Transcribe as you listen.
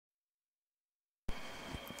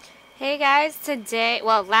Hey guys,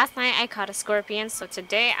 last night I caught a scorpion, so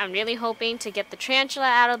today I'm really hoping to get the tarantula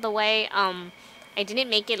out of the way. I didn't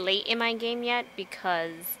make it late in my game yet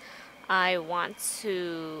because I want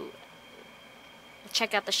to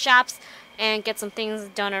check out the shops and get some things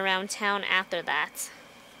done around town after that.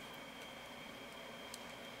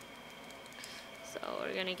 So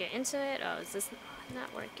we're gonna get into it. Oh, is this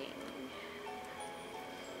not working?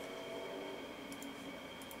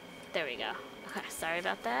 There we go. Okay, sorry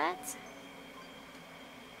about that.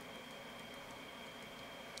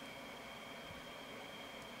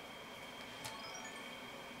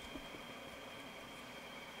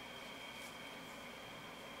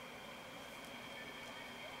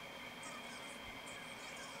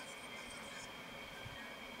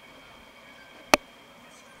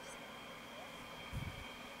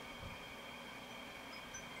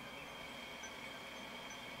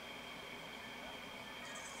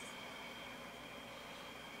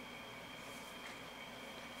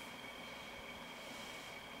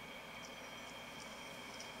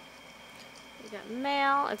 We got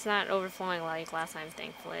mail. It's not overflowing like last time,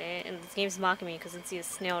 thankfully. And this game's mocking me because I see a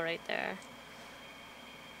snail right there.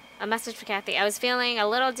 A message for Kathy. I was feeling a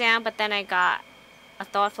little down, but then I got a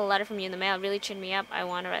thoughtful letter from you in the mail. It really cheered me up. I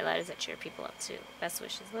want to write letters that cheer people up too. Best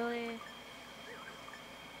wishes, Lily.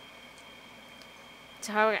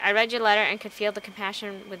 To her, I read your letter and could feel the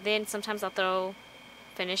compassion within. Sometimes I'll throw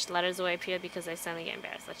finished letters away period because I suddenly get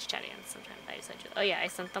embarrassed. Let's chat again. Sometimes I sent you. Oh yeah, I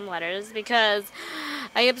sent them letters because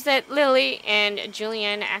I upset Lily, and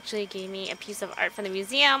Julian actually gave me a piece of art from the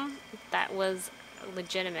museum that was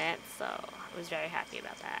legitimate, so I was very happy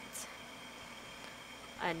about that.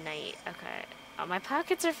 A night. Okay. Oh, my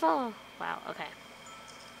pockets are full. Wow. Okay.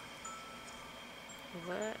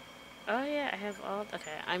 What? Oh yeah, I have all.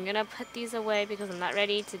 Okay, I'm gonna put these away because I'm not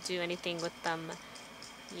ready to do anything with them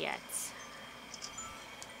yet.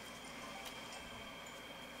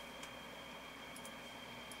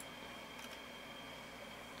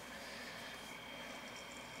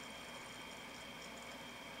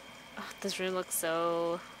 Oh, this room looks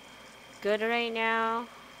so good right now.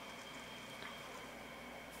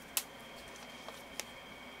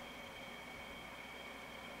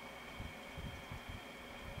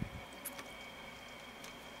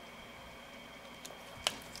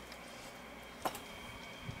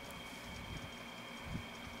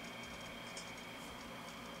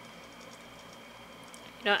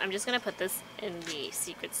 You know what, I'm just gonna put this in the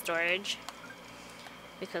secret storage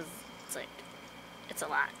because it's like, it's a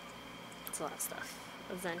lot. It's a lot of stuff.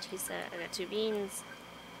 Zanchi said, I got 2 beans.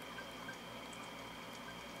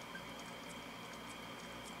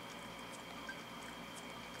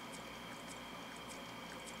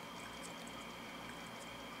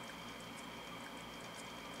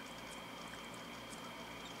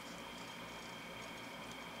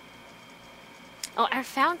 Oh, our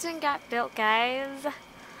fountain got built, guys.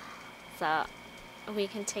 So we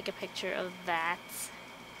can take a picture of that.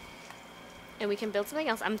 And we can build something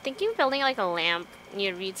else. I'm thinking of building like a lamp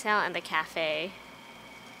near retail and the cafe.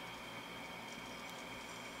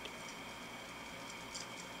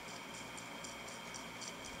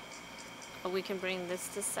 But we can bring this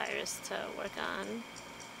to Cyrus to work on.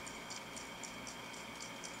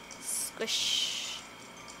 Squish.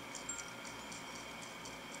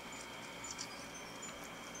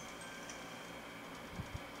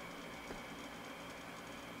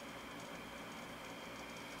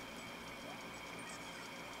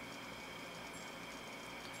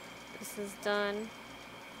 This is done.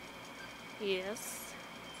 Yes.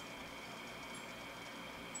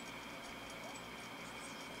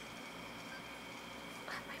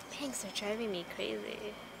 My bangs are driving me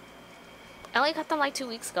crazy. I only cut them like 2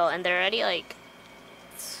 weeks ago and they're already like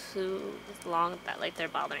too long that like they're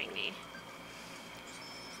bothering me.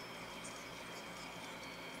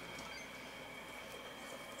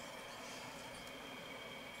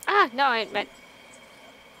 Ah, no, I meant...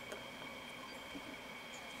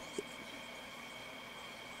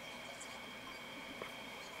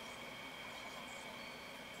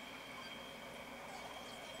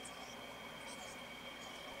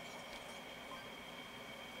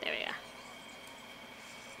 There we go.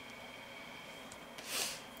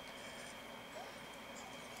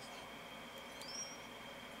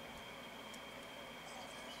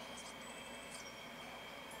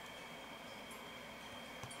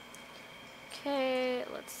 Okay,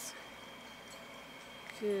 let's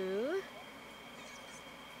go.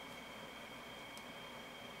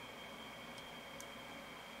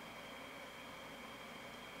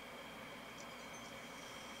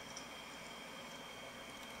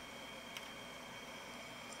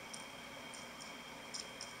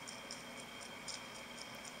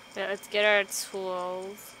 But let's get our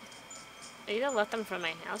tools. I either left them from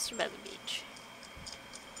my house or by the beach.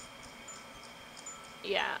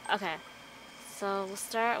 Yeah, okay. So we'll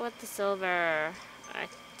start with the silver. I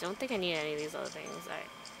don't think I need any of these other things. Alright.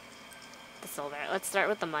 The silver. Let's start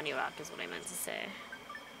with the money rock is what I meant to say.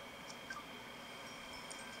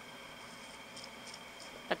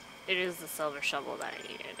 But it is the silver shovel that I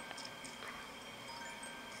needed.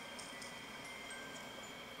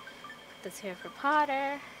 Put this here for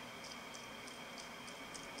Potter.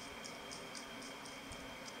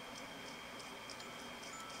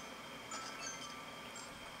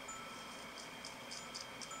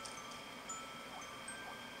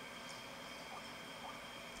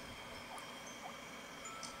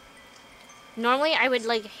 Normally I would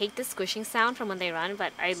like hate the squishing sound from when they run,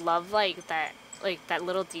 but I love like that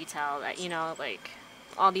little detail that, you know, like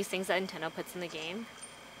all these things that Nintendo puts in the game.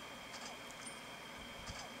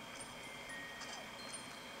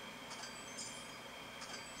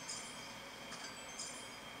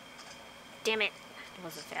 Damn it. It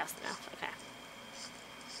wasn't fast enough. Okay.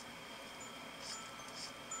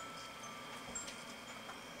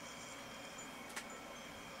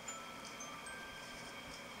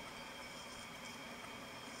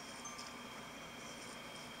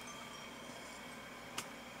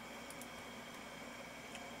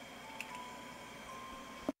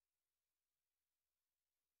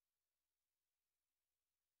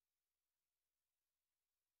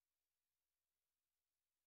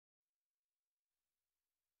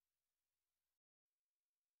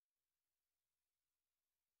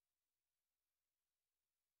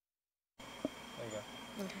 There you go.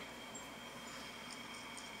 Okay.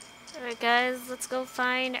 Alright guys, let's go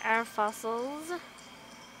find our fossils.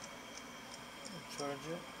 Charge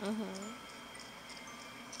it. Mm-hmm.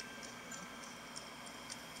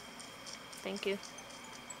 Thank you.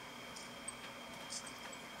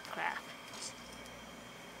 Crap.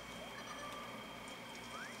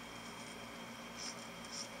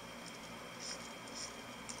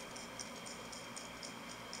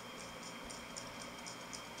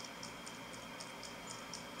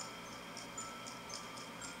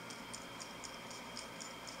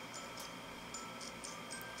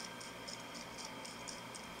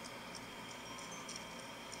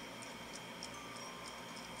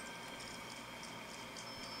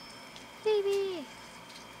 Baby!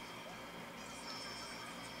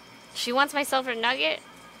 She wants my silver nugget?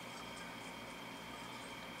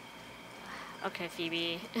 Okay,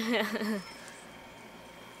 Phoebe.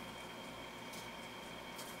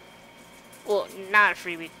 Well, not a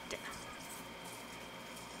freebie.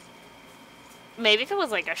 Maybe if it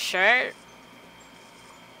was like a shirt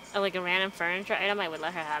or like a random furniture item, I would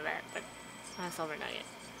let her have it, but not a silver nugget.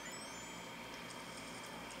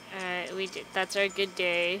 Alright, we did. That's our good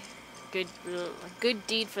day. Good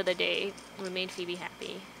deed for the day. We made Phoebe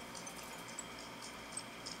happy.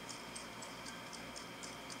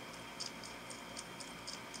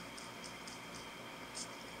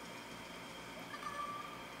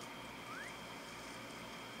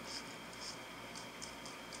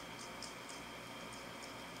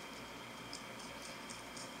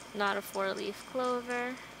 Not a 4-leaf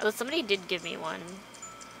clover. Oh, somebody did give me one.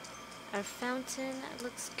 Our fountain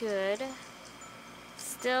looks good.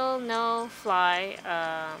 Still no fly.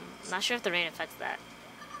 Not sure if the rain affects that.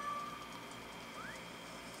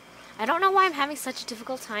 I don't know why I'm having such a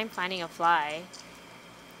difficult time finding a fly.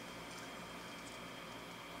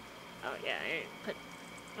 Oh yeah, I put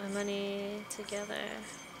my money together.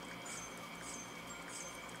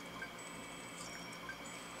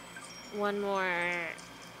 One more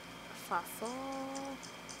fossil.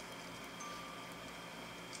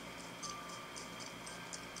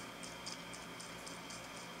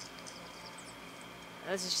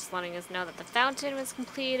 This is just letting us know that the fountain was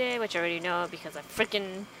completed, which I already know because I'm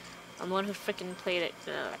the one who freaking played it,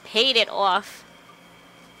 paid it off.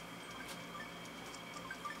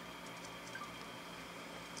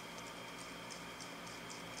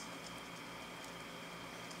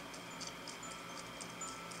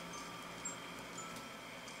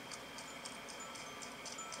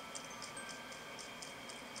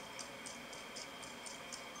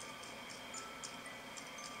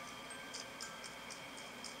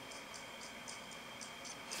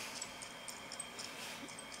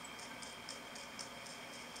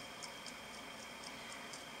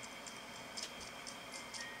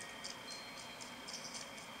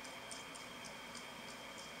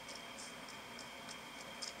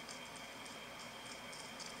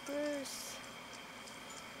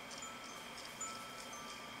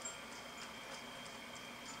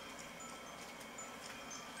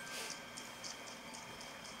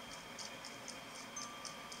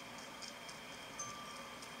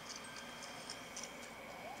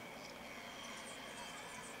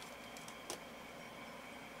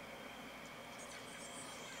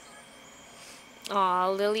 Aw,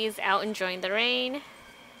 Lily's out enjoying the rain.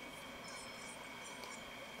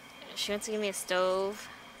 She wants to give me a stove.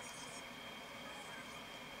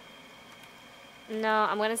 No,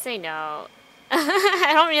 I'm gonna say no.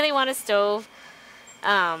 I don't really want a stove.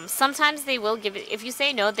 Sometimes they will give it. If you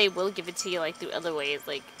say no, they will give it to you like through other ways,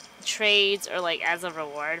 like trades or like as a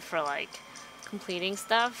reward for like completing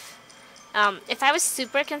stuff. If I was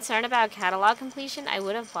super concerned about catalog completion, I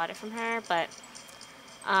would have bought it from her, but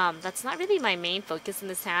that's not really my main focus in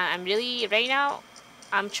this town. I'm really right now.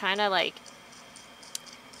 I'm trying to like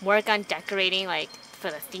work on decorating like for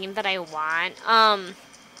the theme that I want.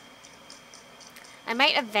 I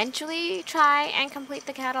might eventually try and complete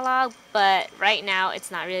the catalog, but right now it's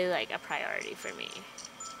not really like a priority for me.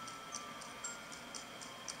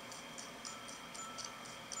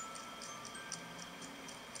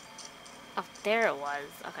 Oh, there it was.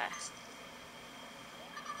 Okay.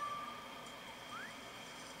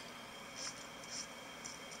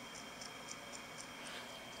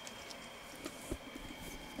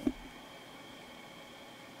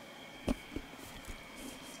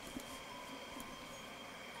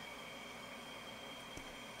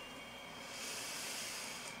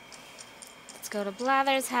 Let's go to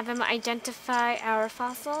Blathers, have him identify our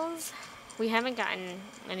fossils. We haven't gotten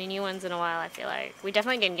any new ones in a while, I feel like. We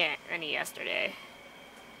definitely didn't get any yesterday.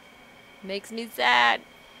 Makes me sad.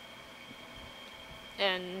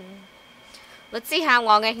 And let's see how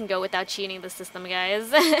long I can go without cheating the system,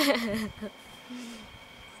 guys.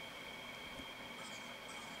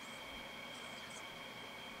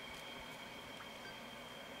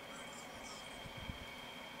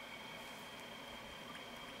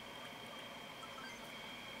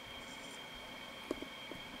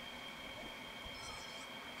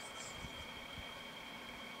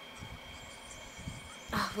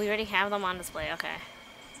 Oh, we already have them on display, okay.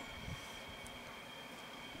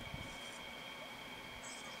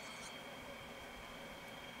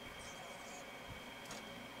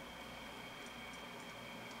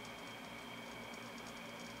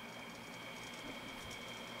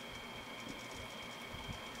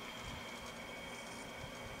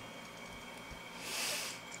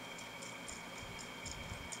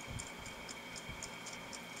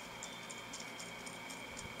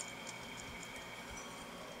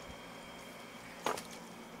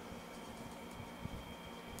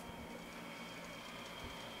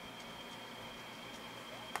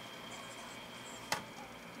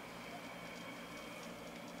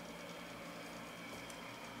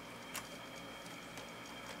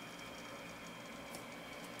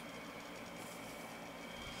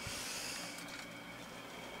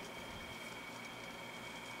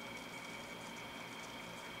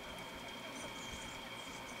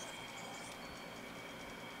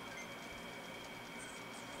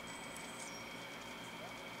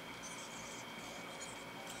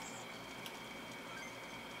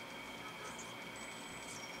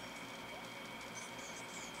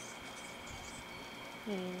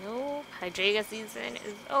 Nope. Hydreiga season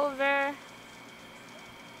is over.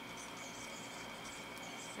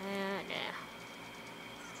 Yeah.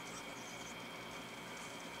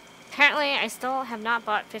 Apparently, I still have not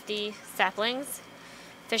bought 50 saplings.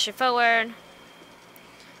 Fish it forward.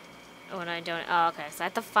 Oh, and I don't. Oh, okay. So I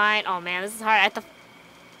have to find. Oh man, this is hard. I have to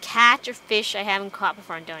catch a fish I haven't caught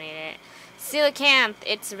before and donate it. Coelacanth,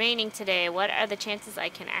 it's raining today. What are the chances I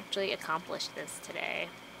can actually accomplish this today?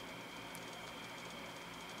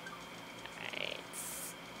 Alright.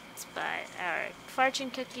 Let's buy our fortune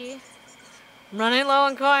cookie. I'm running low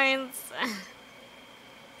on coins.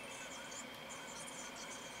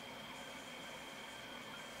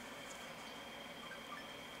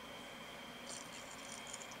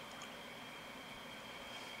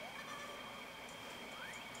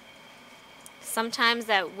 Sometimes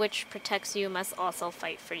that which protects you must also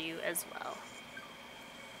fight for you as well.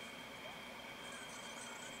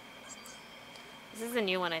 This is a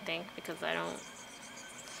new one, I think, because I don't...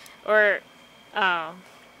 Or, oh,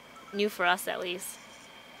 new for us at least.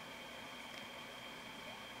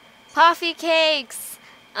 Puffy cakes!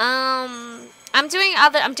 I'm doing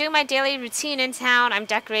my daily routine in town. I'm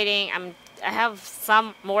decorating. I have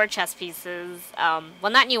some more chess pieces.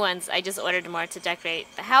 Well, not new ones. I just ordered more to decorate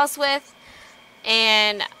the house with.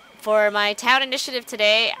 And for my town initiative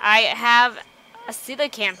today, I have a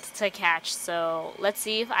coelacanth to catch. So let's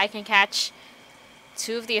see if I can catch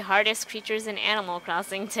 2 of the hardest creatures in Animal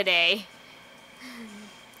Crossing today.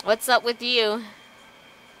 What's up with you?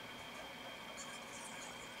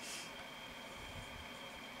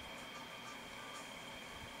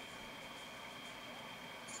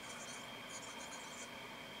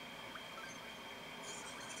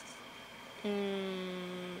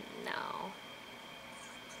 No.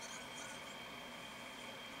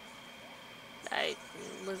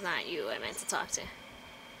 I was not you I meant to talk to.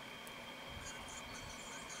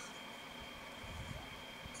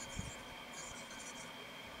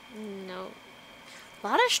 No. A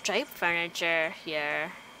lot of striped furniture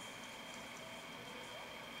here.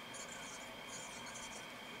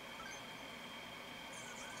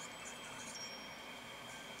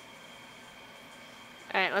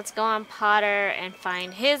 Alright, let's go on Potter and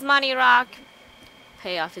find his money rock.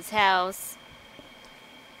 Pay off his house.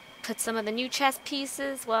 Put some of the new chess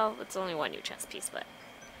pieces. Well, it's only one new chess piece, but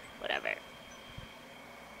whatever.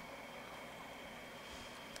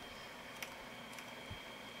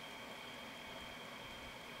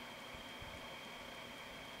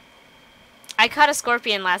 I caught a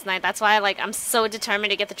scorpion last night. That's why I'm so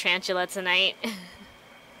determined to get the tarantula tonight.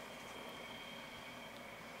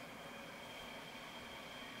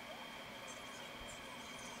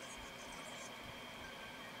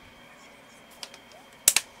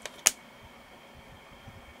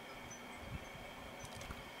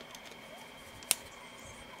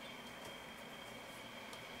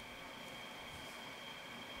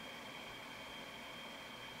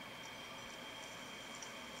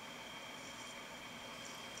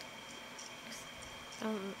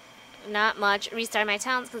 Not much. Restart my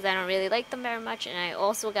towns because I don't really like them very much. And I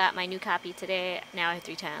also got my new copy today. Now I have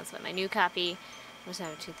 3 towns, but my new copy. I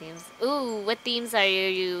have 2 themes. Ooh, what themes are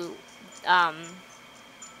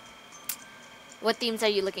what themes are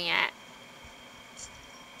you looking at?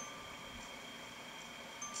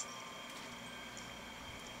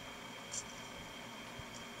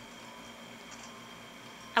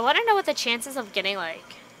 I want to know what the chances of getting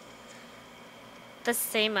the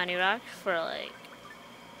same money rock for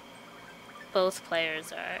both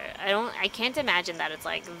players are. I can't imagine that it's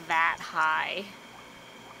that high.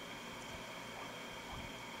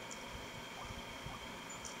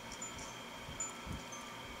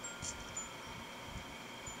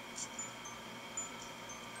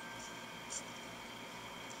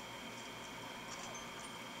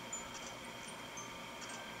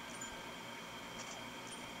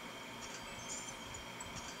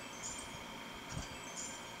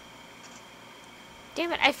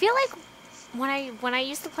 Damn it, I feel like when I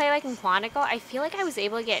used to play in Quantico, I feel like I was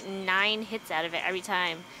able to get 9 hits out of it every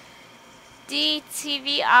time.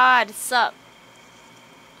 DTV odd, sup?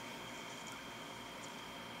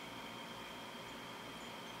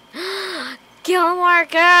 Gilmore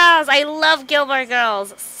Girls! I love Gilmore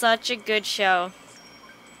Girls! Such a good show.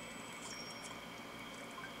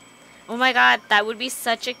 Oh my god, that would be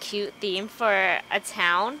such a cute theme for a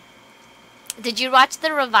town. Did you watch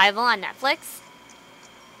the revival on Netflix?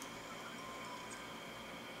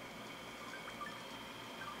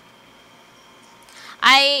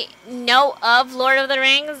 I know of Lord of the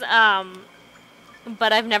Rings,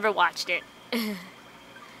 but I've never watched it.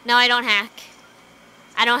 No, I don't hack.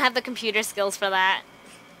 I don't have the computer skills for that.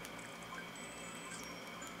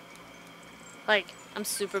 I'm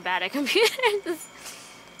super bad at computers.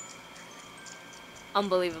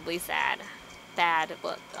 Unbelievably sad. Bad,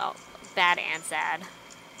 but bad and sad.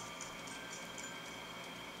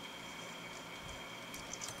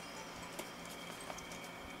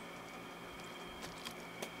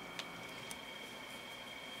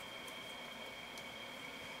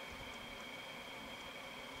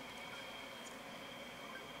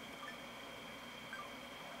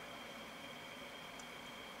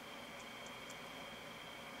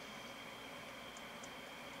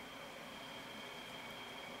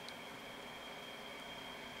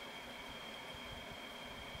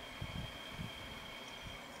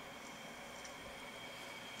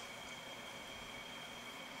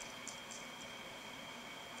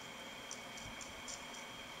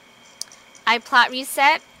 I plot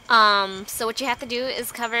reset. So what you have to do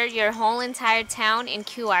is cover your whole entire town in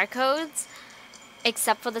QR codes,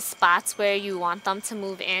 except for the spots where you want them to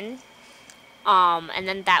move in. And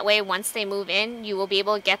then that way, once they move in, you will be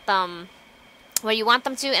able to get them where you want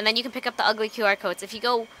them to, and then you can pick up the ugly QR codes. If you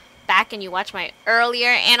go back and you watch my earlier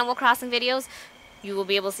Animal Crossing videos, you will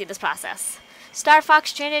be able to see this process. Star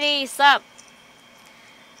Fox Trinity, sup?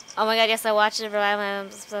 Oh my god, yes, I watched it for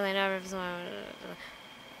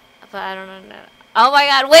but I don't know. Oh my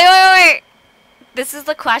god, wait! This is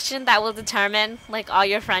the question that will determine, all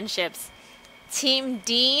your friendships. Team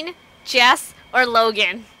Dean, Jess, or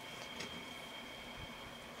Logan?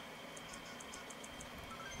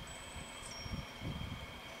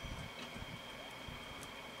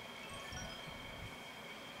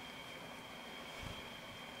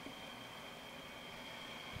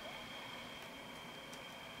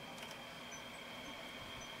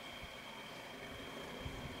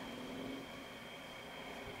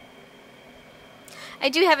 I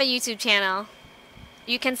do have a YouTube channel.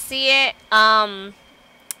 You can see it in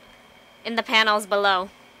the panels below.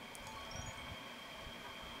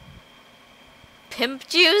 Pimp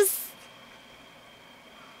juice?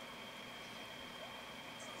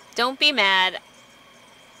 Don't be mad.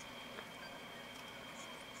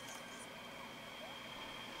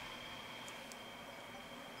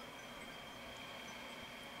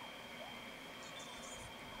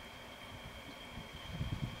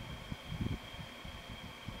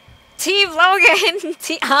 Team Logan!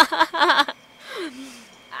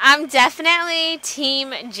 I'm definitely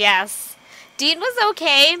Team Jess. Dean was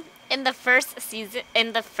okay in the first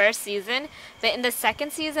season, but in the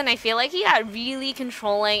second season I feel like he got really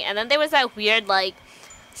controlling, and then there was that weird like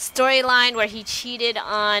storyline where he cheated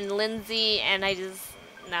on Lindsay, and I just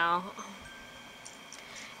no.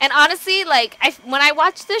 And honestly, like when I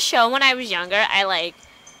watched the show when I was younger, I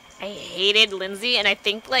hated Lindsay, and I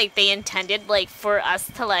think like they intended like for us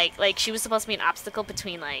to like she was supposed to be an obstacle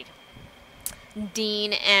between like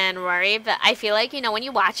Dean and Rory, but I feel like, you know, when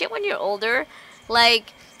you watch it when you're older,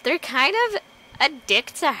 like they're kind of a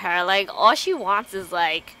dick to her. Like all she wants is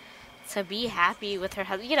like to be happy with her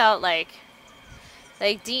husband, you know, like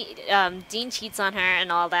Dean cheats on her and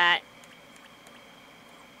all that.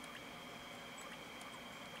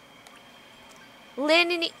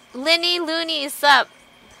 Linny Looney, sup?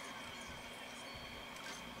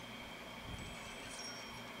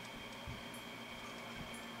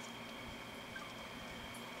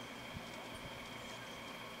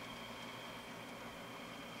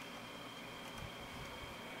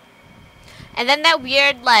 And then that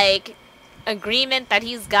weird like agreement that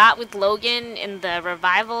he's got with Logan in the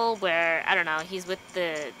revival where I don't know, he's with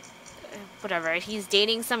the whatever, he's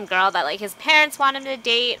dating some girl that like his parents want him to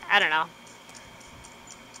date. I don't know.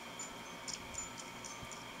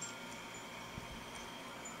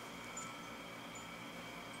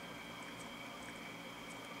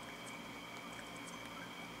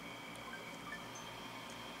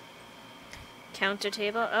 Counter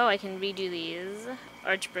table. Oh, I can redo these.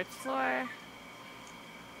 Arch brick floor.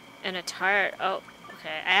 And a tart. Oh,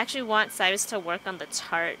 okay. I actually want Cyrus to work on the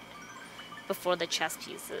tart before the chess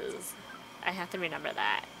pieces. I have to remember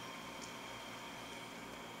that.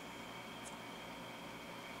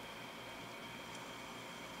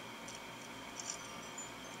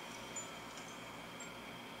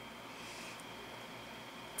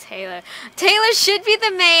 Taylor should be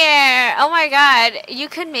the mayor. Oh my god. You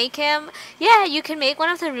could make him. Yeah, you can make one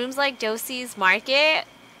of the rooms like Dosie's Market.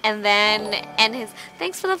 And then end his.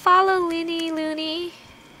 Thanks for the follow, Looney.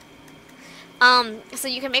 So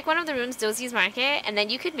you can make one of the rooms Dosie's Market, and then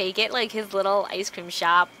you could make it like his little ice cream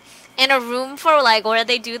shop. And a room for like where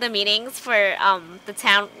they do the meetings for the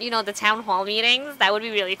town, you know, the town hall meetings. That would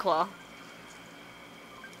be really cool.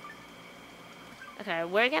 Okay,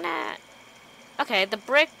 we're gonna. Okay, the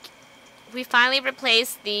brick. We finally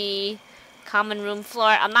replaced the common room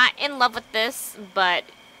floor. I'm not in love with this, but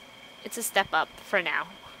it's a step up for now.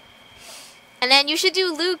 And then you should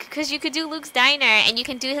do Luke, because you could do Luke's diner, and you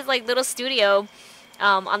can do his like little studio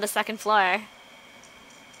on the second floor.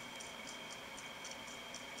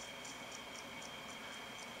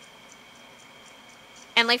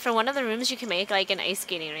 And like for one of the rooms, you can make like an ice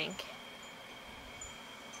skating rink.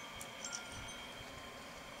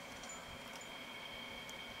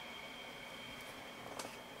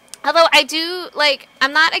 Although I do, like,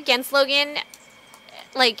 I'm not against Logan,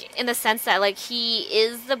 like, in the sense that, like, he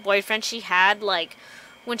is the boyfriend she had, like,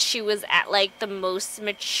 when she was at, like, the most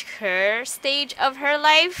mature stage of her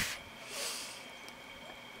life.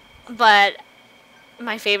 But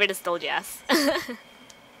my favorite is still Jess.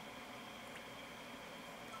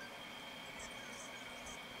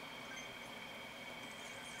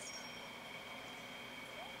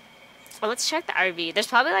 Well, let's check the RV. There's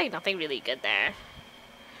probably, like, nothing really good there.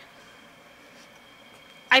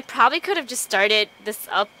 I probably could have just started this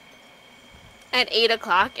up at 8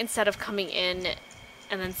 o'clock instead of coming in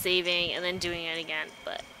and then saving and then doing it again,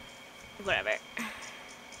 but whatever.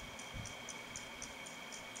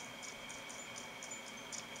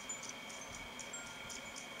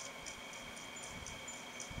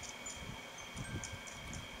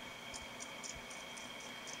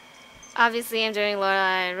 Obviously, I'm doing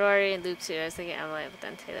Laura, Rory, and Luke too. I was thinking Emily, but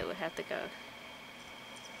then Taylor would have to go.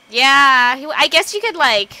 Yeah, I guess you could,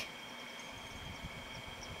 like,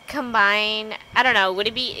 combine, I don't know, would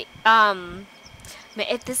it be,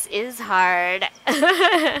 if this is hard.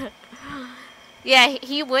 Yeah,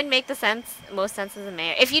 he would make the most sense as a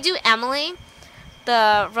mayor. If you do Emily,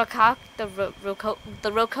 the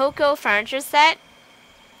Rococo furniture set,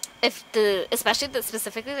 if the, especially the,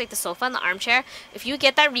 specifically like the sofa and the armchair, if you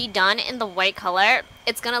get that redone in the white color,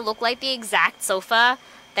 it's gonna look like the exact sofa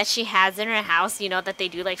that she has in her house, you know, that they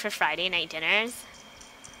do like for Friday night dinners.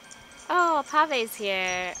 Oh, Pave's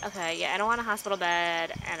here. Okay, yeah, I don't want a hospital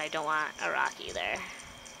bed, and I don't want a rock either.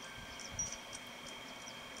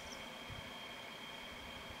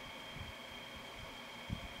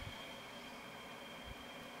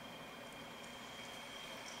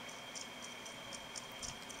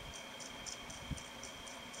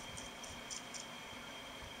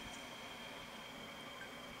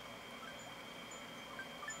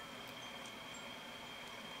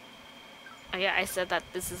 Oh yeah, I said that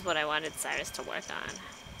this is what I wanted Cyrus to work on.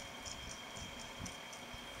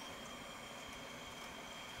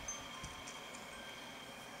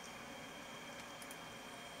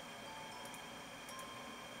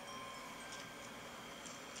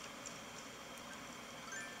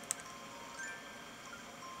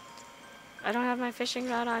 I don't have my fishing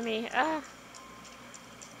rod on me. Ah.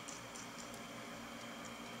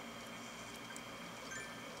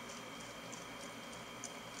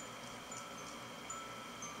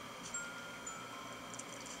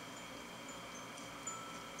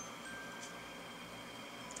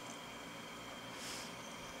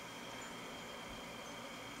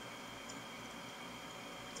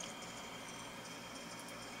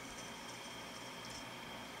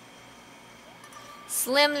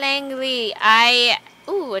 Slim Langley,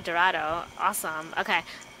 ooh, a Dorado. Awesome. Okay.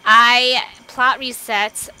 I plot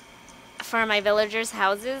reset for my villagers'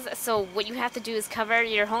 houses, so what you have to do is cover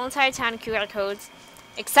your whole entire town with QR codes,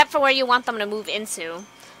 except for where you want them to move into.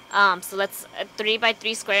 So that's a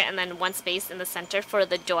 3x3 square and then one space in the center for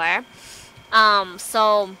the door.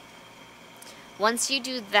 So once you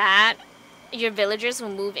do that, your villagers will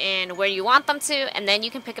move in where you want them to, and then you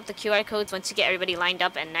can pick up the QR codes once you get everybody lined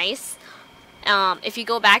up and nice. If you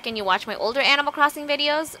go back and you watch my older Animal Crossing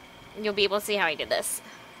videos, you'll be able to see how I did this.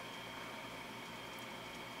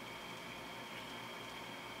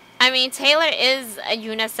 I mean, Taylor is a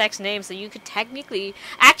unisex name, so you could technically...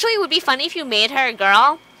 Actually, it would be funny if you made her a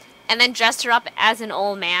girl and then dressed her up as an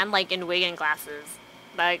old man, like in wig and glasses.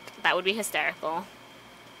 Like, that would be hysterical.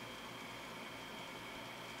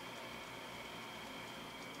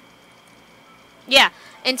 Yeah,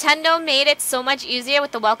 Nintendo made it so much easier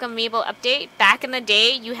with the Welcome Amiibo update. Back in the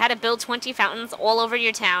day, you had to build 20 fountains all over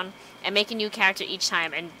your town and make a new character each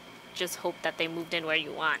time and just hope that they moved in where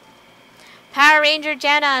you want. Power Ranger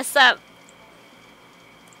Jenna, sup?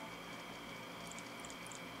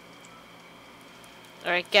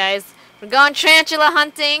 Alright guys, we're going tarantula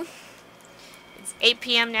hunting. It's 8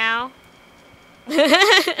 p.m. now.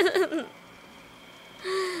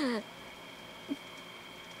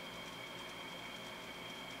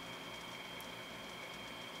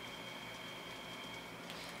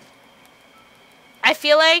 I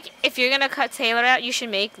feel like if you're gonna cut Taylor out, you should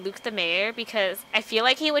make Luke the mayor, because I feel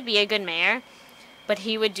like he would be a good mayor, but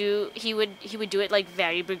he would do it like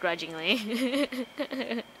very begrudgingly.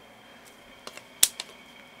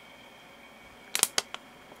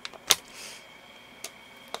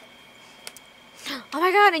 Oh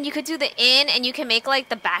my god, and you could do the inn, and you can make like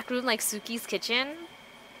the back room like Suki's kitchen.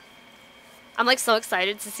 I'm like so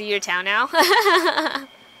excited to see your town now.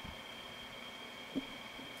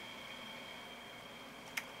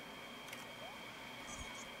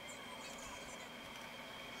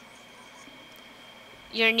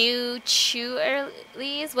 Your new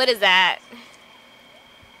Chewerlies? What is that?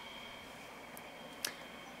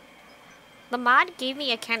 The mod gave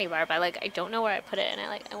me a candy bar, but I don't know where I put it, and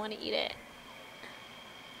I want to eat it.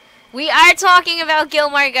 We are talking about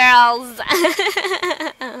Gilmore Girls.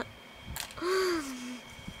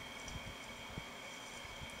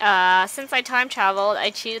 Since I time traveled, I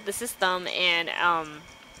cheated the system, and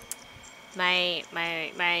my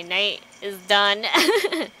night is done.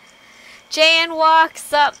 Jan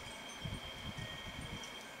walks up.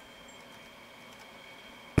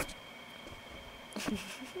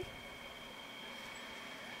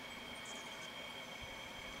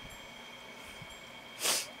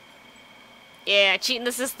 Yeah, cheating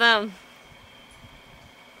the system.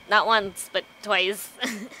 Not once, but twice.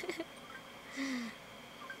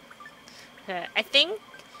 Okay, I think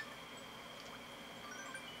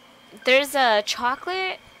there's a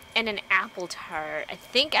chocolate and an apple tart. I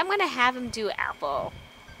think I'm gonna have him do apple.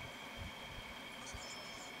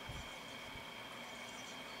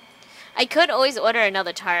 I could always order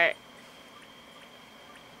another tart.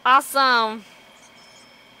 Awesome.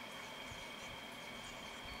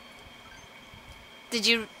 Did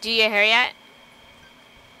you do your hair yet?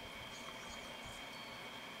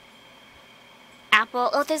 apple.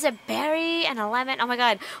 Oh, there's a berry and a lemon. Oh my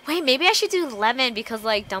god. Wait, maybe I should do lemon because,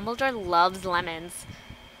 like, Dumbledore loves lemons.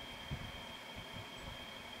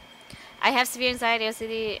 I have severe anxiety,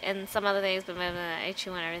 OCD, and some other things, but I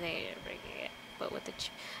chew on everything. But with the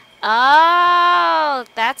oh,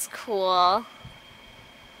 that's cool.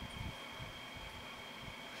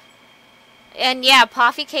 And yeah,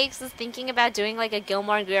 Puffy Cakes is thinking about doing like a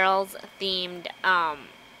Gilmore Girls themed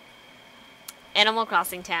Animal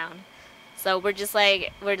Crossing town. So we're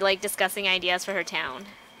like discussing ideas for her town.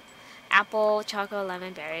 Apple, choco,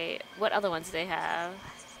 lemon, berry. What other ones do they have?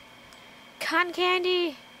 Cotton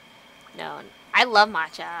candy. No, I love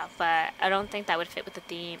matcha, but I don't think that would fit with the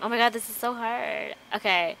theme. Oh my god, this is so hard.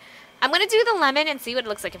 Okay, I'm gonna do the lemon and see what it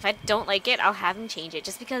looks like. If I don't like it, I'll have him change it.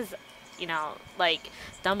 Just because, you know, like,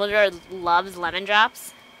 Dumbledore loves lemon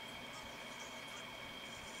drops.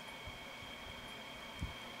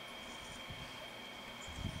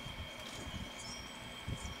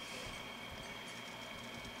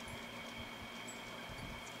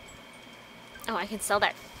 Oh, I can sell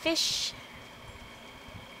that fish.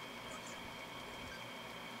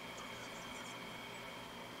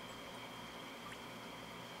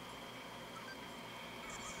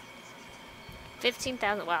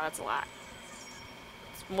 $15,000. Wow, that's a lot.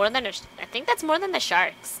 It's more than I think that's more than the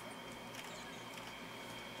sharks.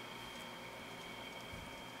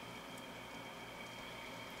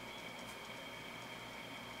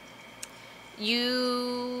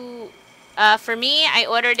 For me, I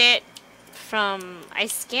ordered it from. I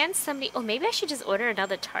scanned somebody. Oh, maybe I should just order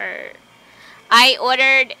another tart. I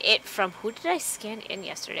ordered it from. Who did I scan in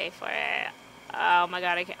yesterday for it? Oh my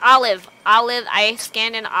god, I can't. Olive. I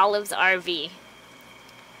scanned in Olive's RV.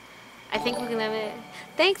 I think Luke and Emily.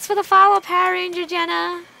 Thanks for the follow, Power Ranger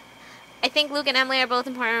Jenna. I think Luke and Emily are both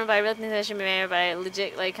important, but I really think they should be married. But I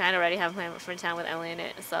legit, like, kind of already have a plan for a town with Emily in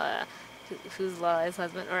it. So, who's Lila's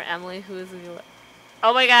husband? Or Emily, who is Lila?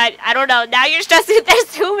 Oh my god, I don't know. Now you're stressing.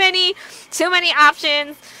 There's too many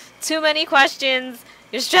options, too many questions.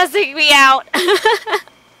 You're stressing me out.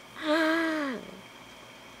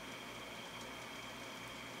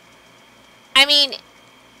 I mean,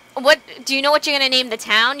 what do you know what you're gonna name the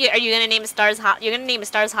town? Are you gonna name it Stars Hollow? You're gonna name it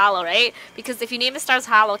Stars Hollow, right? Because if you name it Stars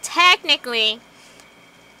Hollow, technically,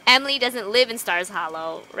 Emily doesn't live in Stars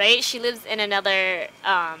Hollow, right? She lives in another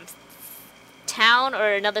town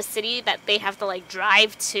or another city that they have to like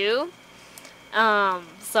drive to.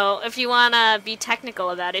 So if you wanna be technical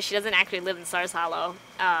about it, she doesn't actually live in Stars Hollow.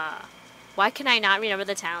 Why can I not remember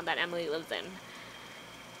the town that Emily lives in?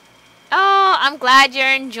 Oh, I'm glad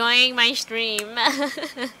you're enjoying my stream.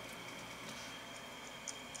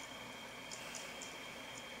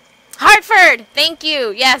 Hartford! Thank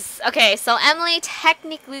you! Yes. Okay, so Emily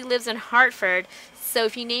technically lives in Hartford, so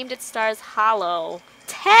if you named it Stars Hollow,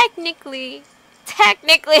 technically,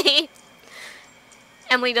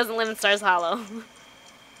 Emily doesn't live in Stars Hollow.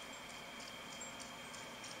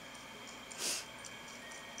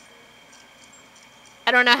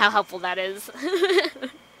 I don't know how helpful that is.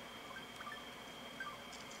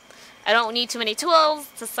 I don't need too many tools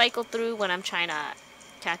to cycle through when I'm trying to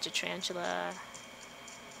catch a tarantula.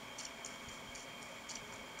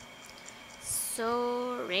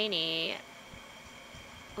 So rainy.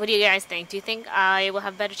 What do you guys think? Do you think I will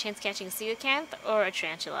have a better chance catching a coelacanth or a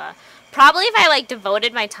tarantula? Probably if I like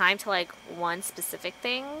devoted my time to like one specific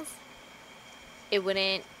things, I would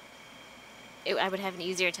have an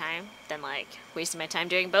easier time than like wasting my time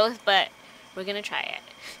doing both, but we're gonna try it.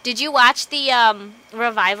 Did you watch the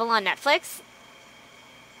revival on Netflix?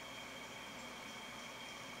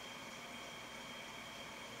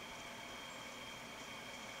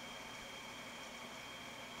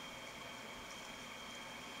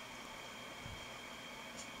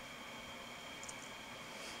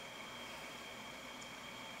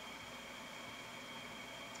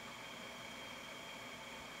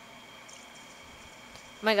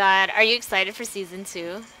 Oh my god, are you excited for season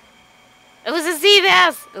 2? It was a sea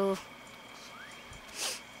bass! Ooh.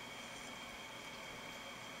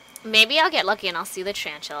 Maybe I'll get lucky and I'll see the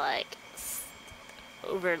tarantula, like,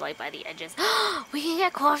 over, like, by the edges. We can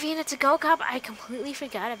get coffee in a to-go cup? I completely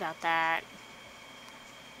forgot about that.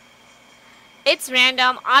 It's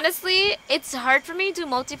random. Honestly, it's hard for me to do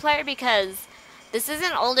multiplayer because this is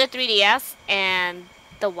an older 3DS and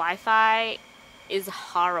the Wi-Fi is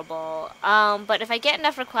horrible. But if I get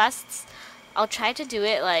enough requests, I'll try to do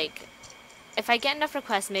it, like, if I get enough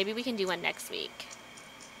requests, maybe we can do one next week.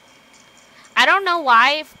 I don't know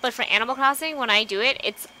why, but for Animal Crossing, when I do it,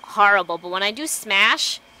 it's horrible. But when I do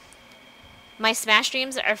Smash, my Smash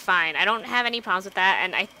streams are fine. I don't have any problems with that,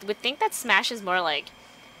 and I would think that Smash is more, like,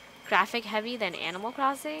 graphic heavy than Animal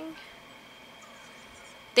Crossing.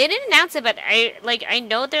 They didn't announce it, but I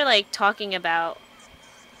know they're like talking about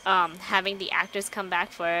having the actors come back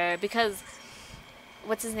for, because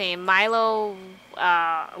what's his name, Milo,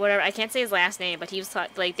 whatever, I can't say his last name, but he was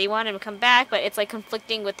like they want him to come back, but it's like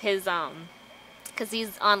conflicting with his because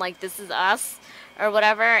he's on like This Is Us or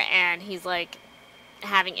whatever, and he's like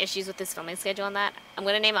having issues with his filming schedule on that. I'm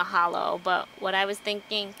gonna name it Hollow, but what I was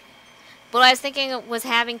thinking was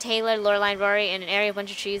having Taylor, Lorelai, Rory in an area of a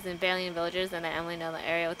bunch of trees and barely in villagers, and then Emily in another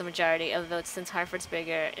area with the majority of votes since Hartford's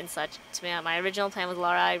bigger and such. To me, my original plan was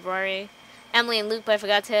Lorelai, Rory, Emily, and Luke, but I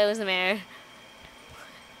forgot Taylor was the mayor.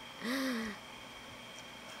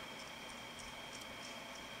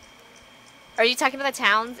 Are you talking about the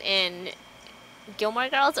towns in Gilmore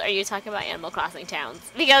Girls, or are you talking about Animal Crossing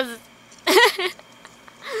towns? Because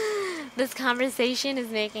this conversation is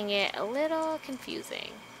making it a little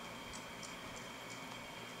confusing.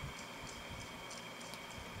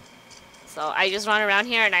 So I just run around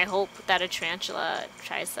here and I hope that a tarantula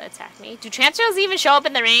tries to attack me. Do tarantulas even show up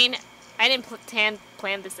in the rain? I didn't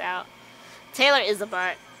plan this out. Taylor is a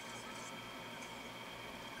butt.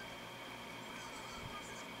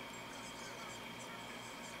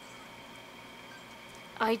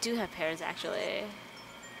 Oh, I do have pears actually.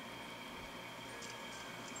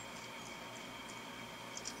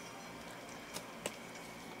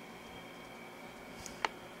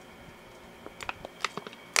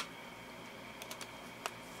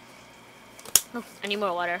 Oh, I need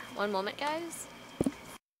more water. One moment, guys.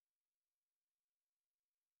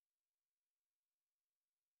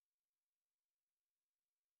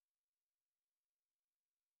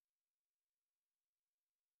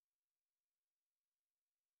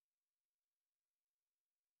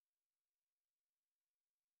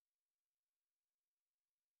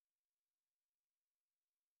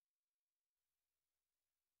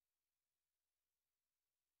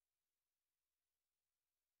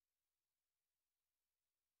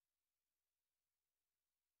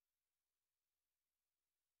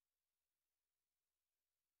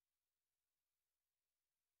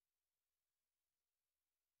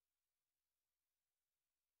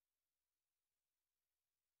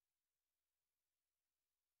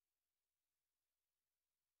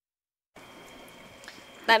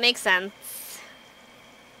 That makes sense.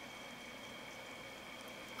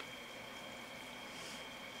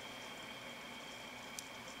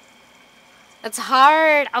 It's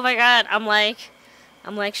hard. Oh my god, I'm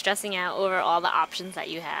like stressing out over all the options that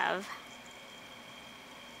you have.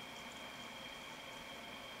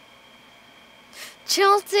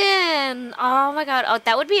 Chilton! Oh my god. Oh,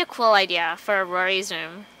 that would be a cool idea for Rory's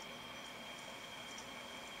room.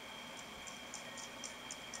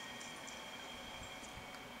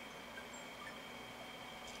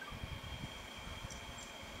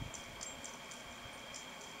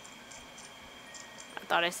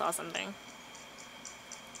 I thought I saw something.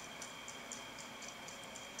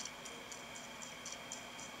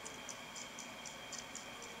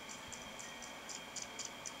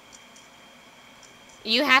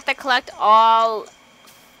 You have to collect all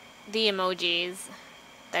the emojis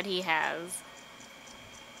that he has.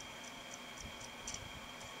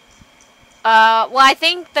 Well, I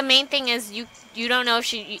think the main thing is you don't know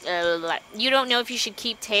if you don't know if you should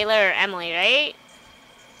keep Taylor or Emily, right?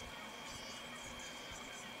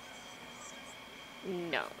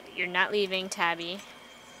 No, you're not leaving, Tabby.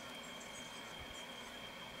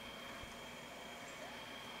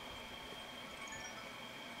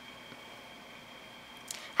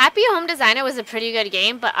 Happy Home Designer was a pretty good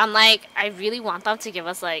game, but I'm like, I really want them to give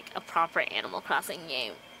us like a proper Animal Crossing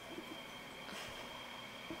game.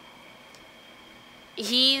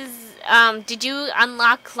 Did you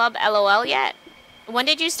unlock Club LOL yet? When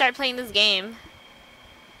did you start playing this game?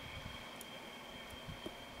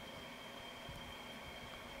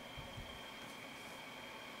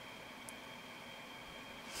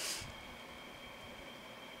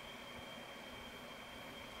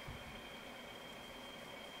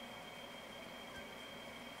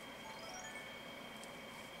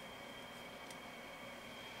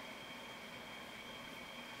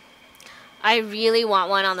 I really want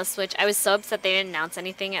one on the Switch. I was so upset they didn't announce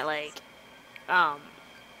anything at like um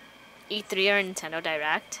E3 or Nintendo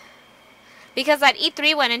Direct. Because at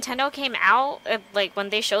E3 when Nintendo came out, like when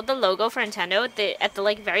they showed the logo for Nintendo, at the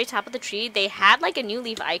like very top of the tree, they had like a New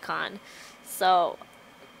Leaf icon. So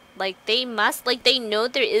like they know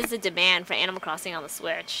there is a demand for Animal Crossing on the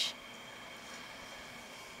Switch.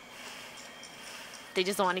 They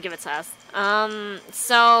just don't want to give it to us.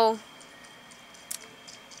 So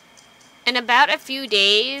in about a few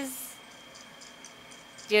days,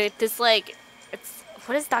 dude, this like it's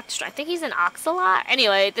what is Dr. Str? I think he's an Oxalot.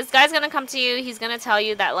 Anyway, this guy's gonna come to you. He's gonna tell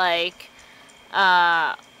you that, like,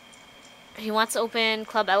 he wants to open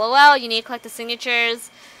Club LOL. You need to collect the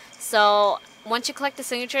signatures. So once you collect the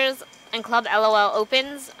signatures and Club LOL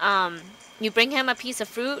opens, you bring him a piece of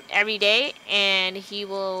fruit every day, and he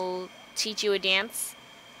will teach you a dance.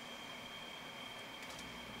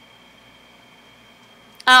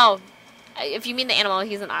 Oh, if you mean the animal,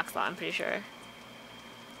 he's an oxalot, I'm pretty sure.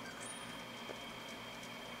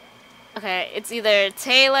 Okay, it's either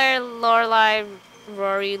Taylor, Lorelai,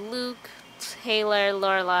 Rory, Luke, Taylor,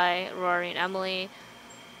 Lorelai, Rory, and Emily.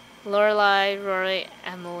 Lorelai, Rory,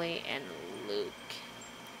 Emily, and Luke.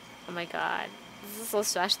 Oh my god. This is so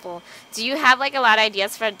stressful. Do you have, like, a lot of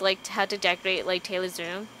ideas for, like, how to decorate, like, Taylor's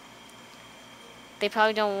room? They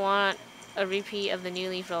probably don't want a repeat of the New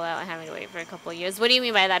Leaf rollout and having to wait for a couple of years. What do you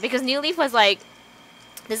mean by that? Because New Leaf was, like,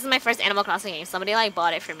 this is my first Animal Crossing game. Somebody, like,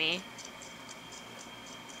 bought it for me.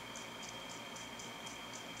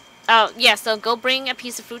 Oh, yeah, so go bring a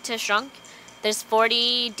piece of fruit to Shrunk. There's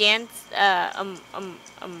 40 dance,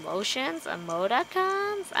 emotions?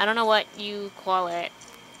 Emoticons? I don't know what you call it.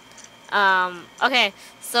 Okay,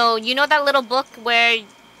 so you know that little book where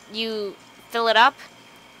you fill it up?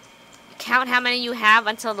 Count how many you have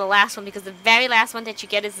until the last one, because the very last one that you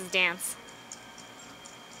get is this dance.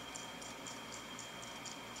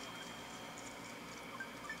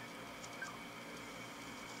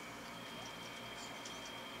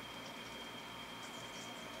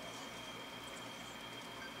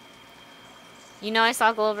 You know, I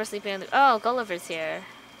saw Gulliver sleeping in the... Oh, Gulliver's here.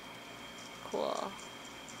 Cool.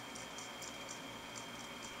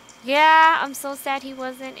 Yeah, I'm so sad he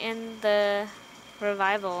wasn't in the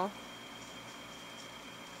revival.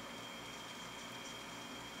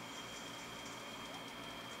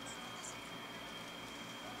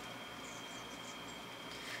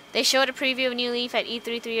 They showed a preview of New Leaf at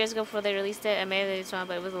E3 3 years ago before they released it. I may have saw,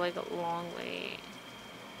 but it was like a long wait.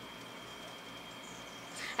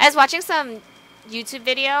 I was watching some YouTube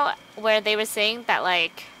video where they were saying that,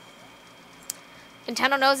 like,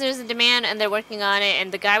 Nintendo knows there's a demand and they're working on it,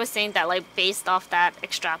 and the guy was saying that, like, based off that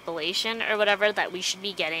extrapolation or whatever, that we should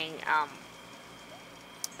be getting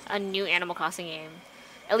a new Animal Crossing game,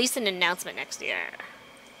 at least an announcement next year.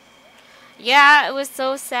 Yeah, it was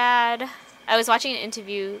so sad. I was watching an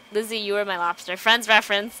interview. Lizzie, you were my lobster. Friends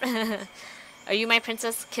reference. Are you my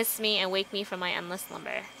princess? Kiss me and wake me from my endless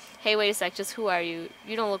slumber. Hey, wait a sec. Just who are you?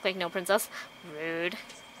 You don't look like no princess. Rude.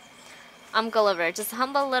 I'm Gulliver, just a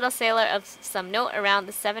humble little sailor of some note around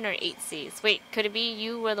the 7 or 8 seas. Wait, could it be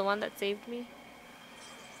you were the one that saved me?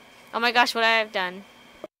 Oh my gosh, what I have done.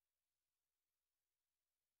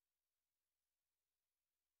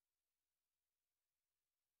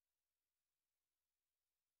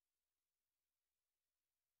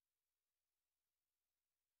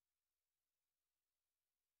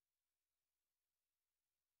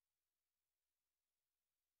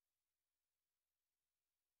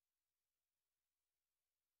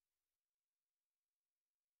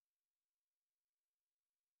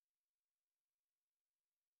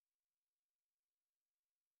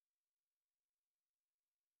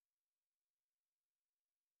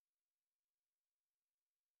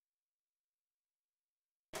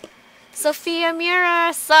 Sophia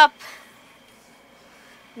Mura, sup?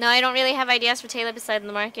 No, I don't really have ideas for Taylor besides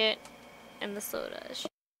the market and the sodas.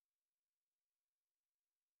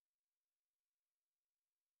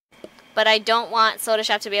 But I don't want Soda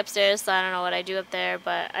Shop to be upstairs, so I don't know what I do up there.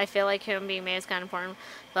 But I feel like him being mayor is kind of important.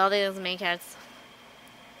 But all these main characters.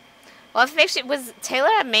 Well, if actually, was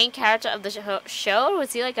Taylor a main character of the show, or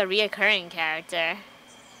was he like a reoccurring character?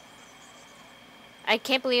 I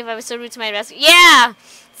can't believe I was so rude to my rescue. Yeah!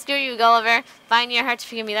 Screw you, Gulliver. Find your heart to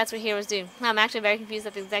forgive me. That's what heroes do. I'm actually very confused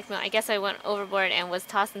at the exact moment. I guess I went overboard and was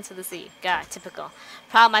tossed into the sea. God, typical.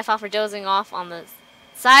 Probably my fault for dozing off on the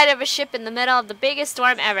side of a ship in the middle of the biggest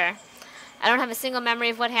storm ever. I don't have a single memory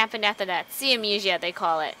of what happened after that. Sea amnesia, they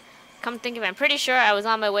call it. Come think of it, I'm pretty sure I was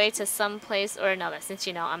on my way to some place or another, since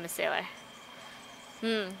you know I'm a sailor.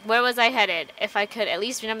 Where was I headed? If I could at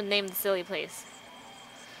least remember the name of the silly place.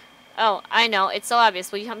 Oh, I know. It's so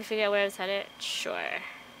obvious. Will you help me figure out where I was headed? Sure.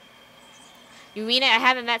 You mean it? I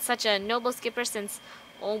haven't met such a noble skipper since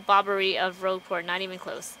old Bobbery of Rogueport. Not even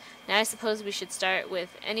close. Now I suppose we should start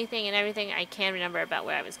with anything and everything I can remember about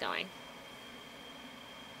where I was going.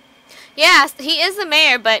 Yeah, he is the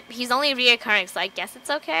mayor, but he's only reoccurring, so I guess it's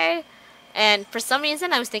okay. And for some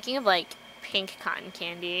reason, I was thinking of, like, pink cotton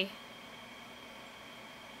candy.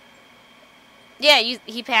 Yeah,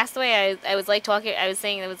 he passed away. I was, like, talking, I was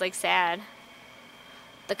saying it was, like, sad.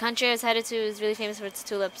 The country I was headed to is really famous for its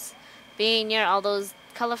tulips. Being near all those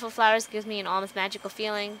Colorful flowers gives me an almost magical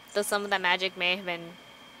feeling, though some of that magic may have been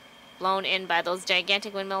blown in by those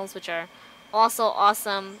gigantic windmills, which are also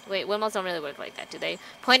awesome. Wait, windmills don't really work like that, do they?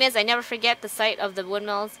 Point is, I never forget the sight of the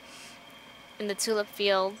windmills in the tulip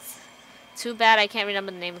fields. Too bad I can't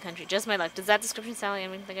remember the name of the country. Just my luck. Does that description sound like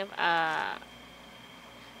anything I can think of? I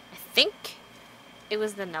think it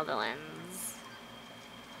was the Netherlands.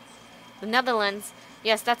 The Netherlands.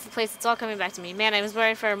 Yes, that's the place. It's all coming back to me. Man, I was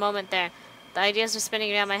worried for a moment there. The ideas were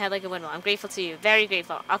spinning around my head like a windmill. I'm grateful to you. Very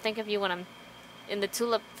grateful. I'll think of you when I'm in the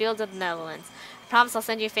tulip fields of the Netherlands. I promise I'll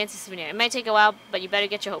send you a fancy souvenir. It might take a while, but you better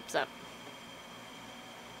get your hopes up.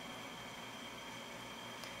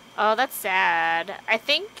 Oh, that's sad. I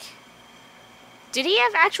think... Did he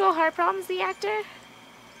have actual heart problems, the actor?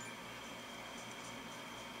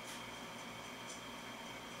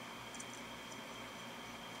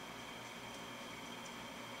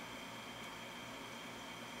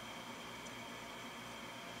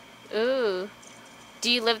 Ooh.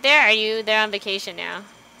 Do you live there? Are you there on vacation now?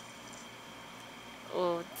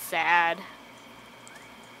 Oh, sad.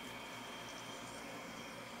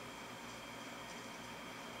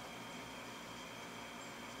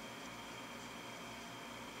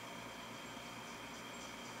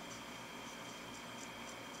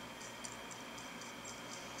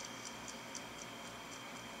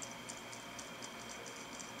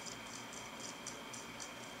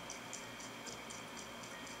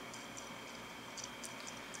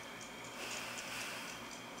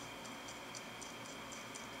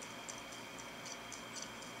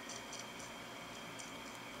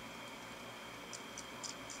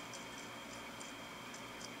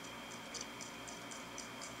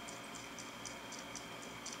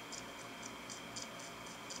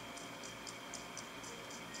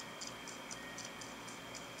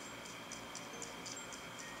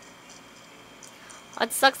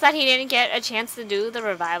 It sucks that he didn't get a chance to do the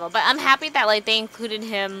revival, but I'm happy that like they included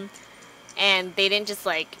him and they didn't just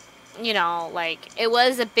like, you know, like it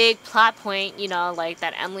was a big plot point, you know, like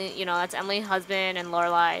that Emily, you know, that's Emily's husband and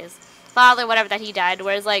Lorelai's father, whatever, that he died.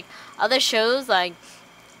 Whereas like other shows, like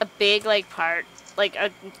a big like part, like a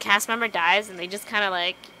cast member dies and they just kind of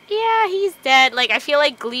like, yeah, he's dead. Like I feel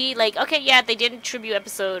like Glee, like okay, yeah, they did a tribute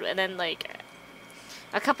episode and then like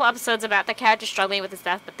a couple episodes about the character struggling with his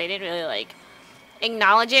death, but they didn't really like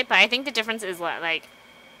acknowledge it. But I think the difference is what like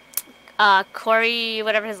Corey,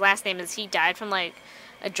 whatever his last name is, he died from like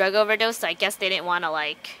a drug overdose, so I guess they didn't want to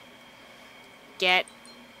like get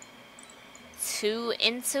too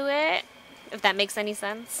into it, if that makes any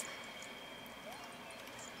sense.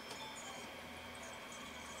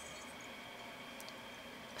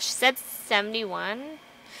 She said 71.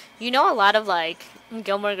 You know a lot of like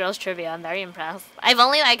Gilmore Girls trivia. I'm very impressed. I've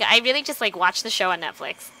only like I really just like watched the show on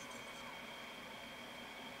Netflix.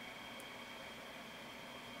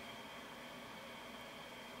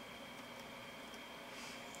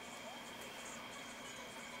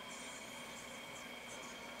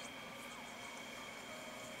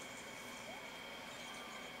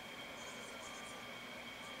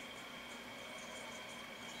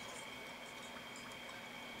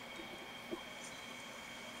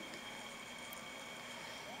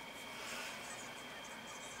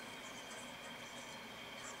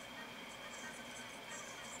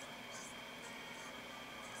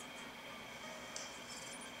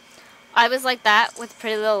 I was like that with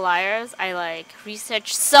Pretty Little Liars. I like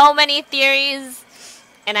researched so many theories,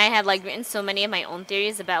 and I had like written so many of my own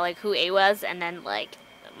theories about like who A was, and then like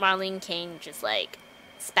Marlene King just like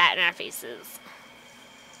spat in our faces.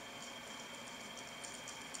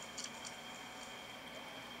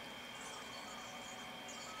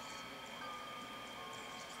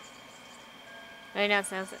 Right now it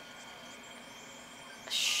sounds like...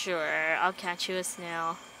 Sure, I'll catch you a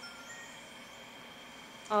snail.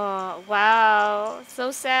 Oh, wow.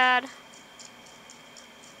 So sad.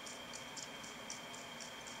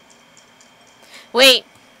 Wait.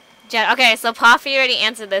 Jen, okay, so Poffy already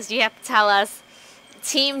answered this. You have to tell us.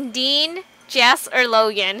 Team Dean, Jess, or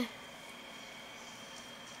Logan?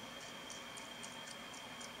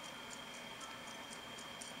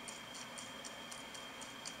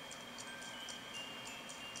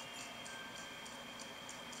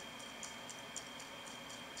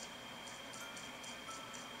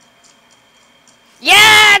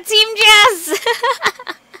 Yeah! Team Jess!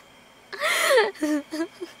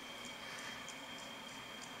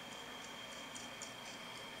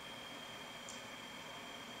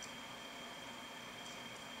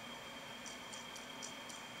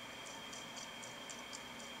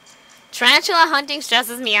 Tarantula hunting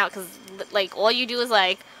stresses me out because, like, all you do is,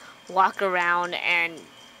 like, walk around and,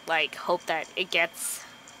 like, hope that it gets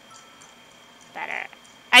better.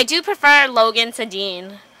 I do prefer Logan to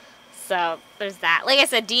Dean. So there's that. Like I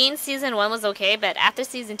said, Dean season 1 was okay, but after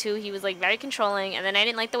season 2, he was like very controlling, and then I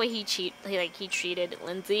didn't like the way he treated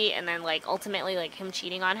Lindsay, and then like ultimately like him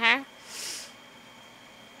cheating on her.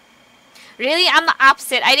 Really, I'm the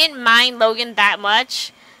opposite. I didn't mind Logan that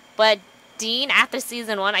much, but Dean after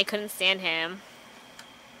season 1, I couldn't stand him.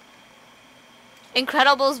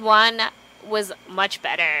 Incredibles 1 was much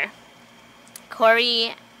better.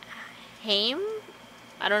 Corey Haim?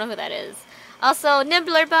 I don't know who that is. Also,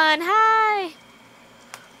 Nibbler Bun, hi!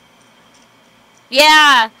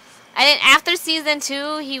 Yeah! And then after season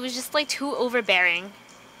 2, he was just like too overbearing.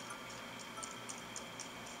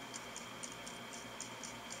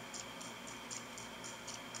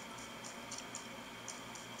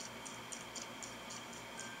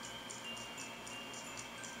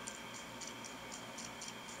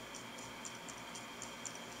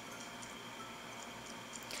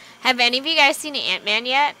 Have any of you guys seen Ant-Man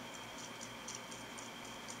yet?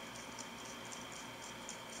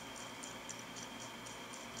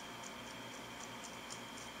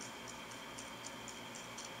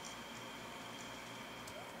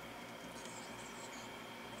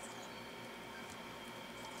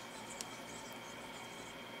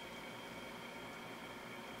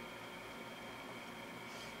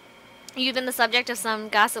 You've been the subject of some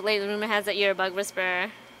gossip lately. Rumor has that you're a bug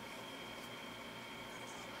whisperer.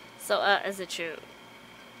 So, is it true?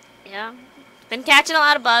 Yeah. Been catching a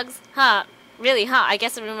lot of bugs. Huh. Really, huh? I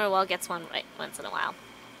guess the rumor well gets one right once in a while.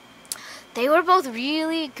 They were both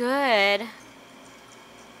really good.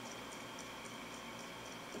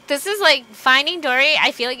 This is like, Finding Dory,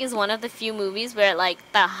 I feel like is one of the few movies where like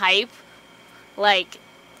the hype, like,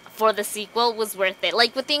 for the sequel was worth it.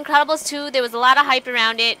 Like with The Incredibles 2, there was a lot of hype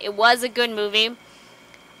around it. It was a good movie.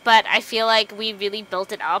 But I feel like we really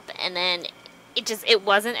built it up, and then it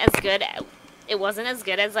wasn't as good. It wasn't as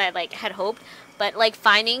good as I like had hoped. But like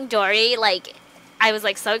Finding Dory, like I was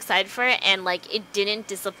like so excited for it, and like it didn't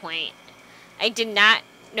disappoint. I did not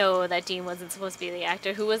know that Dean wasn't supposed to be the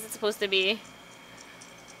actor. Who was it supposed to be?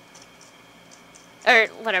 Or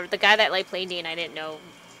whatever, the guy that like played Dean, I didn't know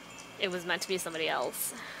it was meant to be somebody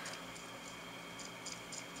else.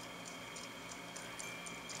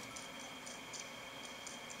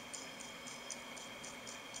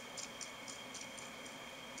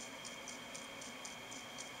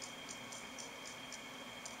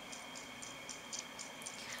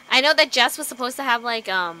 I know that Jess was supposed to have like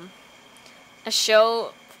a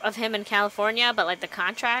show of him in California, but like the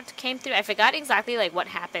contract came through. I forgot exactly like what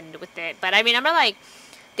happened with it, but I remember like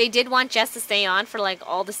they did want Jess to stay on for like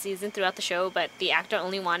all the season throughout the show, but the actor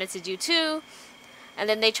only wanted to do 2. And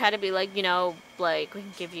then they try to be like, you know, like we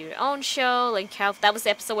can give you your own show. Like that was the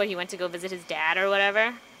episode where he went to go visit his dad or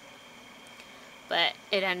whatever. But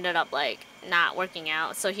it ended up like not working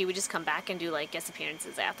out, so he would just come back and do like guest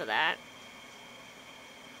appearances after that.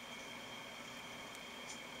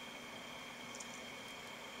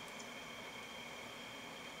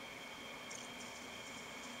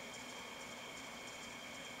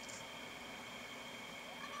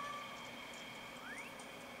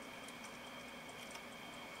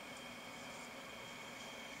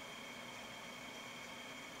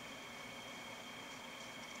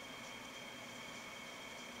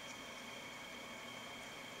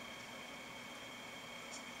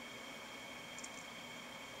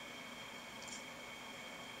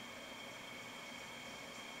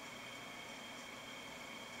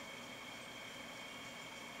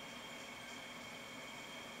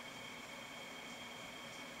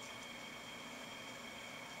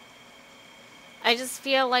 I just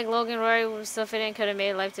feel like Logan Rory was so fitting, could have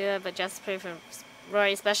made life together, but just pray for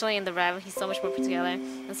Rory, especially in the rival. He's so much more put together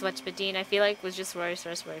and so much. But Dean, I feel like, was just Rory's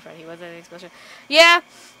first boyfriend. He wasn't anything special. Yeah,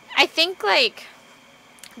 I think like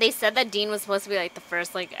they said that Dean was supposed to be like the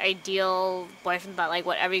first like ideal boyfriend that like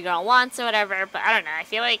what every girl wants or whatever. But I don't know. I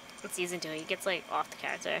feel like in season 2 he gets like off the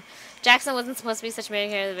character. Jackson wasn't supposed to be such a main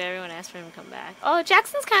character, but everyone asked for him to come back. Oh,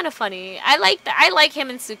 Jackson's kind of funny. I like him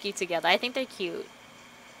and Suki together. I think they're cute.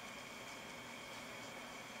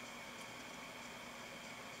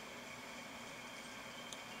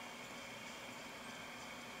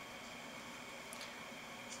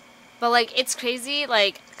 But, like, it's crazy,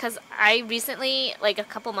 like, because I recently, like, a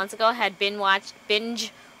couple months ago, had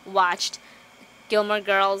binge-watched Gilmore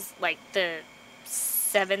Girls, like, the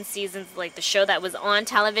 7 seasons, like, the show that was on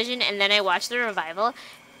television, and then I watched the revival.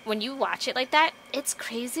 When you watch it like that, it's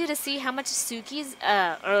crazy to see how much Suki's,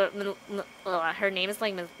 her name is,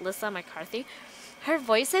 like, Melissa McCarthy, her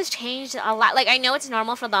voice has changed a lot. Like, I know it's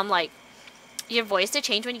normal for them, like, your voice to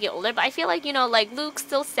change when you get older, but I feel like, you know, like Luke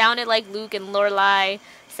still sounded like Luke and Lorelai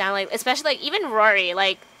sound like, especially like even Rory,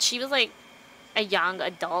 like she was like a young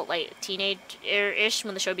adult, like teenager-ish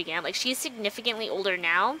when the show began. Like she's significantly older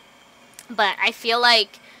now, but I feel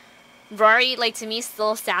like Rory, like to me,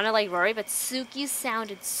 still sounded like Rory, but Suki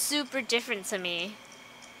sounded super different to me.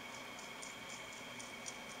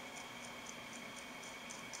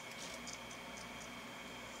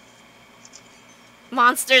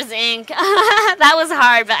 Monsters Inc. That was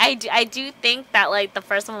hard, but I do think that like the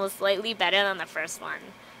first one was slightly better than the first one.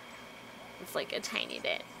 It's like a tiny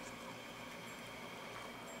bit.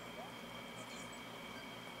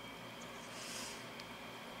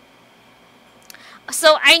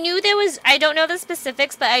 So I knew there was, I don't know the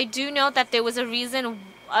specifics, but I do know that there was a reason.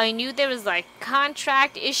 I knew there was like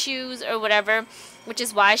contract issues or whatever, which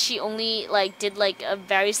is why she only like did like a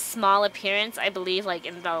very small appearance, I believe, like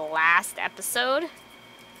in the last episode.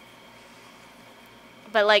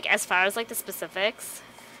 But like as far as like the specifics,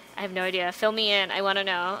 I have no idea. Fill me in. I want to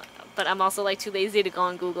know, but I'm also like too lazy to go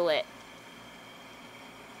and Google it.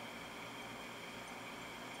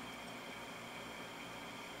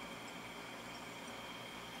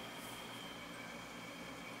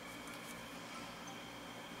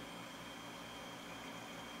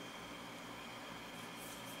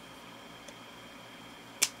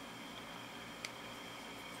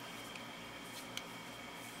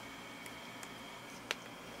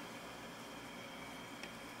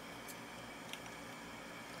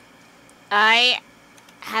 I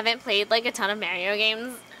haven't played like a ton of Mario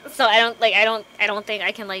games, so I don't think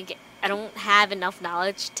I can like I don't have enough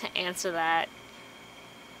knowledge to answer that.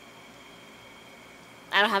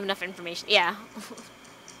 I don't have enough information. Yeah.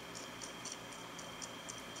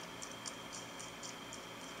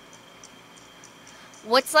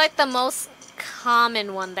 What's like the most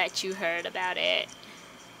common one that you heard about it?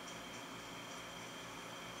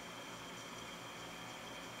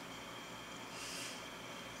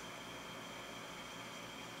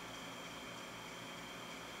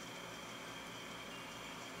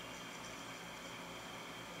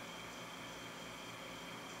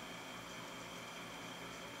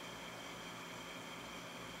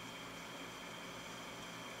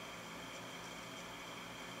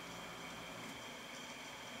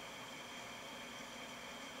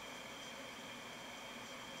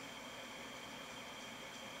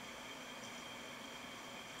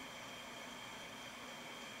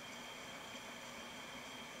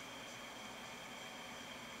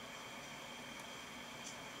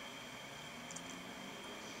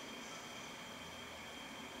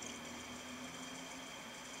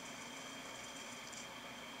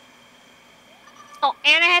 Oh,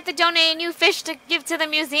 and I have to donate a new fish to give to the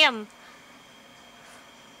museum.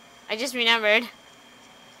 I just remembered.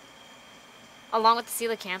 Along with the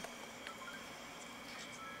coelacanth.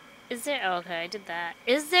 Is there... Oh, okay, I did that.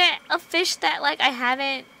 Is there a fish that, like, I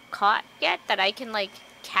haven't caught yet that I can, like,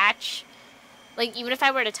 catch? Like, even if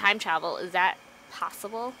I were to time travel, is that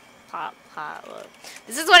possible?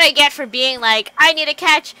 This is what I get for being like, I need to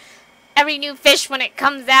catch every new fish when it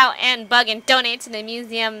comes out and bug and donate to the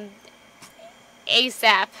museum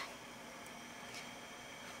ASAP.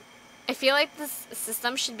 I feel like this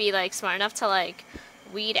system should be like smart enough to like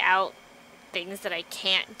weed out things that I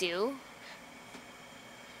can't do.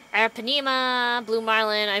 Arapanema, Blue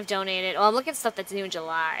Marlin, I've donated. Oh, I'm looking at stuff that's new in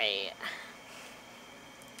July.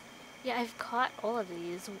 Yeah, I've caught all of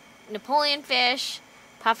these. Napoleon fish,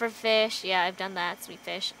 puffer fish. Yeah, I've done that. Sweet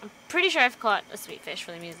fish. I'm pretty sure I've caught a sweet fish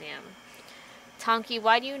for the museum. Tonki,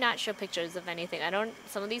 why do you not show pictures of anything? I don't...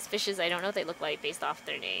 Some of these fishes, I don't know what they look like based off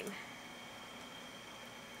their name.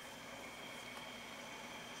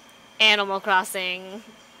 Animal Crossing.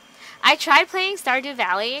 I tried playing Stardew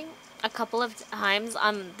Valley a couple of times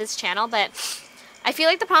on this channel, but I feel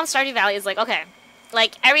like the problem with Stardew Valley is like, okay,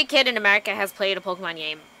 like every kid in America has played a Pokemon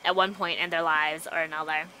game at one point in their lives or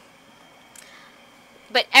another.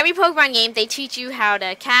 But every Pokemon game, they teach you how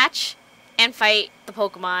to catch and fight the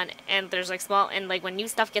Pokemon, and there's like small, and like when new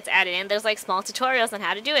stuff gets added in, there's like small tutorials on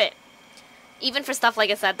how to do it. Even for stuff, like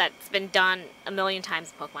I said, that's been done a million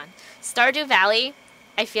times in Pokemon. Stardew Valley,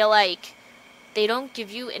 I feel like they don't give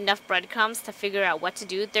you enough breadcrumbs to figure out what to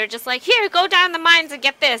do. They're just like, here, go down the mines and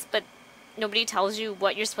get this, but nobody tells you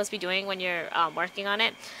what you're supposed to be doing when you're working on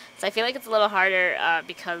it. So I feel like it's a little harder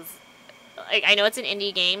because like, I know it's an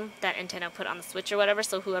indie game that Nintendo put on the Switch or whatever,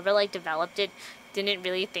 so whoever like developed it didn't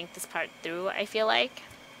really think this part through, I feel like.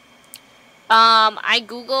 I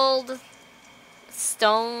googled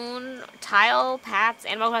stone tile paths,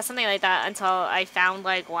 Animal Crossing, something like that, until I found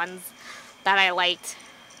like ones that I liked.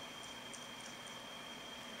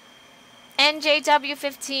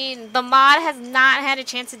 NJW15. The mod has not had a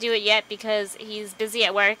chance to do it yet because he's busy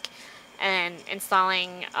at work and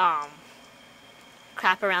installing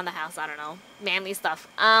crap around the house. I don't know, manly stuff.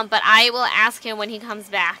 But I will ask him when he comes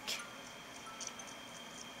back.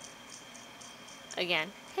 Again.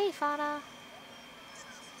 Hey, Fauna.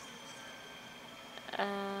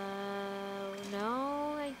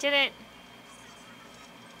 No, I didn't.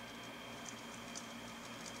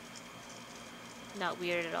 Not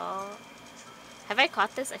weird at all. Have I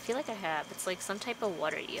caught this? I feel like I have. It's like some type of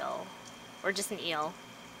water eel. Or just an eel.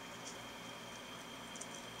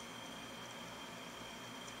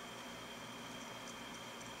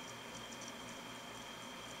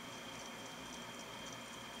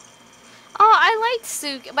 Oh, I liked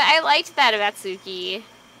Suki, but I liked that about Suki.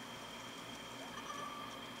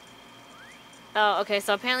 Oh, okay,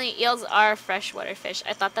 so apparently eels are freshwater fish.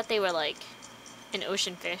 I thought that they were like an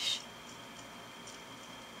ocean fish.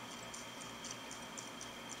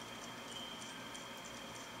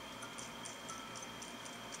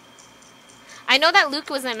 I know that Luke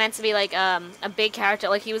wasn't meant to be like a big character.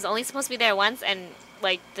 Like he was only supposed to be there once, and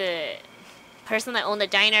like the person that owned the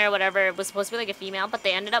diner or whatever was supposed to be like a female, but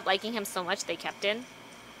they ended up liking him so much they kept him.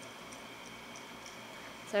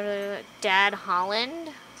 So Dad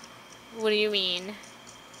Holland? What do you mean?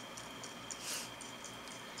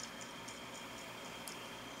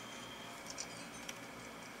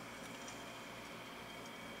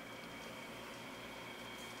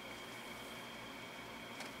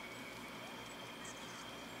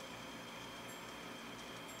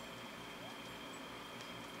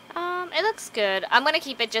 It looks good. I'm gonna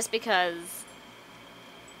keep it just because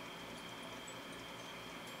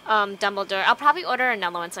Dumbledore. I'll probably order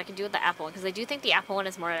another one so I can do the apple, because I do think the apple one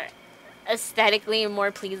is more aesthetically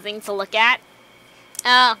more pleasing to look at.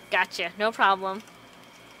 Oh, gotcha. No problem.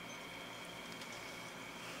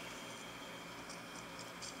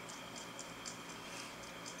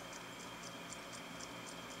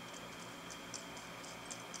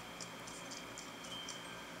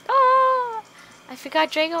 Oh! I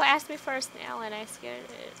forgot Drago asked me for a snail and I scared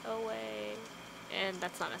it away. And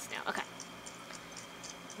that's not a snail. Okay.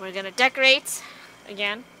 We're gonna decorate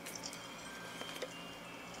again.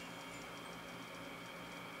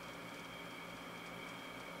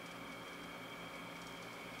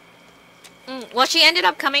 Well, she ended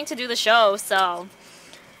up coming to do the show, so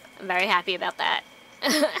I'm very happy about that.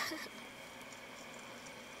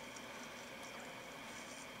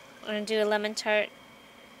 We're gonna do a lemon tart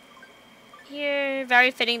here.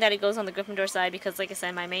 Very fitting that it goes on the Gryffindor side because, like I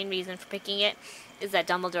said, my main reason for picking it is that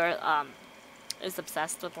Dumbledore is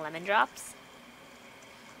obsessed with lemon drops.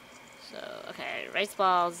 So, okay, rice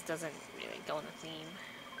balls doesn't really go in the theme.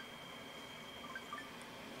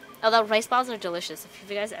 Although rice balls are delicious. If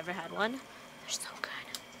you guys ever had one, they're so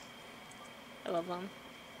good. I love them.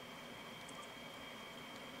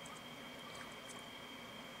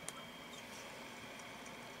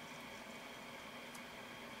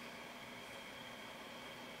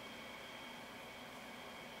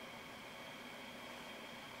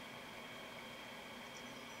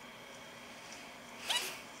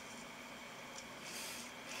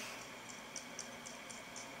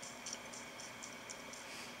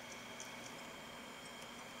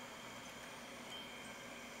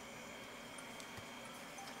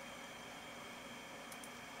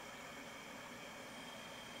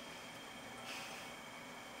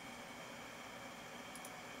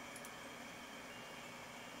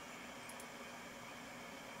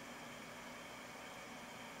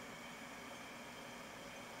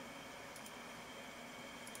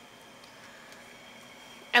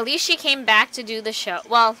 At least she came back to do the show.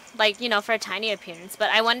 Well, like, you know, for a tiny appearance.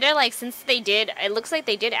 But I wonder, like, since they did, it looks like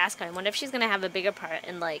they did ask her. I wonder if she's gonna have a bigger part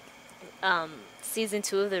in, like, season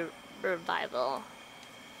 2 of the revival.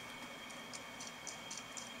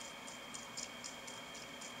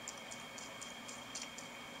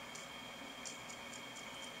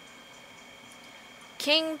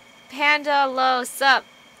 King Panda Low, sup?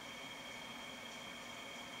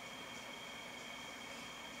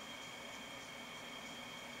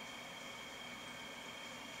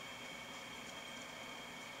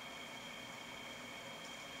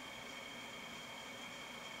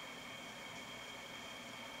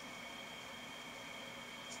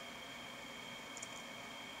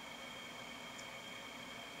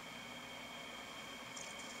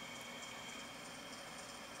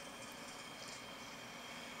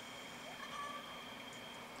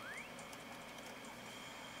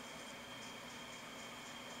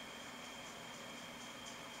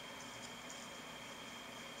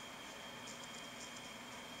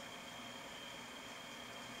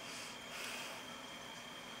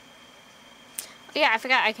 Yeah, I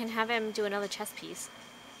forgot I can have him do another chess piece.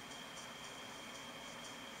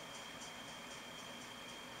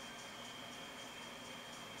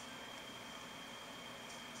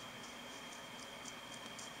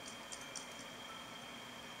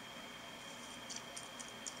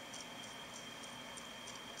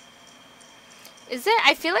 Is it?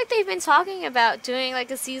 I feel like they've been talking about doing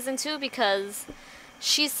like a season 2 because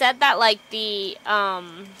she said that like the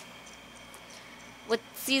with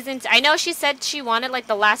I know she said she wanted like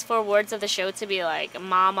the last 4 words of the show to be like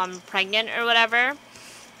 "Mom, I'm pregnant" or whatever.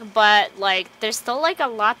 But like there's still like a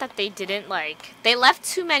lot that they didn't like. They left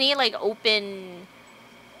too many like open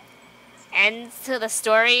ends to the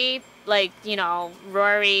story. Like, you know,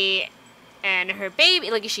 Rory and her baby,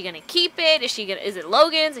 like, is she gonna keep it? Is it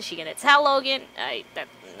Logan's? Is she gonna tell Logan?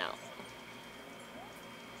 No.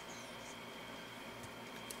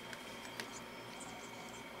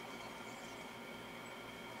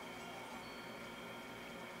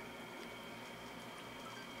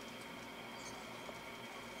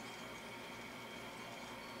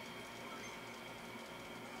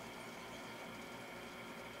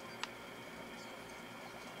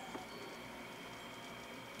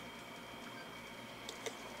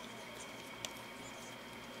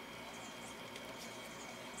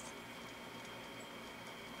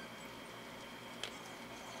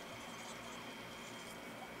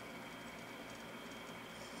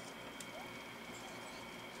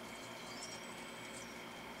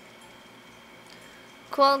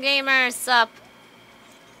 Cool gamers, sup?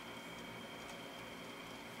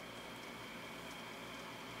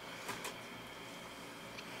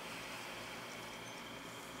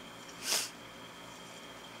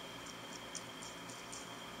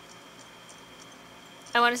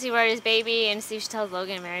 I want to see Rory's baby and see if she tells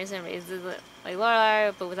Logan and marries him. Is it like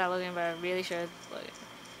Lorelai, but without Logan, but I'm really sure it's Logan.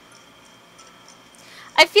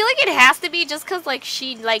 I feel like it has to be just because like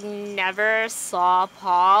she like never saw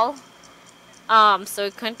Paul. So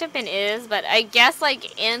it couldn't have been Iz, but I guess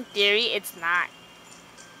like in theory it's not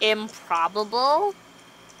improbable.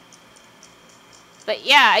 But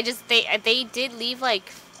yeah, they did leave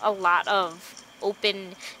like a lot of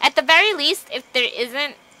open. At the very least, if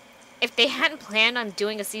they hadn't planned on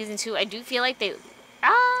doing a season 2, I do feel like that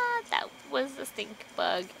was a stink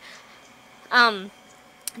bug. Um,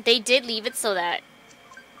 they did leave it so that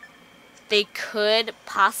they could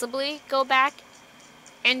possibly go back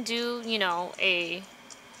and do, you know,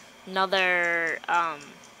 another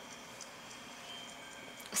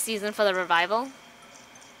season for the revival.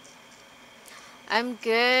 I'm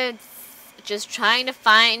good. Just trying to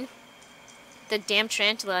find the damn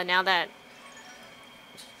tarantula now that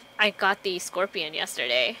I got the scorpion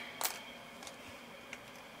yesterday.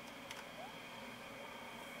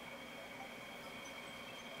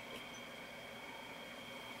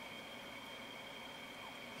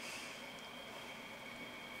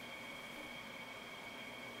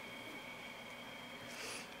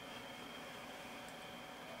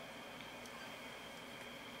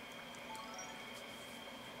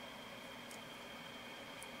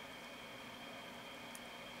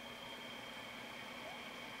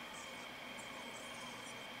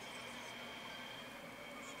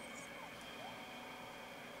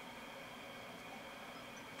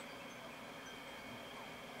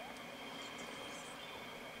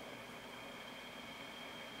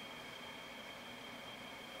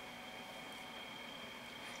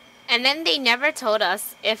 And then they never told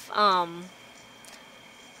us if what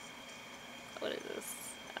is this?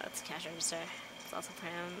 It's a cash register. It's also for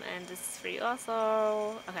him, and this is for you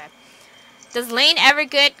also. Okay. Does Lane ever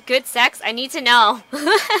get good sex? I need to know.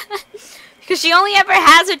 Because she only ever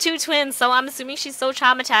has her 2 twins, so I'm assuming she's so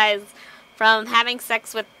traumatized from having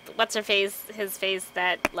sex with his face,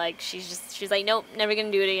 that like she's like, nope, never gonna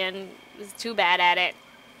do it again. Was too bad at it.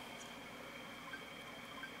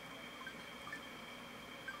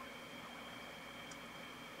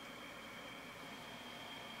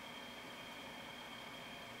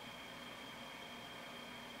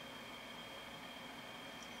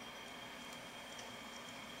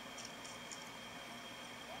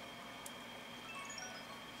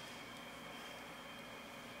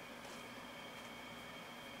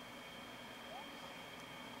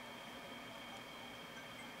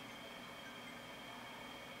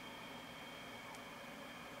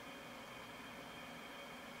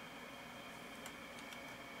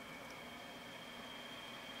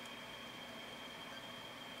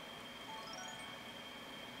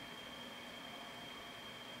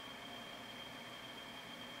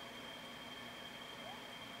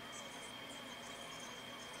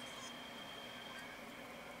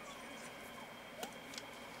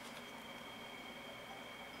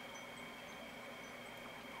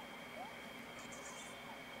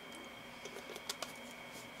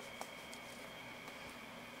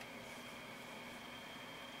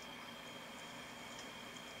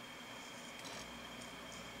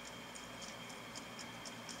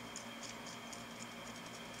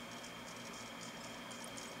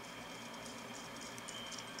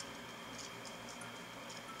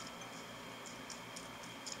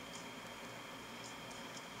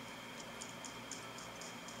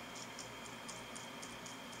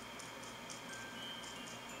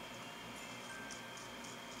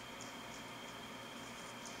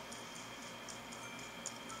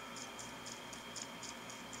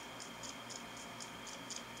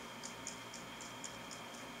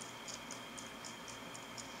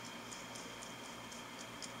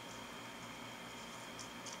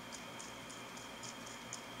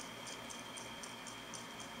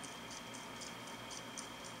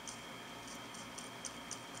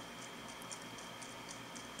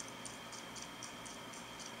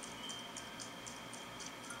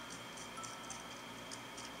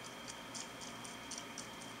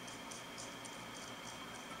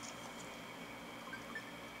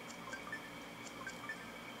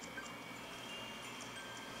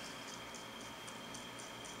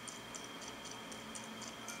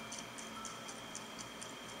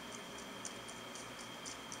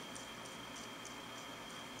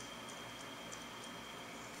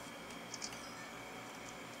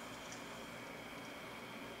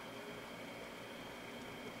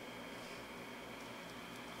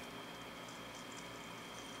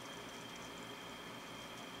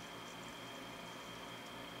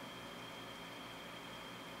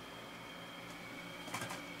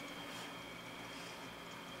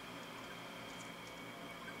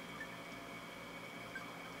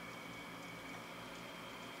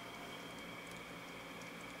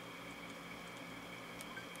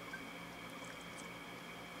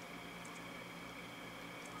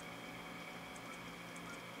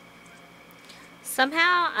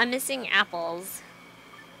 Somehow I'm missing apples.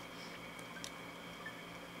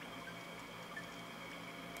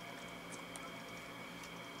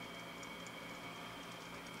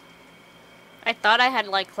 I thought I had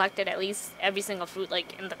like collected at least every single fruit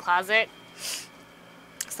like in the closet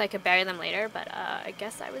so I could bury them later, but I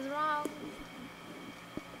guess I was wrong.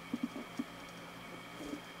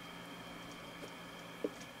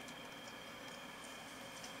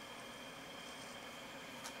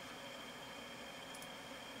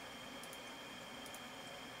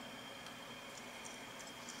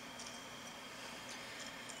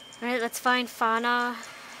 Alright, let's find Fauna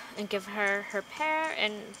and give her her pear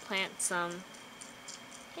and plant some.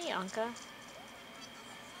 Hey, Anka.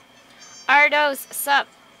 Ardos, sup?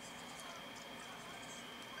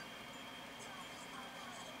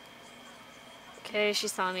 Okay,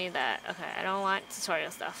 she's telling me that. Okay, I don't want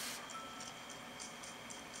tutorial stuff.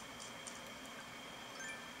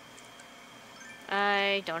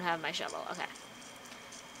 I don't have my shovel. Okay.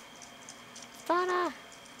 Fauna!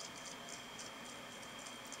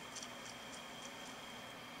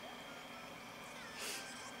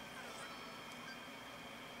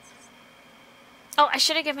 Oh, I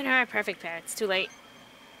should have given her a perfect pear. It's too late.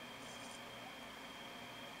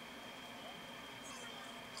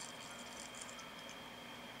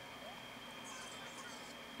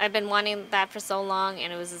 I've been wanting that for so long,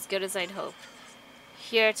 and it was as good as I'd hoped.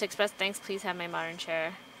 Here, to express thanks, please have my modern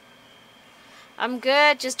chair. I'm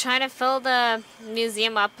good, just trying to fill the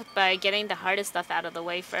museum up by getting the hardest stuff out of the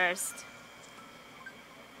way first.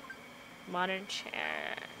 Modern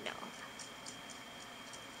chair, no.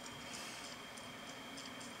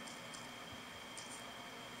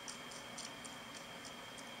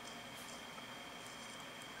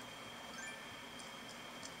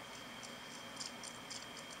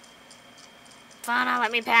 Fauna,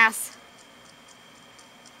 let me pass.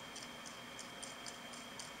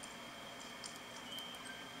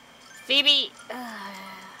 Phoebe!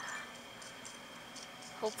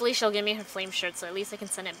 Hopefully she'll give me her flame shirt so at least I can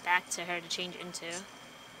send it back to her to change into.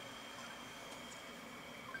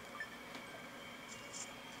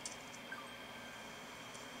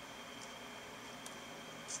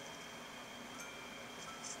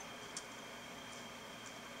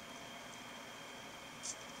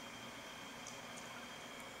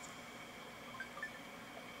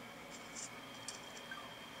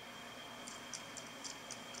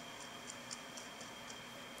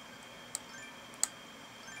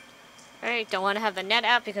 Alright, don't want to have the net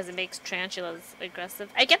out because it makes tarantulas aggressive.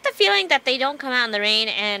 I get the feeling that they don't come out in the rain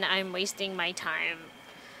and I'm wasting my time.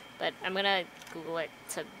 But I'm gonna Google it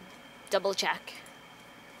to double check.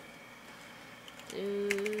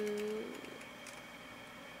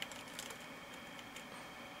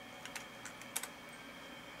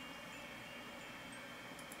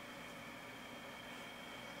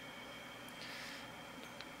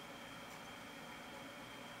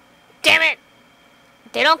 Damn it!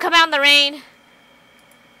 They don't come out in the rain.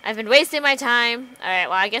 I've been wasting my time. Alright,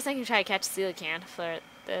 well, I guess I can try to catch a coelacanth for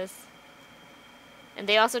this. And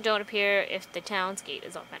they also don't appear if the town's gate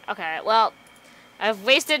is open. Okay, well, I've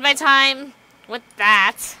wasted my time with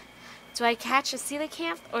that. Do I catch a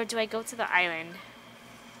coelacanth or do I go to the island?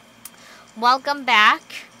 Welcome back.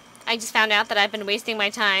 I just found out that I've been wasting my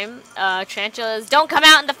time. Tarantulas don't come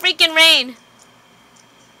out in the freaking rain!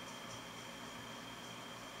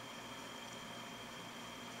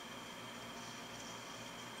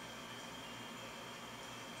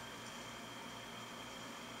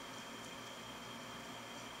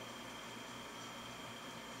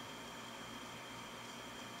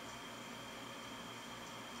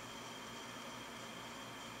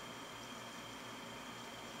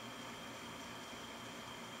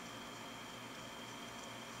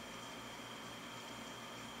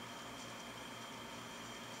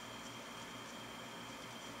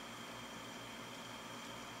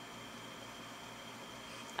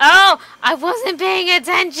 Oh! I wasn't paying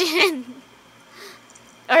attention!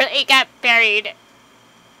 Or it got buried.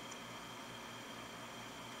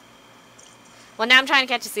 Well, now I'm trying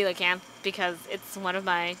to catch a coelacanth because it's one of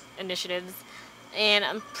my initiatives. And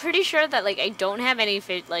I'm pretty sure that, like, I don't have any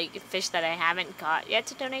fish, fish that I haven't caught yet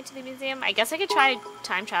to donate to the museum. I guess I could try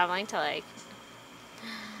time traveling to, like...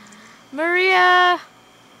 Maria!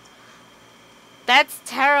 That's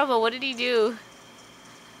terrible. What did he do?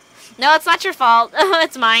 No, it's not your fault.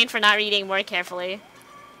 It's mine for not reading more carefully.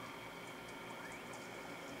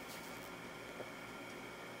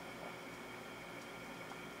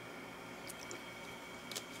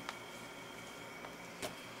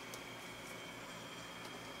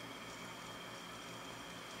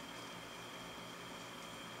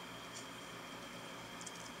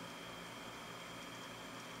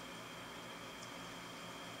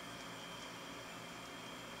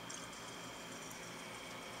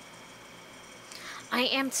 I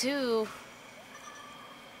am too.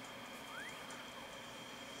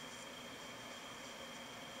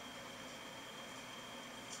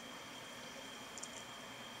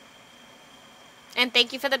 And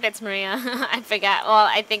thank you for the bits, Maria. I forgot. Well,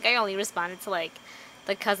 I think I only responded to like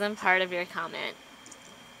the cousin part of your comment.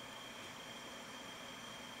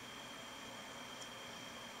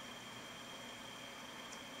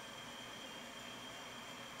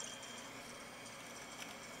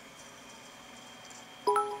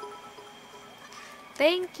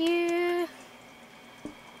 Thank you.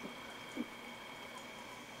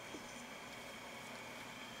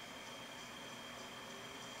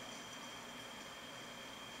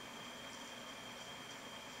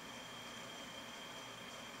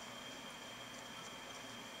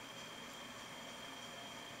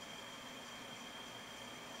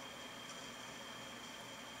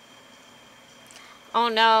 Oh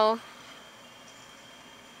no.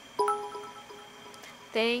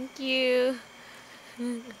 Thank you.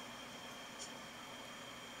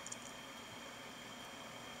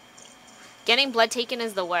 Getting blood taken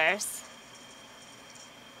is the worst.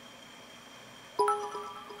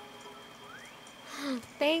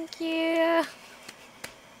 Thank you.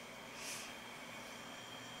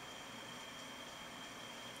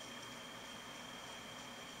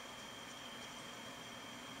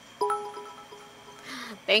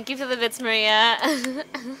 Thank you for the bits, Maria.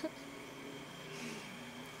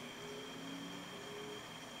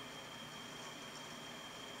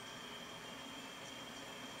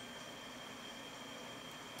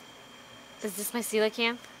 Is this my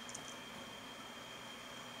coelacanth?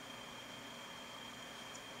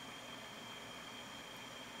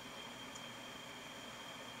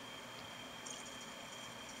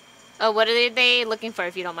 Oh, what are they looking for,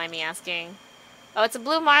 if you don't mind me asking? Oh, it's a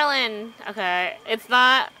blue marlin. Okay. It's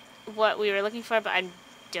not what we were looking for, but I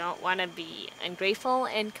don't want to be ungrateful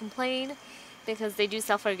and complain because they do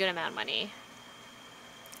sell for a good amount of money.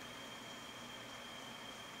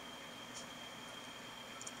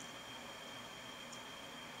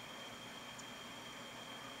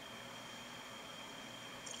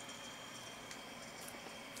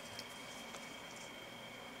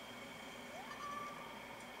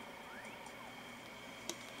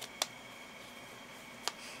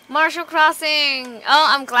 Marshall Crossing! Oh,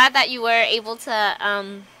 I'm glad that you were able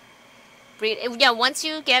to, breed. Yeah, once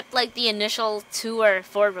you get, like, the initial 2 or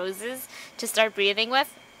 4 roses to start breeding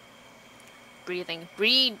with, breeding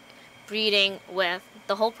with,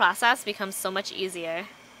 the whole process becomes so much easier.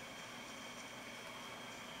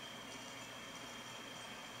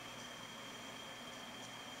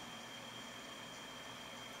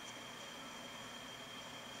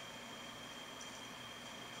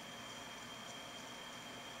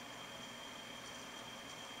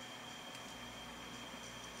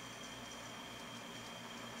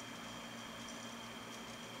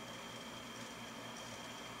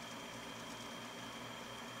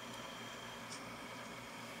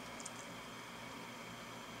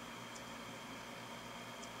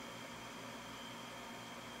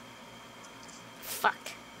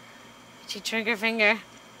 Fuck. She trigger finger.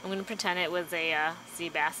 I'm gonna pretend it was a sea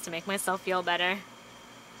bass to make myself feel better.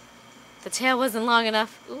 The tail wasn't long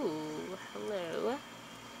enough. Ooh, hello.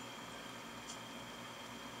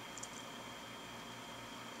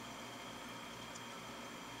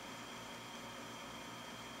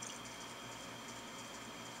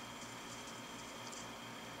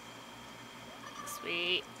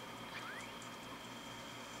 Sweet.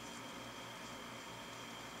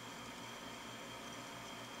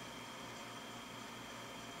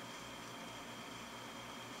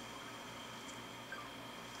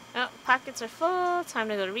 Oh, pockets are full. Time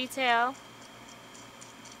to go to retail.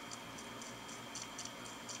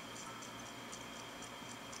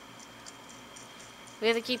 We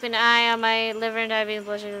have to keep an eye on my liver and diabetes,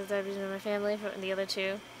 blood sugar, diabetes in my family, and the other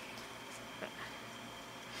 2.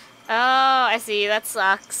 Oh, I see. That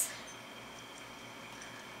sucks.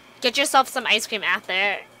 Get yourself some ice cream out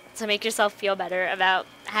there to make yourself feel better about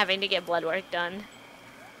having to get blood work done.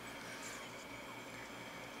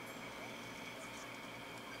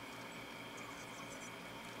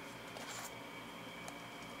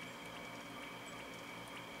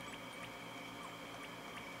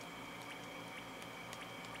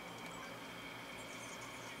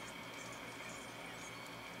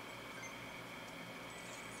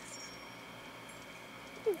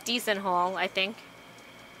 Decent haul, I think.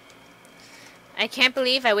 I can't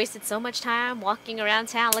believe I wasted so much time walking around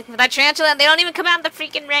town looking for that tarantula and they don't even come out in the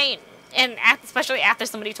freaking rain. And especially after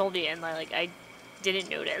somebody told me and like I didn't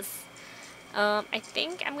notice. I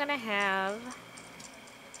think I'm gonna have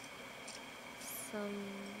some...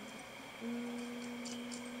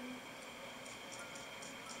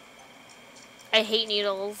 I hate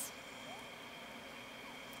needles.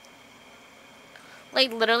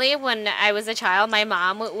 Like, literally, when I was a child, my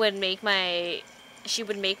mom would make my... She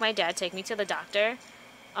would make my dad take me to the doctor,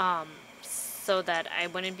 so that I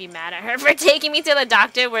wouldn't be mad at her for taking me to the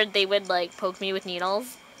doctor where they would, like, poke me with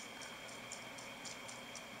needles.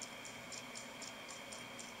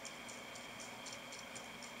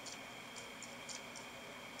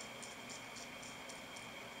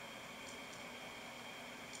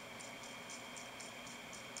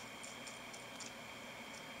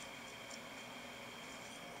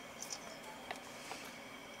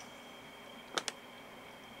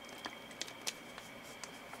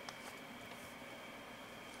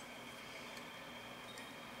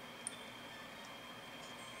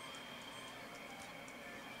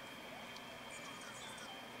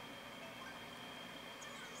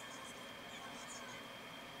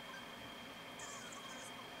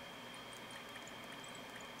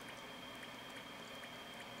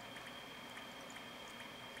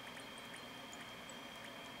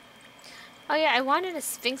 Oh yeah, I wanted a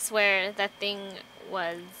Sphinx where that thing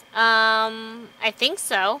was. I think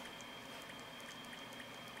so.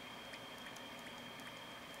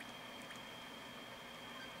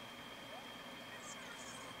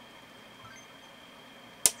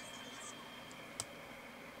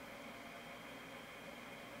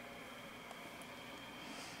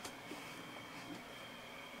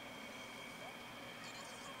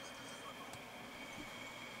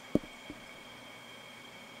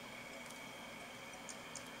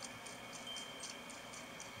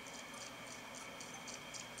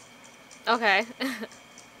 Okay.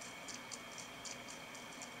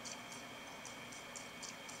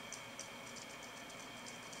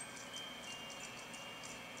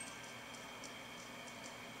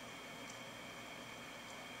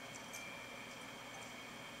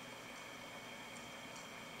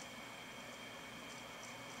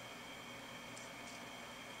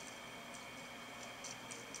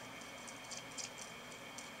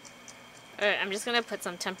 Alright, I'm just gonna put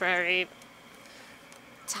some temporary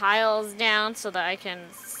tiles down so that I can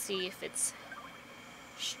see if it's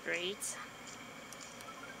straight.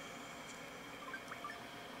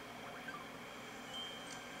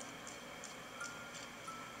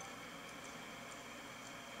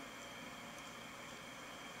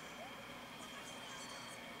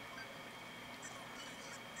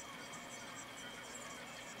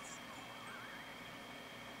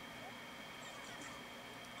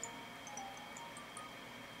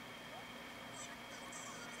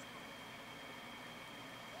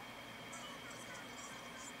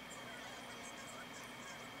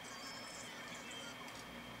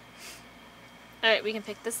 Alright, we can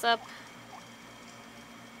pick this up.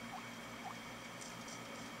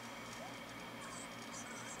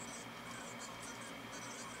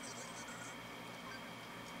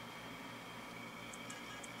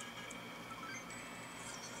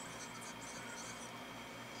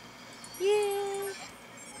 Yay!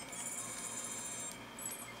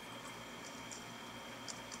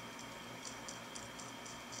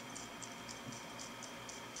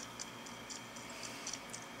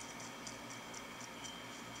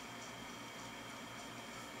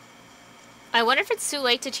 I wonder if it's too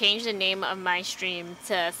late to change the name of my stream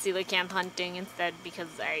to Coelacanth Hunting instead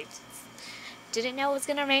because I didn't know it was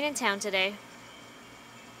gonna rain in town today.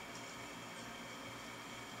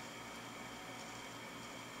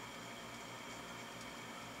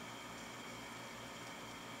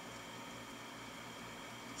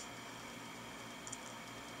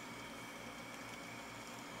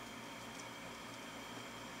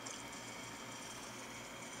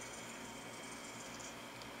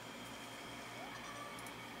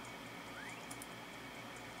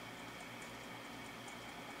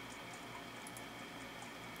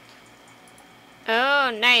 Oh,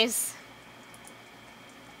 nice.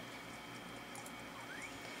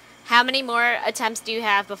 How many more attempts do you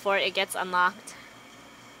have before it gets unlocked?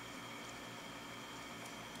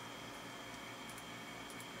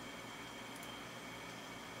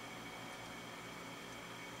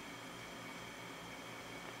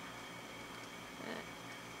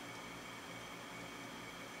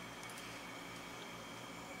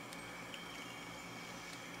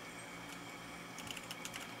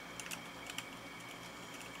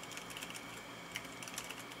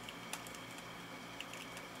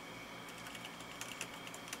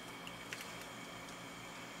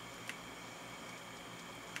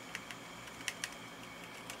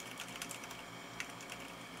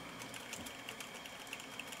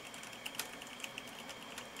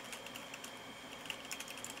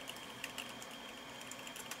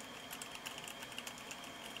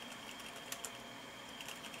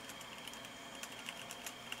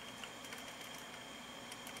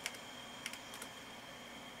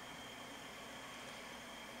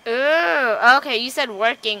 Okay, you said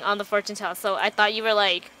working on the fortune teller, so I thought you were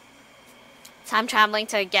like time traveling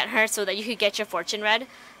to get her so that you could get your fortune read,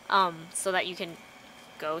 so that you can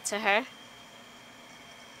go to her.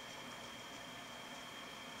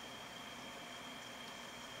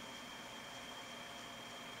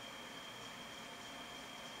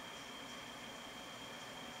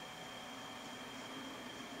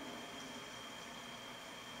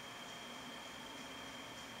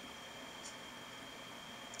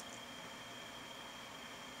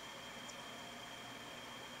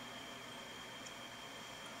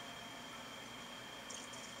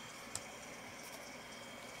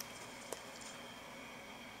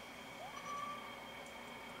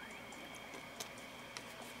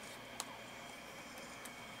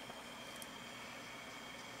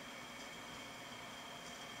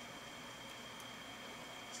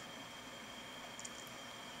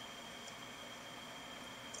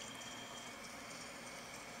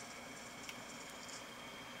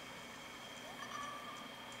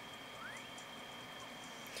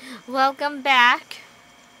 Welcome back.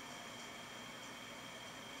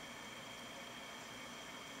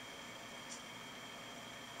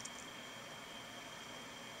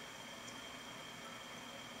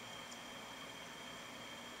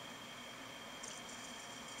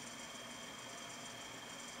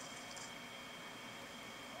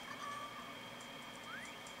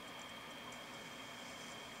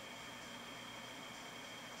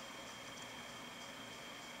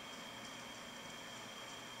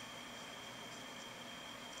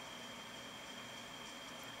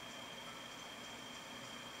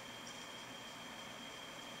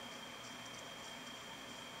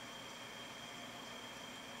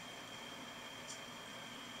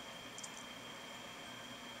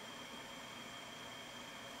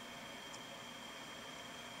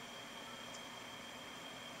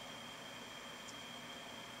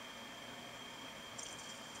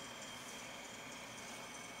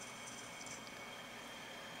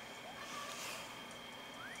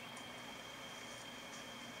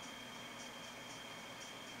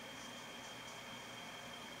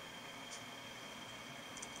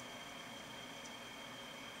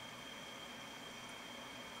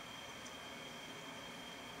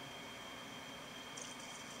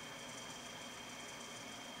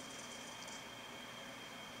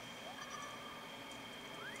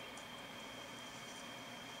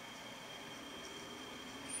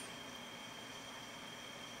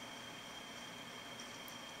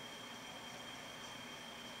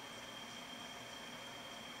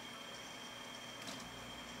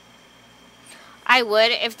 I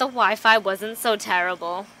would if the Wi-Fi wasn't so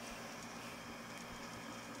terrible.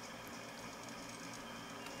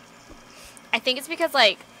 I think it's because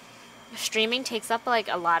like streaming takes up like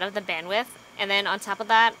a lot of the bandwidth, and then on top of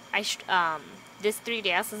that, this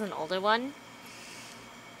 3DS is an older one,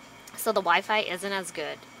 so the Wi-Fi isn't as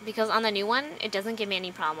good. Because on the new one, it doesn't give me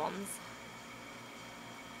any problems.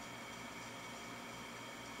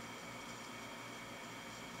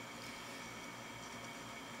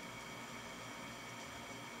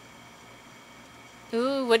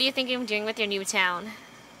 Ooh, what do you think of doing with your new town?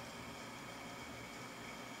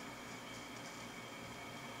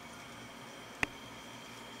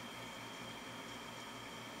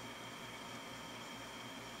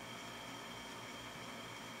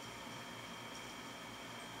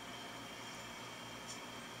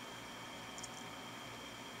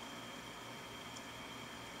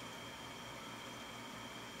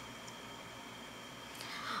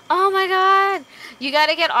 Oh my god! You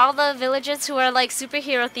gotta get all the villagers who are like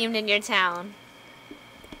superhero themed in your town.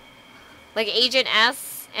 Like Agent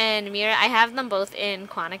S and Mira, I have them both in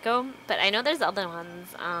Quantico, but I know there's other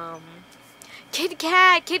ones. Kid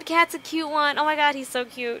Cat! Kid Cat's a cute one! Oh my god, he's so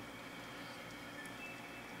cute.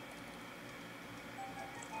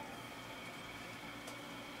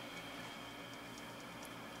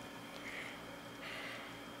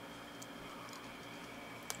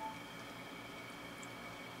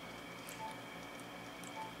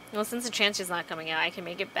 Well, since the transfer's not coming out, I can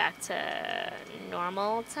make it back to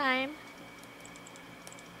normal time.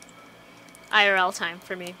 IRL time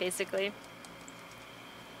for me, basically.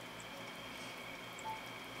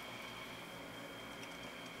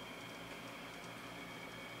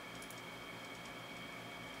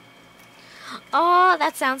 Oh,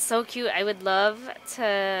 that sounds so cute. I would love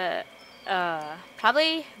to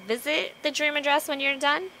probably visit the dream address when you're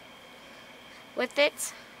done with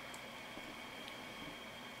it.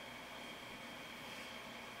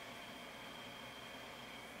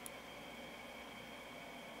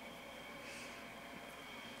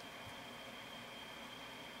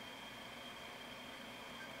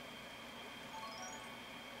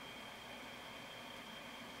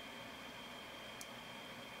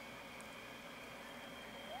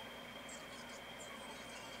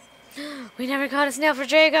 We never caught a snail for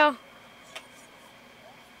Drago.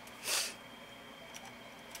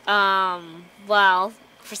 Well,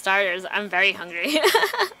 for starters, I'm very hungry.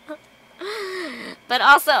 But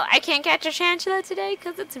also, I can't catch a tarantula today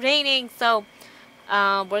because it's raining. So,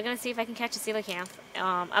 we're gonna see if I can catch a coelacanth.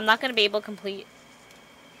 I'm not gonna be able to complete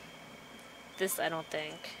this, I don't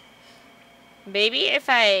think. Maybe if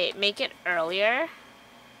I make it earlier.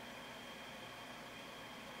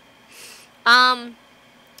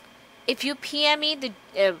 If you PM me the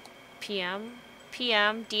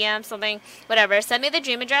DM something, whatever, send me the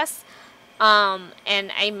dream address.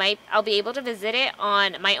 And I'll be able to visit it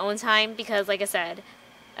on my own time because, like I said,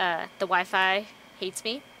 the Wi-Fi hates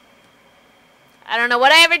me. I don't know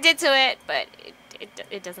what I ever did to it, but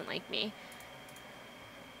it doesn't like me.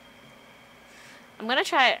 I'm gonna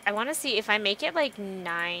try. I want to see if I make it like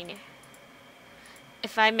 9.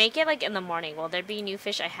 If I make it like in the morning, will there be new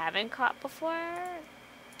fish I haven't caught before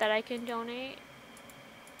that I can donate?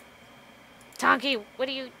 Tonky, what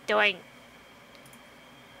are you doing?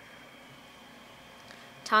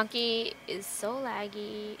 Tonky is so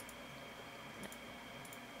laggy.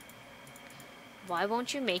 Why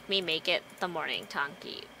won't you make me make it the morning,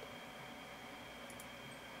 Tonky?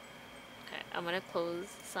 Okay, I'm gonna close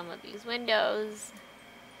some of these windows.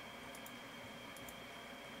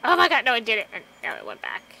 Oh my god, no, it did it. No, it went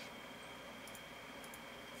back.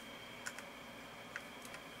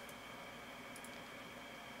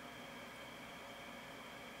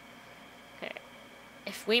 Okay.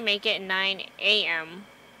 If we make it 9 a.m.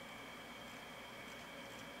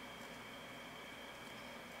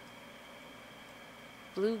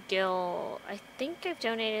 Bluegill, I think I've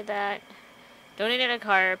donated that. Donated a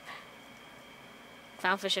carp.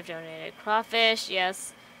 Clownfish I've donated. Crawfish,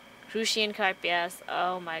 yes. Crucian carp, yes.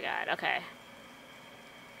 Oh my god, okay.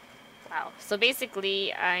 Wow. So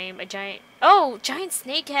basically, I'm a giant... Oh! Giant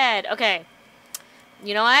snakehead! Okay.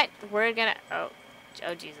 You know what? We're gonna... Oh,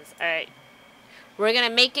 Jesus. Alright. We're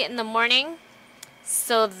gonna make it in the morning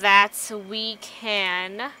so that we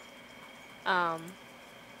can...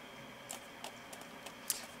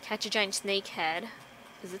 catch a giant snakehead.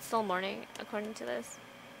 Is it still morning, according to this?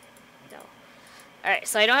 No. Alright,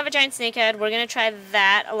 so I don't have a giant snakehead. We're gonna try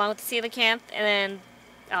that along with the coelacanth, and then...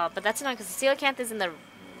 Oh, but that's annoying because the coelacanth is in the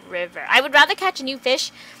river. I would rather catch a new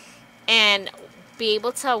fish and be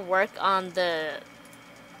able to work on the...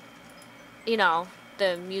 You know,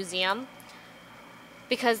 the museum.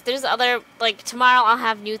 Because there's other... Like, tomorrow I'll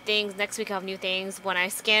have new things. Next week I'll have new things. When I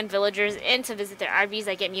scan villagers in to visit their RVs,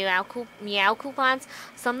 I get meow coupons.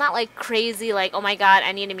 So I'm not, like, crazy, like, oh my god,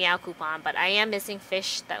 I need a meow coupon. But I am missing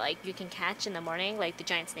fish that, like, you can catch in the morning. Like the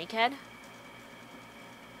giant snakehead.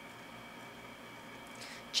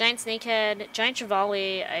 Giant snakehead. Giant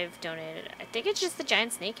trevally I've donated. I think it's just the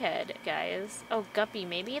giant snakehead, guys. Oh, guppy.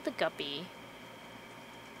 Maybe the guppy.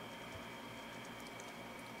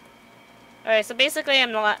 Alright, so basically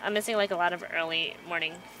I'm missing like a lot of early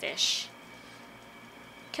morning fish.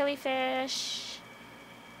 Killifish.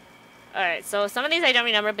 Alright, so some of these I don't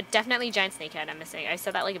remember, but definitely giant snakehead I'm missing. I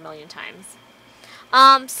said that like a million times.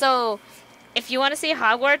 So if you want to see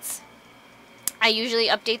Hogwarts, I usually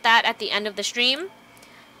update that at the end of the stream.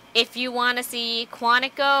 If you want to see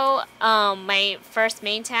Quantico, my first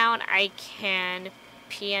main town, I can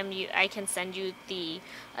PM you. I can send you the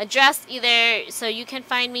address either, so you can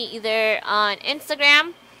find me either on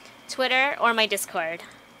Instagram, Twitter, or my Discord.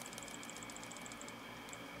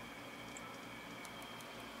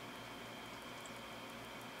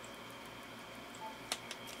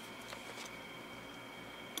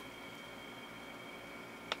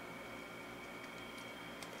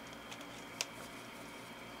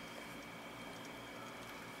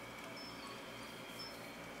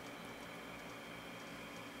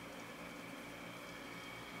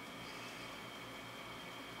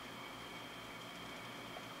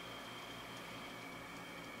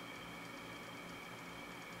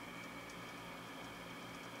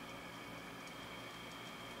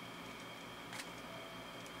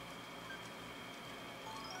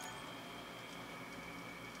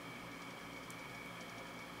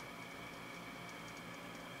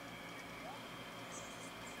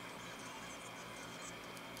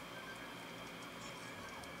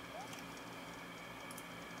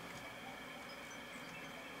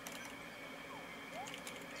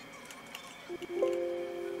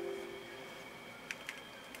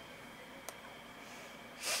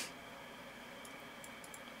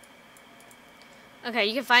 Okay,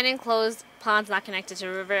 you can find enclosed ponds not connected to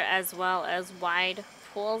a river as well as wide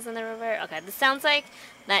pools in the river. Okay, this sounds like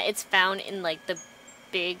that it's found in like the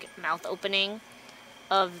big mouth opening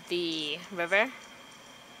of the river.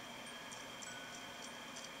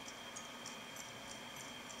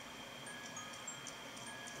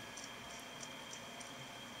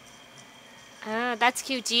 That's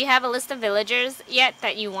cute. Do you have a list of villagers yet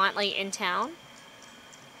that you want, like, in town?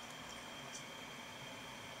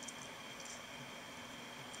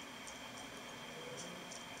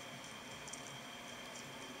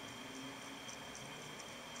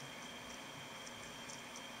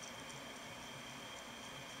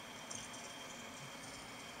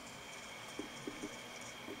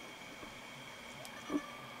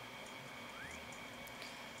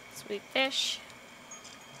 Sweet fish.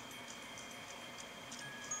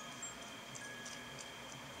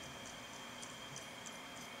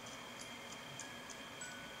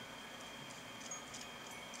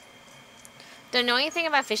 The annoying thing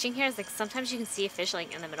about fishing here is, like, sometimes you can see a fish,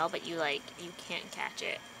 like, in the middle, but you can't catch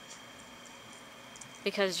it.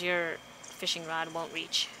 Because your fishing rod won't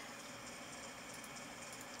reach.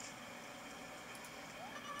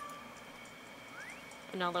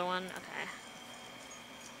 Another one? Okay.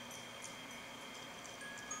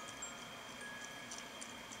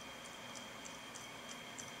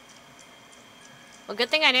 Well, good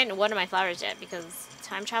thing I didn't water my flowers yet, because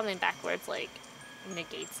time traveling backwards, like,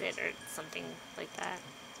 negates it or something like that.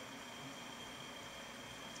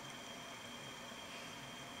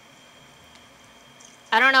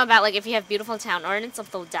 I don't know about, like, if you have beautiful town ordinance,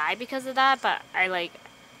 if they'll die because of that, but I, like,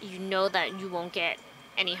 you know that you won't get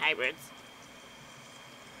any hybrids.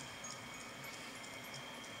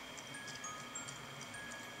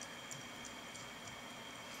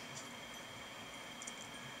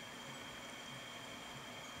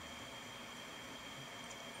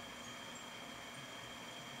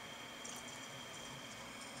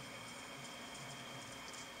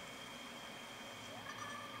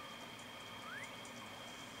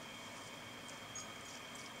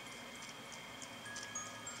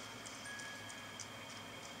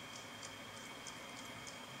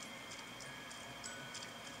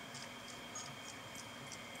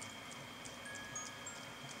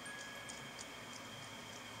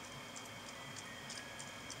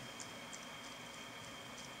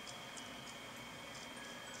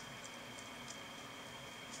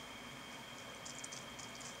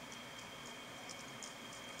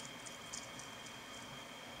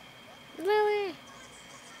 Really?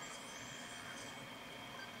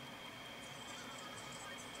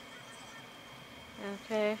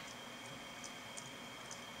 Okay.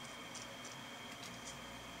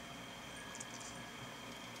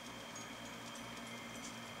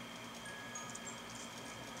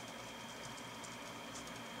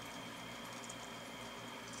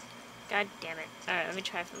 God damn it. Alright, let me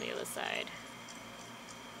try from the other side.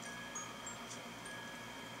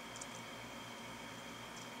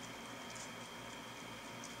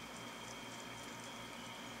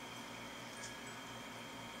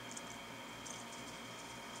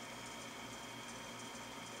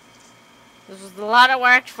 This was a lot of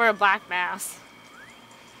work for a black mouse.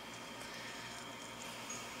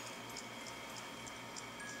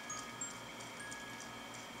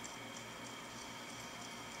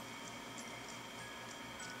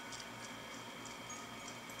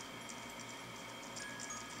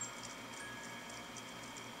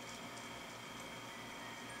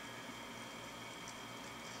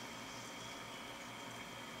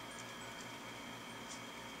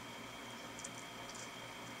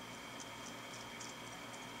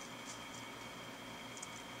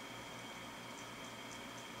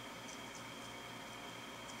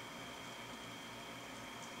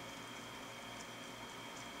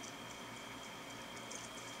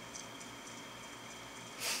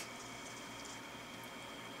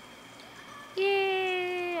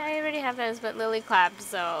 Yay! I already have those, but Lily clapped,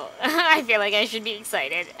 so I feel like I should be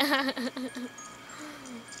excited.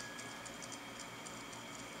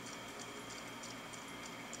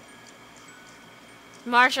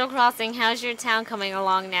 Marshall Crossing, how's your town coming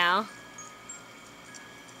along now?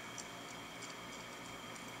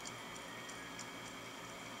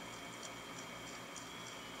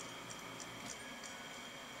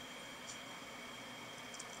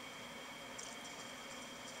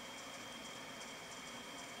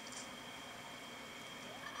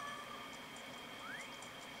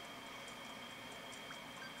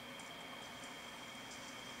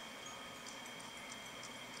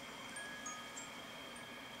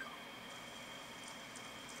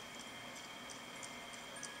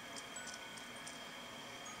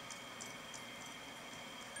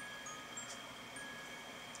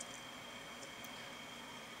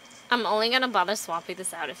 I'm only gonna bother swapping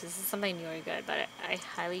this out if this is something new or good, but I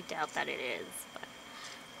highly doubt that it is. But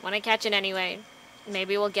when I catch it anyway,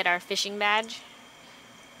 maybe we'll get our fishing badge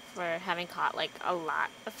for having caught, like, a lot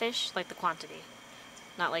of fish, like the quantity,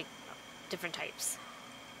 not like different types.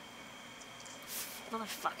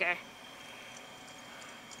 Motherfucker.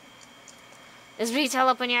 Is retail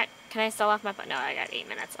open yet? Can I sell off my... No, I got 8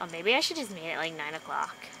 minutes. Oh, maybe I should just meet at like 9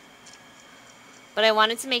 o'clock. But I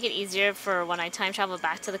wanted to make it easier for when I time travel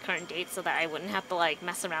back to the current date so that I wouldn't have to like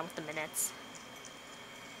mess around with the minutes.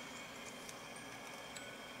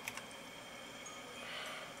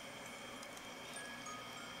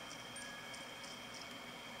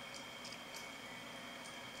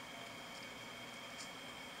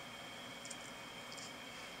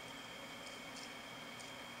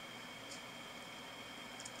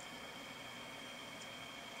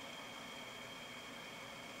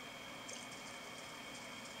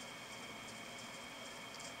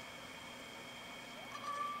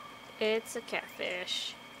 It's a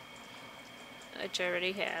catfish, which I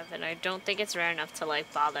already have, and I don't think it's rare enough to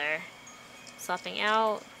like bother swapping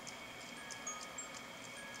out.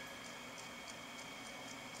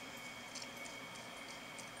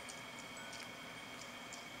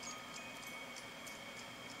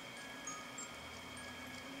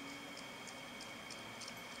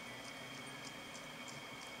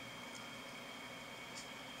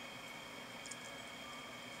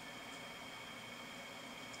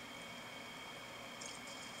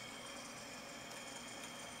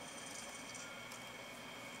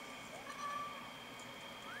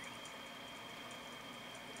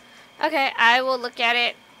 Okay, I will look at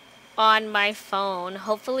it on my phone.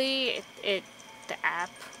 Hopefully the app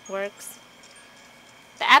works.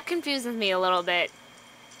 The app confuses me a little bit.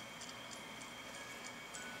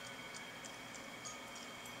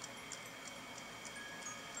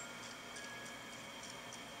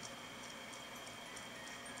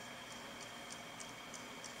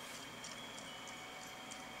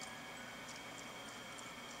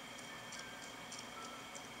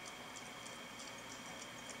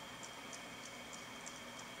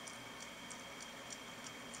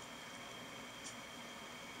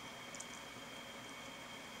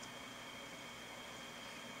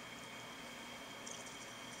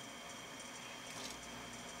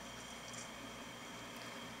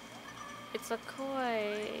 It's a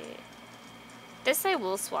koi. This I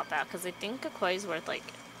will swap out because I think a koi is worth like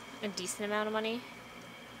a decent amount of money.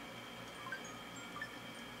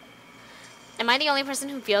 Am I the only person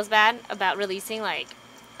who feels bad about releasing like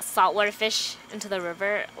saltwater fish into the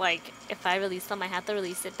river? Like if I release them, I have to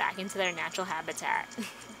release it back into their natural habitat.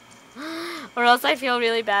 Or else I feel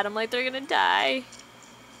really bad. I'm like, they're gonna die.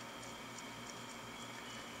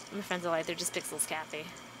 My friends are like, they're just Pixels Cafe.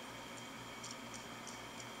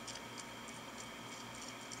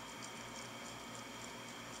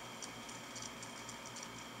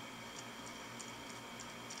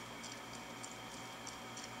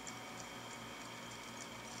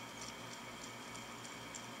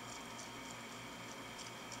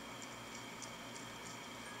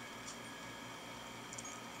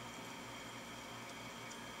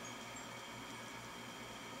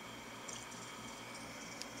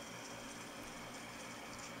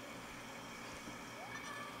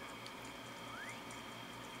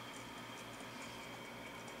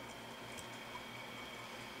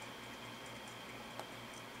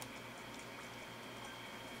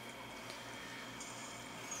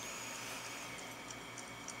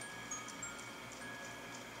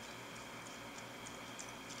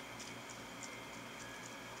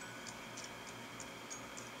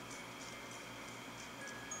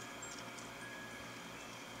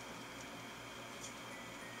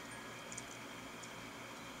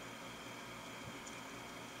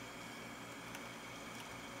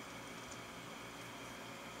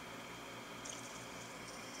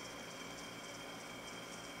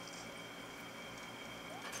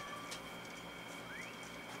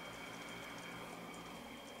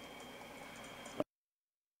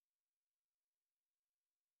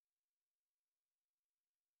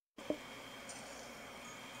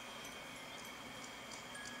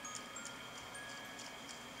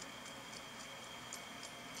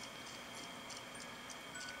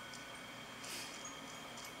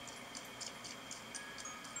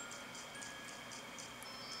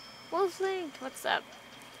 Wolflink, what's up?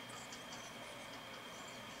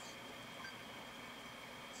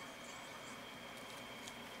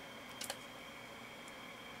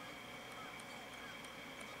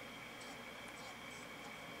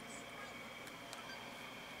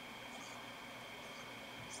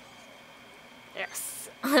 Yes.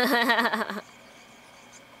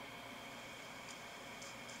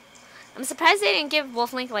 I'm surprised they didn't give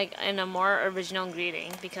Wolflink like in a more original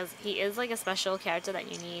greeting because he is like a special character that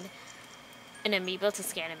you need an amiibo to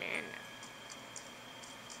scan him in.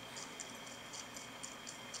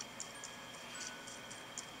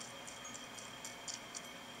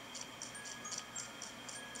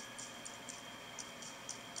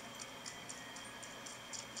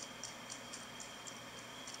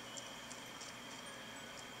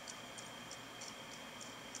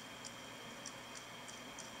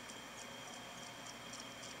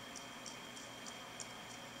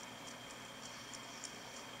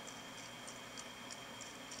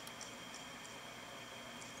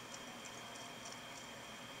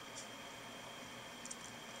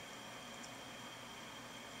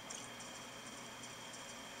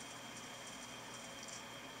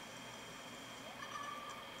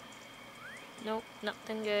 Nope,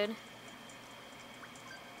 nothing good.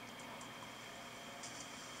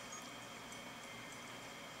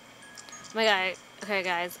 Oh my god. Okay,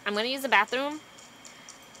 guys. I'm gonna use the bathroom.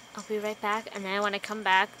 I'll be right back. And then when I come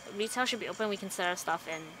back, retail should be open. We can set our stuff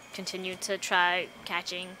and continue to try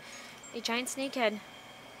catching a giant snakehead.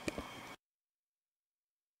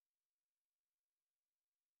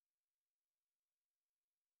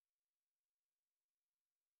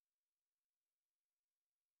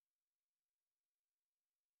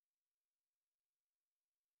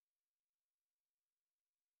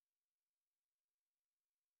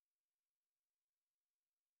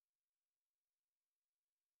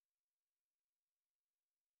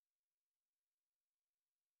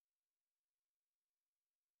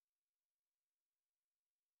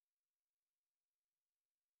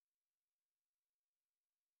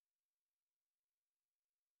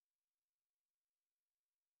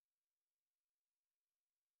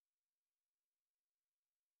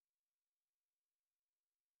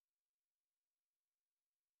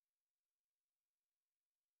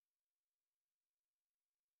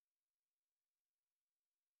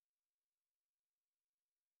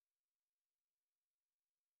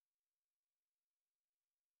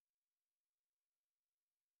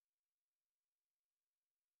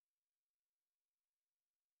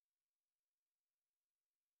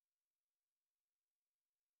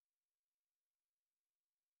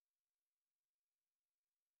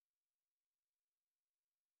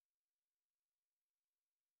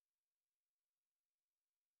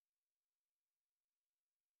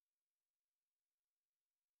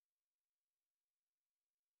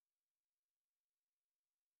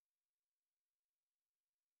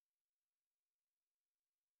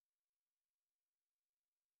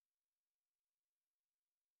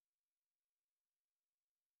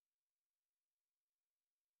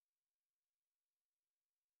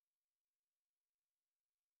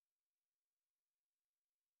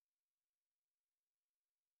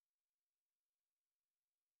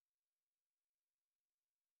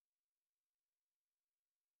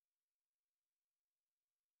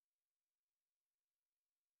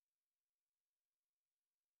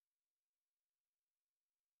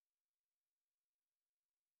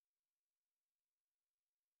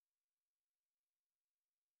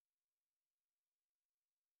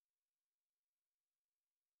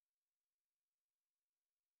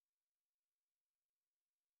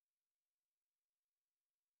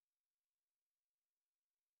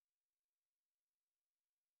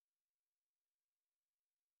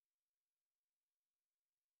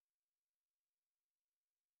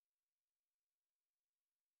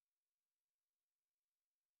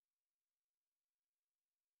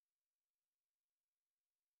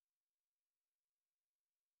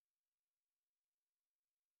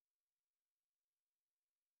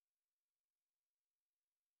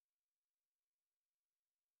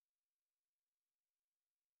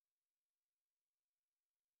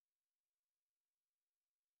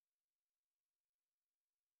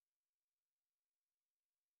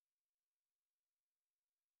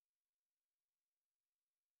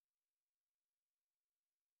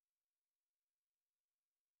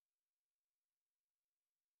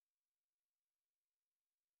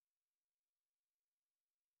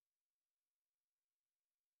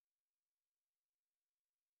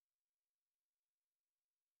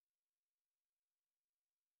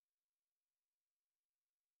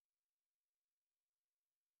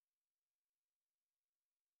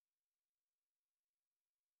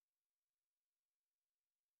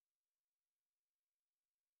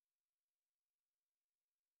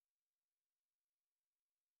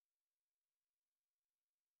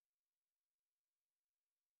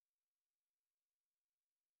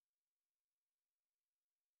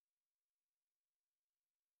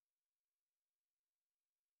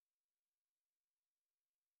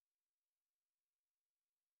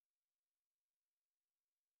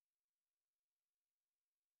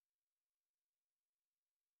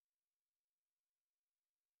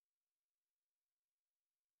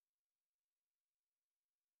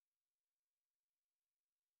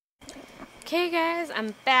 Okay, guys,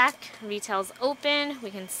 I'm back. Retail's open.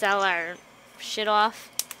 We can sell our shit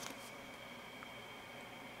off.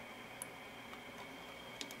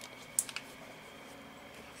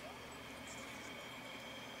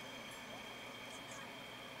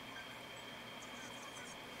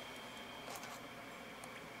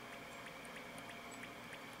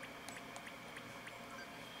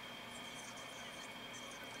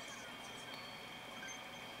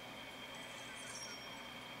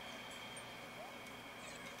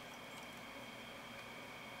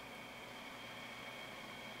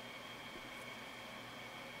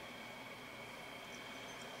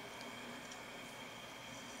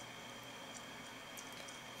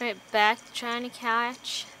 Right back trying to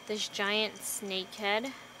catch this giant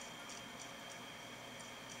snakehead.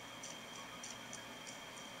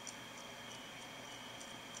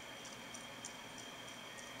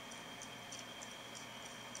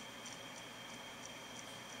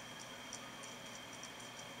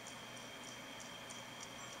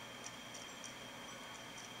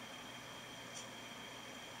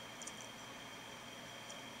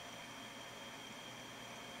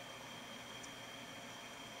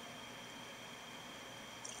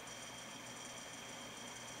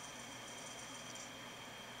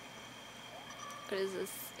 What is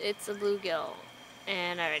this? It's a bluegill,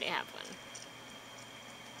 and I already have one.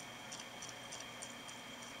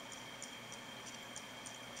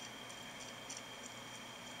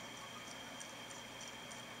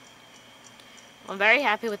 I'm very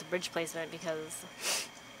happy with the bridge placement because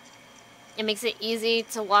it makes it easy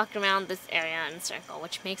to walk around this area in a circle,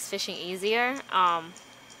 which makes fishing easier. I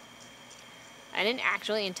didn't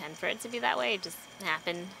actually intend for it to be that way, it just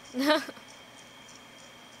happened.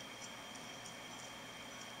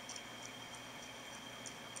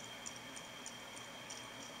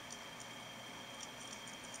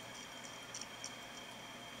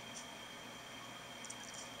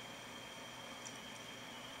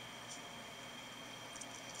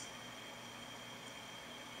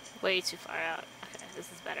 Way too far out. Okay,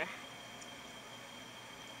 this is better.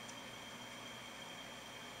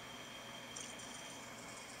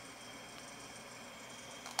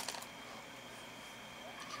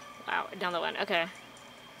 Wow, down the one. Okay.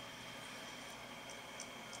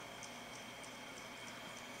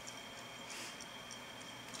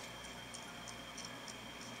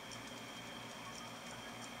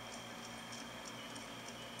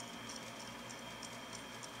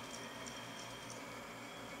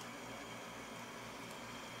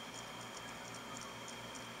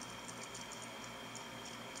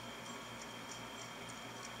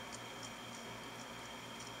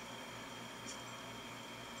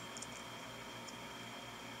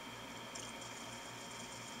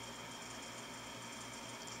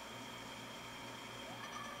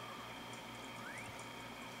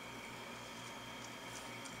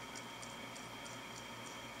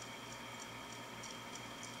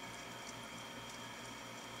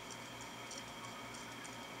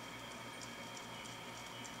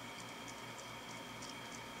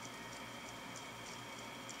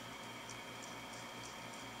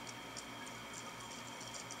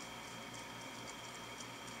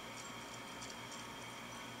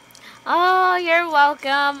 Oh, you're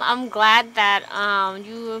welcome. I'm glad that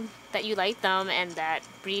you like them and that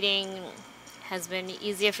breeding has been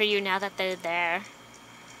easier for you now that they're there.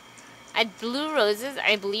 Blue roses,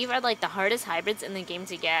 I believe, are like the hardest hybrids in the game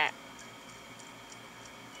to get.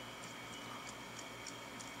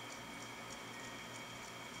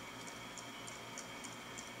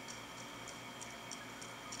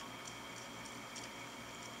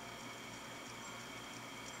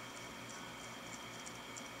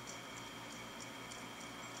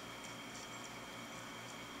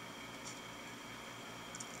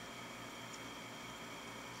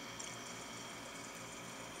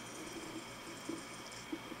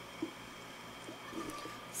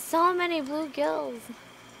 So many blue gills.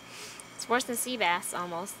 It's worse than sea bass,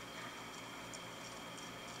 almost.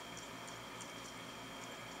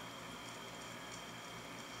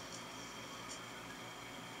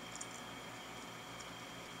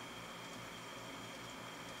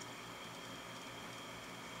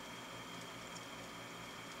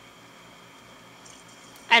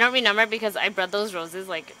 I don't remember because I bred those roses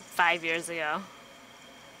like 5 years ago.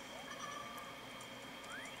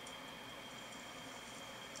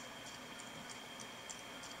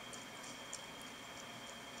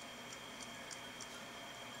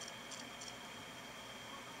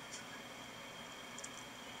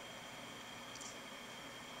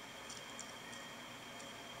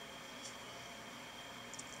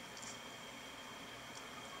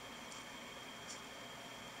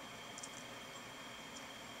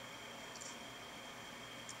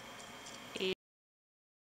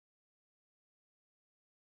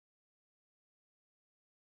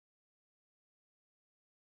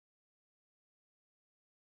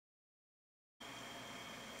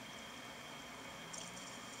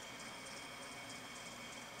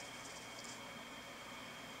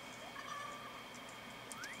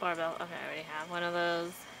 Barbell. Okay, I already have one of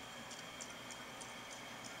those.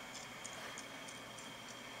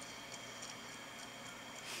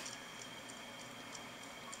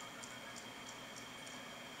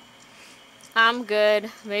 I'm good.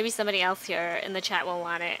 Maybe somebody else here in the chat will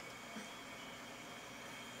want it.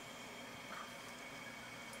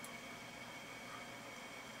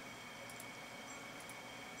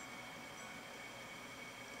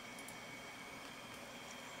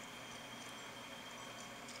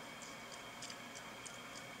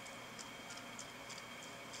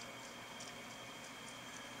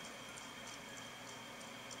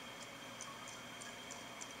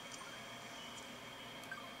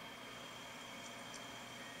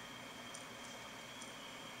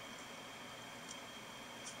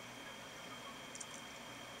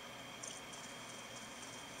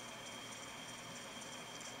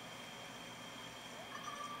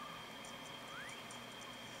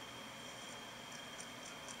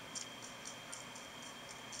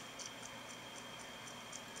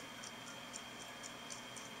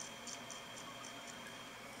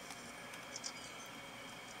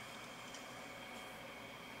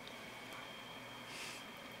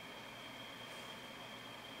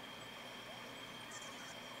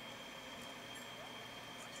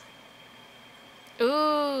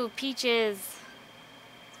 Ooh, peaches.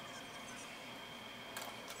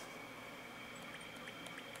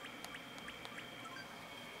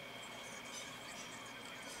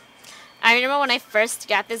 I remember when I first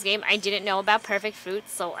got this game, I didn't know about perfect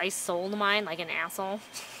fruits, so I sold mine like an asshole.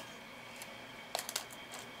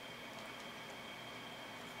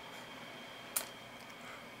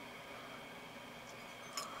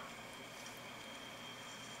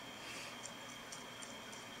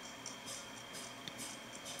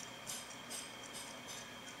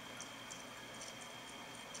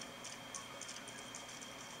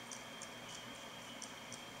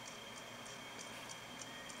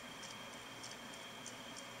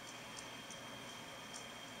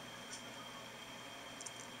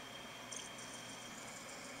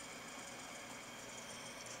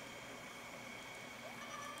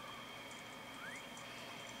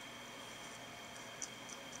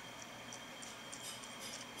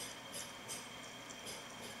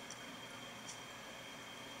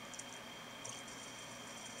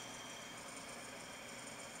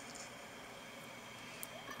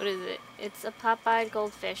 What is it? It's a pop-eyed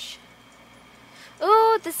goldfish.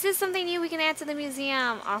 Ooh, this is something new we can add to the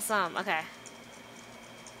museum. Awesome. Okay.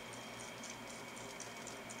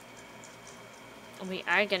 We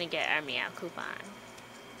are gonna get our meow coupon.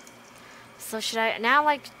 So should I now?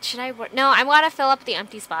 Like, should I work? No, I want to fill up the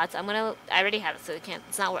empty spots. I already have it, so it can't.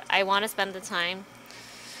 It's not. I want to spend the time.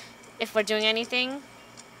 If we're doing anything,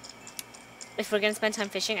 if we're gonna spend time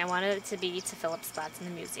fishing, I want it to be to fill up spots in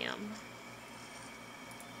the museum.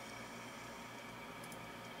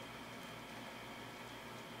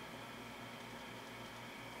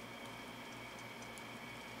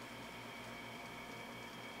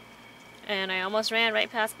 And I almost ran right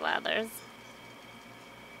past Blathers.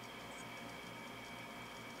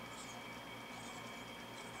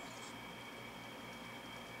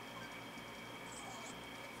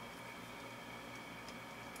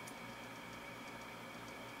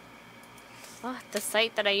 Oh, the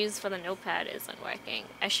site that I use for the notepad isn't working.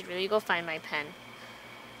 I should really go find my pen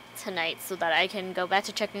tonight so that I can go back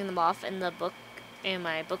to checking them off in the book, in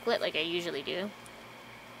my booklet like I usually do.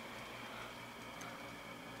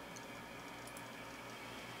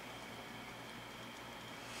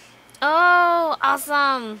 Oh,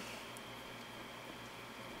 awesome!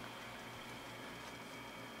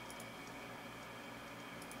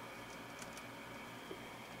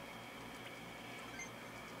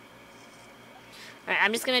 Alright,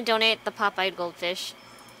 I'm just gonna donate the pop-eyed goldfish.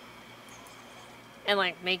 And,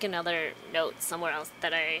 like, make another note somewhere else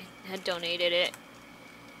that I had donated it.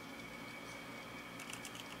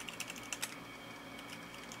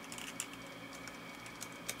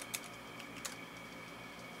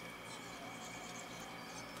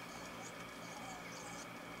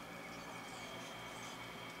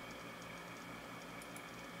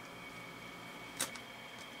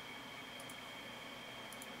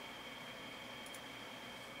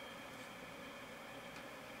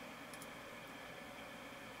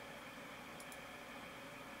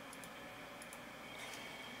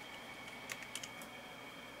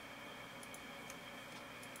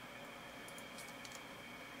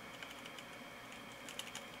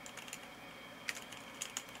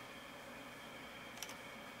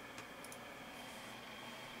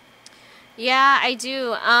 Yeah, I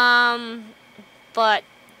do. But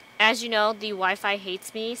as you know, the Wi-Fi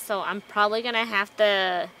hates me, so I'm probably gonna have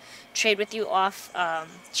to trade with you off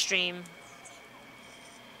stream.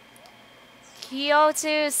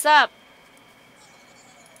 Kyo2, sup?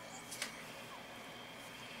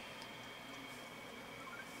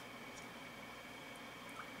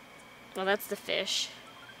 Well, that's the fish.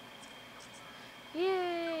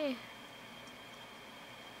 Yay!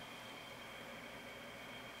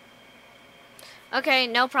 Okay,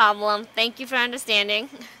 no problem. Thank you for understanding.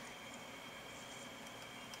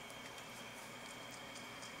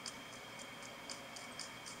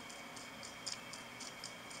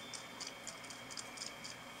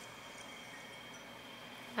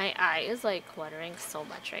 My eye is like cluttering so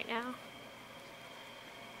much right now.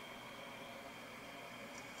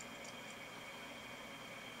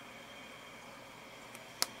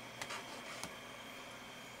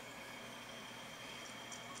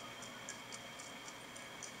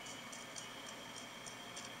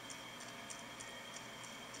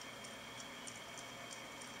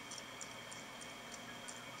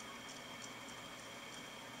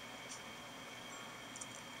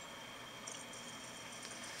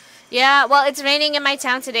 Yeah, well, it's raining in my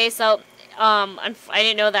town today, so I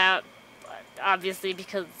didn't know that, obviously,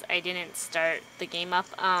 because I didn't start the game up.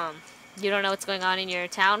 You don't know what's going on in your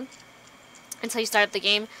town until you start the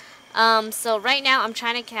game. So right now I'm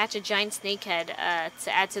trying to catch a giant snakehead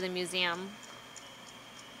to add to the museum.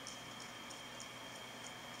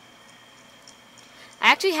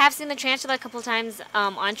 I actually have seen the tarantula a couple times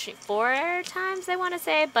on stream. 4 times I want to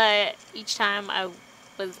say, but each time I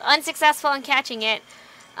was unsuccessful in catching it.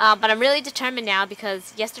 But I'm really determined now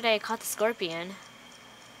because yesterday I caught the scorpion.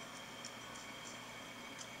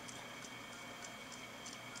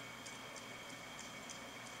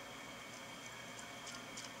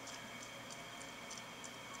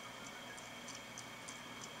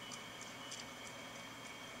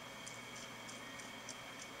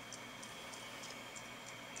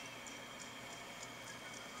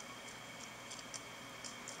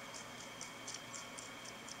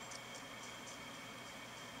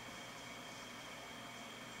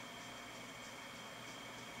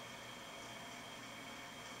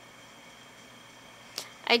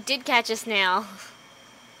 I did catch a snail.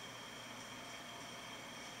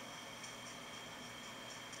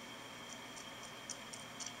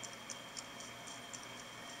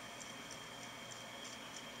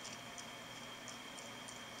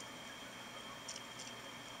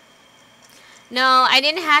 No, I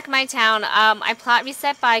didn't hack my town. I plot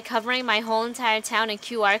reset by covering my whole entire town in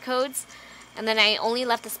QR codes, and then I only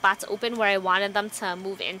left the spots open where I wanted them to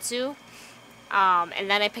move into. And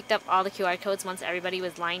then I picked up all the QR codes once everybody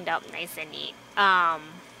was lined up nice and neat.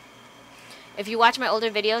 If you watch my older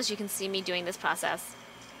videos, you can see me doing this process.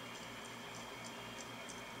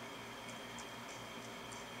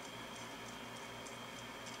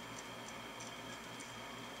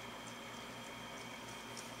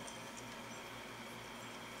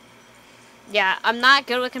 Yeah, I'm not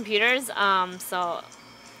good with computers, so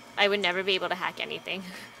I would never be able to hack anything.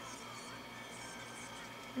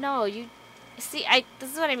 No, you see,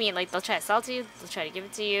 this is what I mean. Like, they'll try to sell it to you, they'll try to give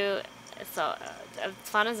it to you. So,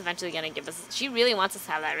 Fauna's eventually gonna give us. She really wants us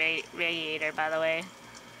to have that radiator, by the way.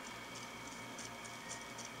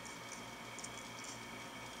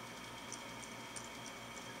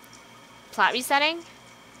 Plot resetting?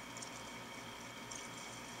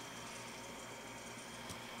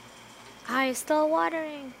 I'm still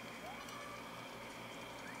watering.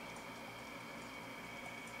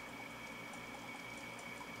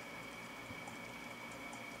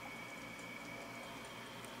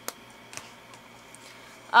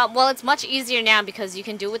 Well, it's much easier now because you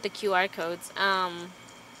can do it with the QR codes.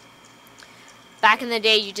 Back in the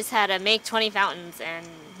day, you just had to make 20 fountains and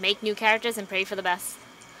make new characters and pray for the best.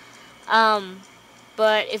 Um,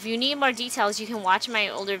 but if you need more details, you can watch my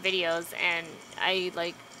older videos, and I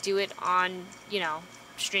like do it on,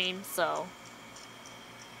 stream. So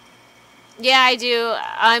yeah, I do.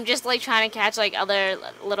 I'm just like trying to catch like other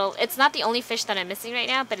little. It's not the only fish that I'm missing right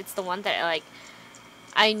now, but it's the one that like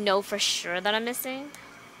I know for sure that I'm missing.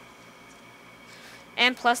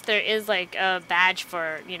 And plus, there is like a badge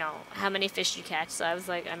for how many fish you catch. So I was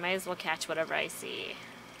like, I might as well catch whatever I see.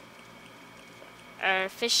 Our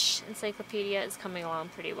fish encyclopedia is coming along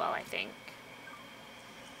pretty well, I think.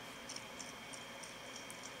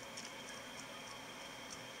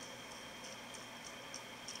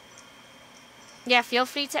 Yeah, feel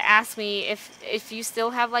free to ask me if you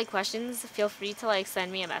still have like questions. Feel free to like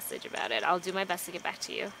send me a message about it. I'll do my best to get back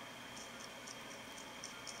to you.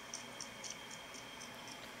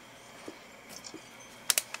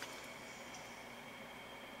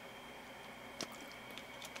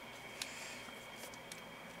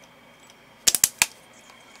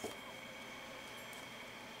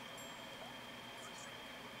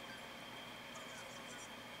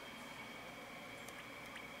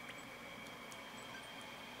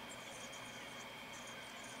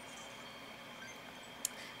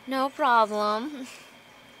 No problem.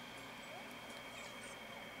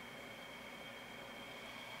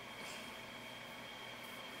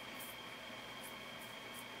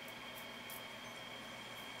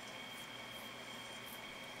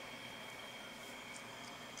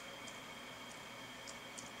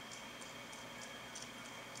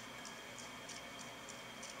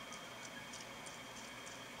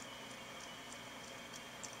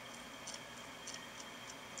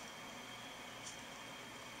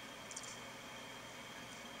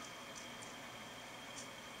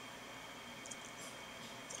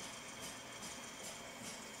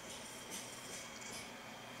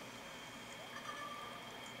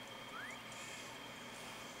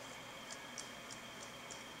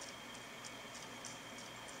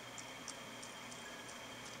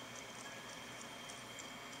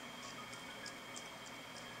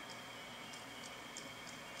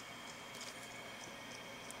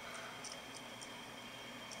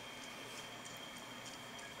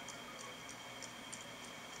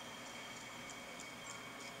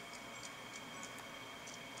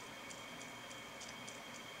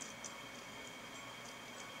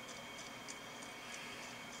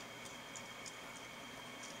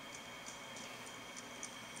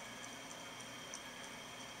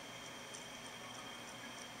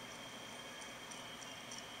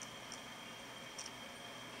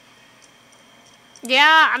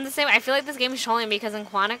 Yeah, I'm the same. I feel like this game is trolling me because in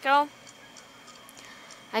Quantico,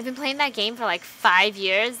 I've been playing that game for like 5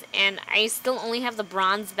 years, and I still only have the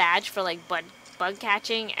bronze badge for like bug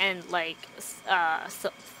catching and like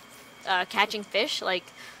catching fish, like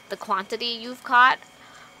the quantity you've caught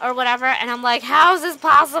or whatever. And I'm like, how is this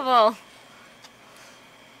possible?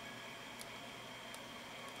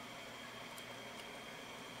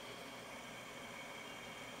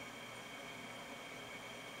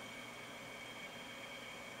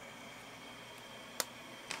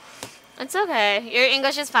 It's okay. Your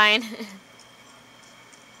English is fine.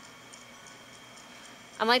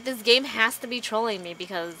 I'm like, this game has to be trolling me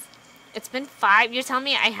because it's been 5. You're telling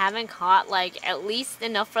me I haven't caught like at least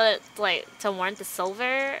enough for it, like to warrant the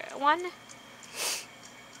silver one?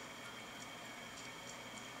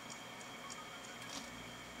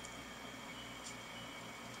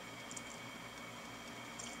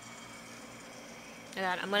 Oh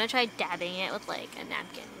God, I'm gonna try dabbing it with like a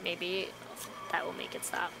napkin. Maybe that will make it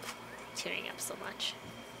stop tearing up so much.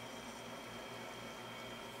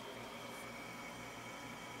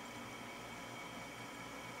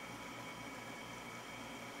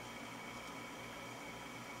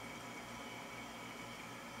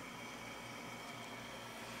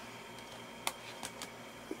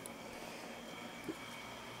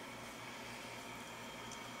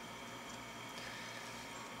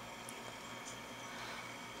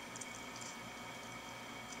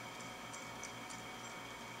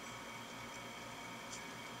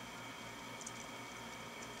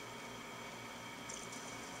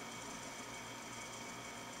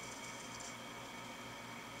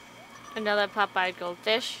 Another Popeye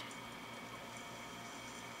goldfish.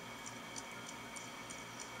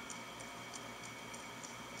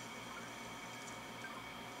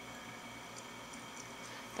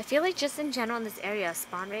 I feel like just in general in this area,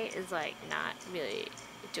 spawn rate is like not really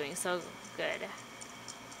doing so good.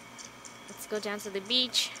 Let's go down to the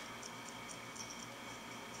beach.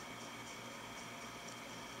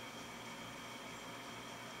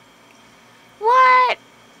 What?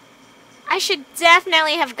 I should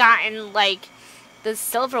definitely have gotten like the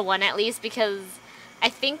silver one at least because I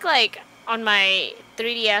think like on my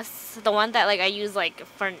 3DS, the one that like I use like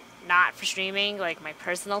for not for streaming, like my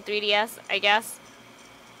personal 3DS, I guess.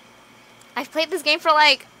 I've played this game for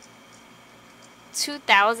like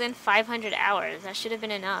 2,500 hours. That should have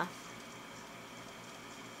been enough.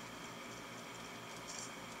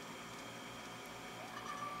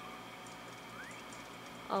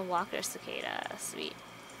 Oh, Walker Cicada. Sweet.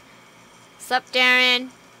 Sup, Darren?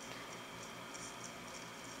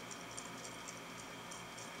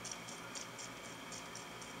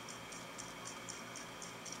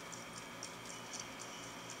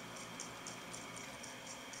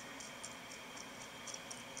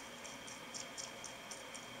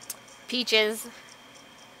 Peaches.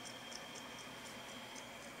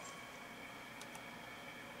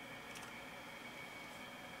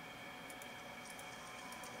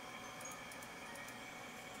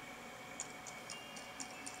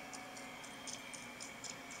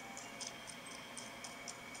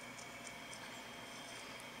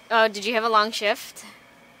 Oh, did you have a long shift?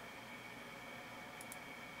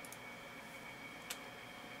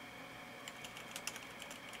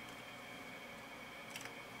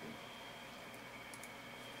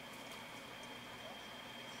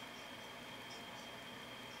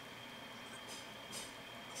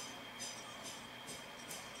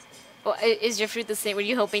 Well, is your fruit the same? Were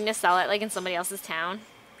you hoping to sell it like in somebody else's town?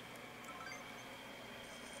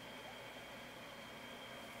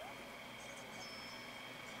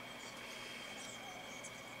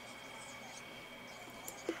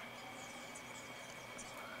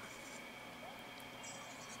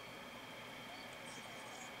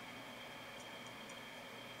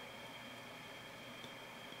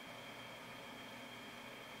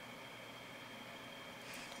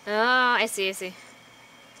 Oh, I see, I see.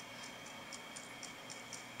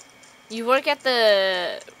 You work at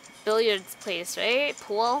the billiards place, right?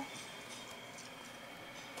 Pool?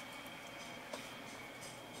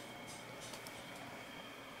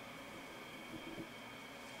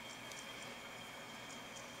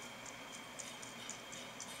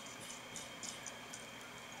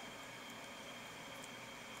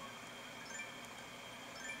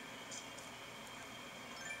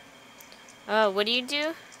 Oh, what do you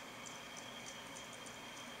do?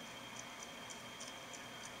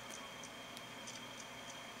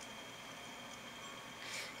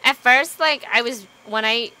 At first, like,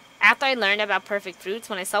 after I learned about perfect fruits,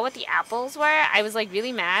 when I saw what the apples were, I was, like,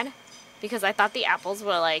 really mad. Because I thought the apples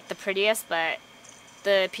were, like, the prettiest, but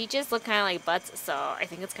the peaches look kind of like butts, so I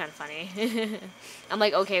think it's kind of funny. I'm,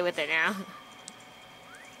 like, okay with it now.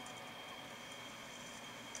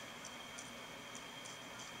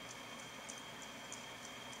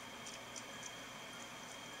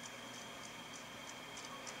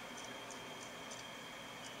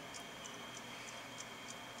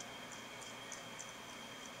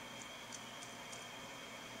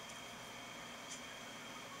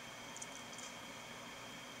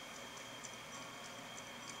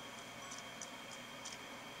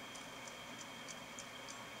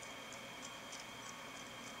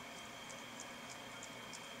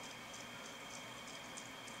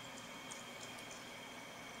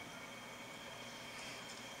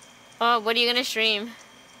 Oh, what are you gonna stream?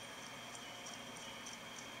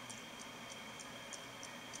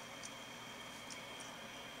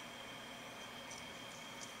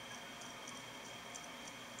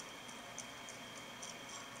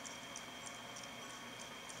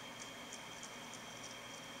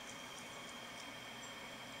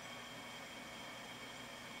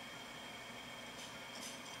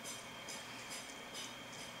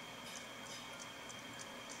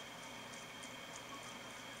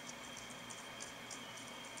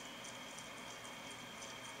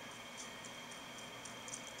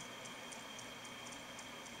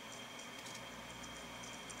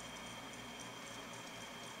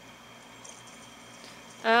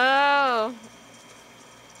 Oh.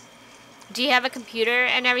 Do you have a computer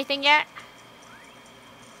and everything yet?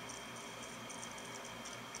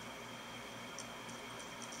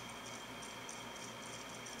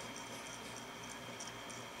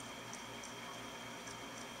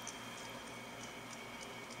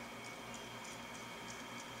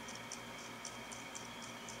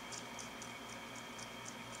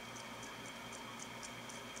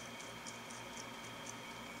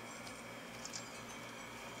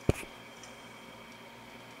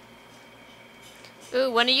 Ooh,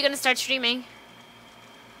 when are you gonna start streaming?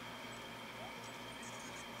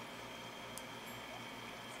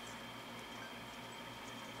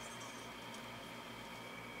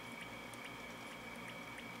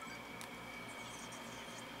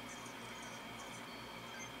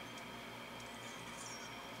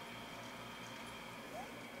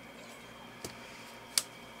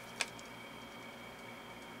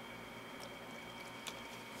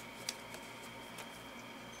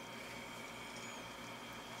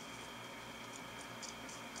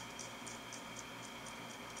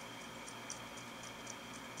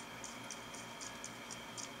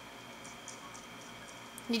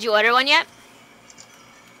 Did you order one yet?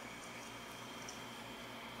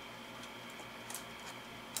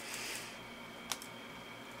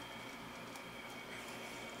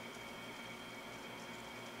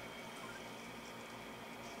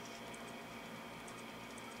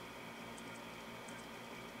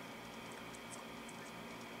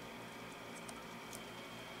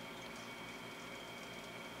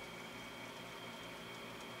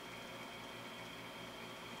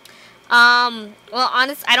 Well,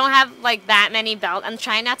 honest, I don't have like that many belts. I'm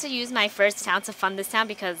trying not to use my first town to fund this town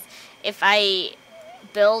because if I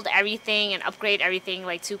build everything and upgrade everything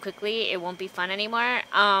like too quickly, it won't be fun anymore.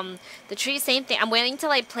 The trees, same thing. I'm willing to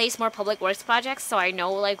like place more public works projects so I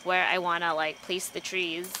know like where I wanna like place the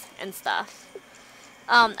trees and stuff.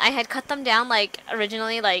 I had cut them down like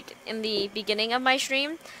originally like in the beginning of my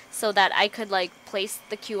stream so that I could like place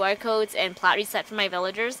the QR codes and plot reset for my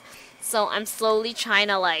villagers. So I'm slowly trying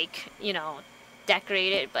to like, you know,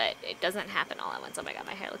 decorate it, but it doesn't happen all at once. Oh my god,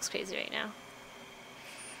 my hair looks crazy right now.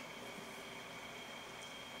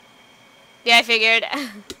 Yeah, I figured.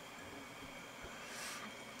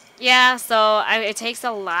 Yeah, so it takes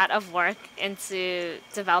a lot of work into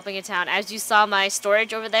developing a town. As you saw my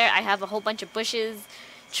storage over there, I have a whole bunch of bushes,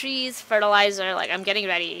 trees, fertilizer. Like, I'm getting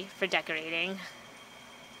ready for decorating.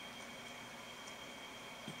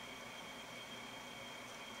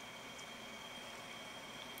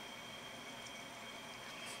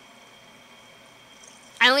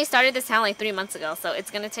 I only started this town like 3 months ago, so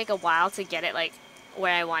it's gonna take a while to get it like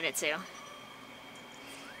where I want it to.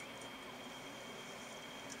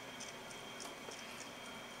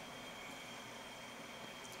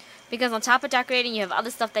 Because on top of decorating, you have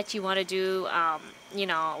other stuff that you want to do, you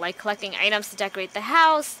know, like collecting items to decorate the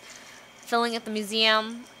house, filling up the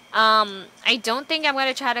museum. I don't think I'm going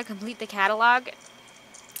to try to complete the catalog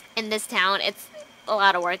in this town. It's a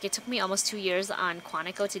lot of work. It took me almost 2 years on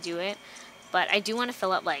Quantico to do it. But I do want to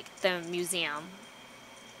fill up, like, the museum.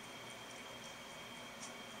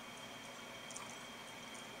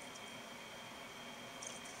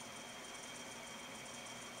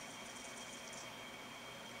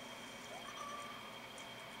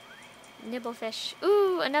 Nibblefish.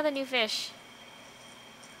 Ooh, another new fish.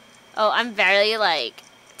 Oh, I'm very, like,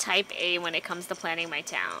 type A when it comes to planning my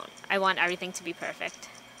town. I want everything to be perfect.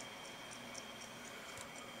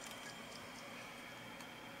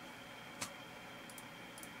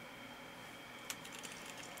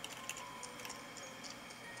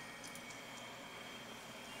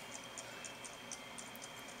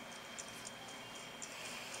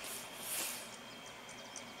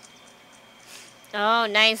 Oh,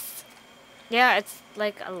 nice. Yeah, it's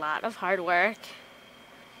like a lot of hard work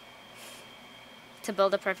to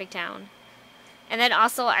build a perfect town. And then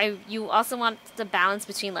also you also want the balance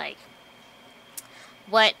between like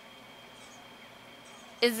what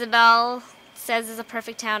Isabel says is a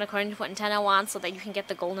perfect town according to what Nintendo wants so that you can get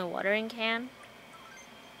the golden watering can.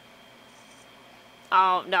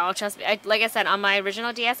 Oh, no, trust me. Like I said, on my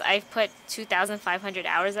original DS, I've put 2,500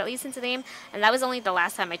 hours at least into the game, and that was only the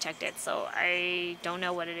last time I checked it, so I don't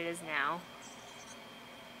know what it is now.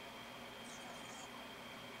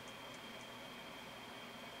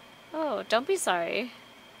 Oh, don't be sorry.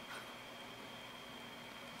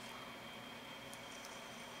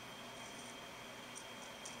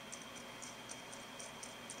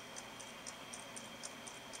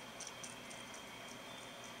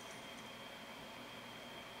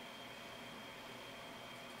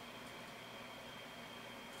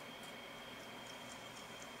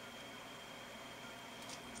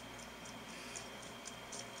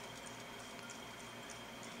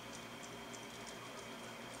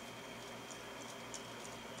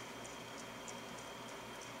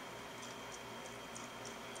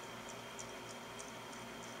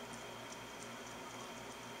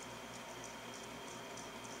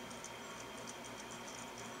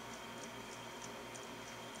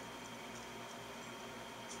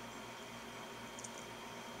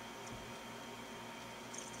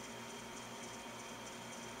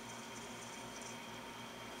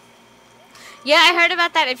 Yeah, I heard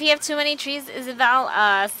about that. If you have too many trees, Isabel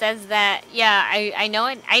says that. Yeah, I know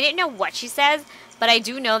it. I didn't know what she says, but I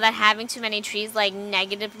do know that having too many trees like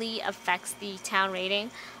negatively affects the town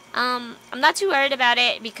rating. I'm not too worried about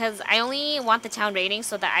it because I only want the town rating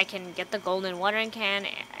so that I can get the golden watering can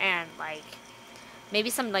and like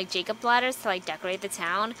maybe some like Jacob ladders to like decorate the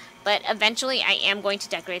town. But eventually, I am going to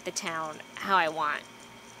decorate the town how I want.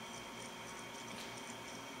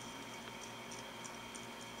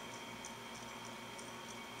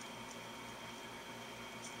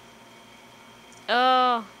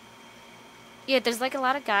 Oh. Yeah, there's like a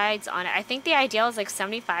lot of guides on it. I think the ideal is like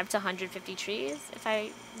 75 to 150 trees, if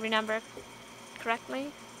I remember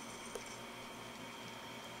correctly.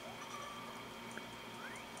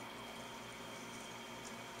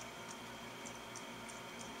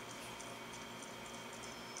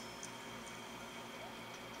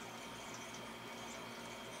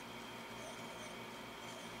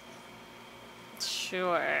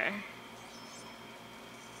 Sure.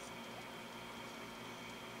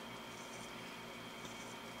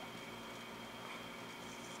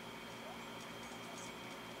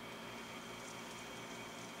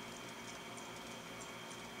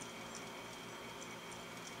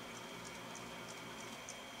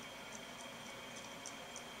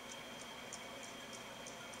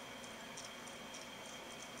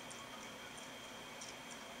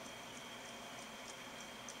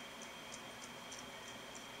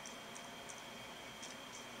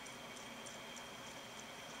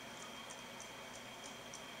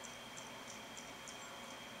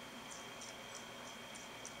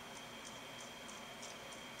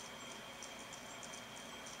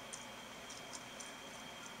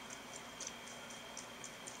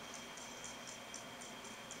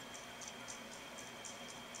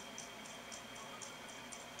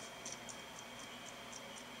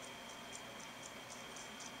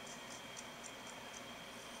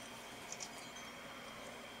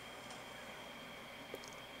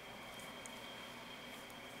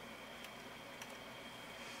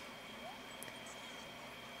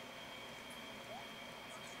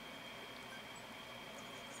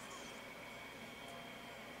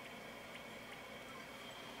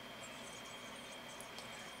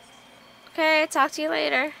 Okay, talk to you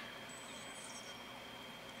later.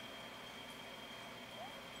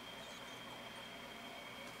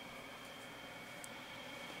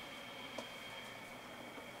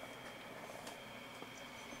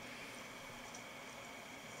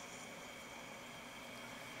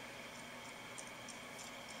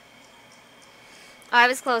 Oh, I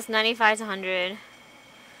was close. 95 to 100.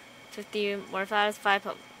 50 more flowers,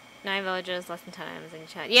 9 villages, less than 10 items in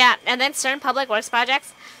each town. Yeah, and then certain public works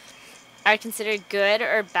projects are considered good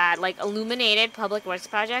or bad. Like illuminated public works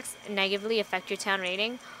projects negatively affect your town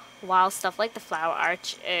rating, while stuff like the flower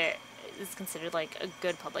arch is considered like a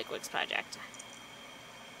good public works project.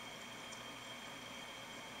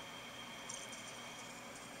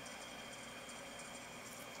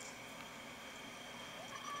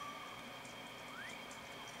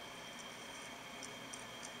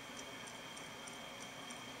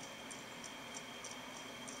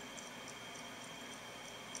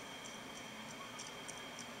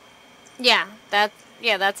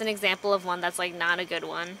 Yeah, that's an example of one that's like not a good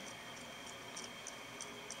one.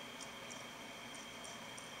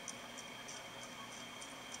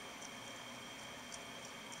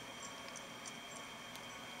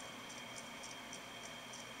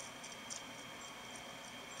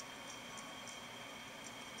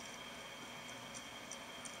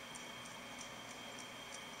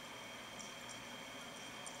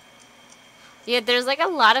 Yeah, there's like a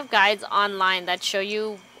lot of guides online that show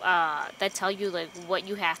you, that tell you like what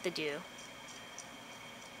you have to do.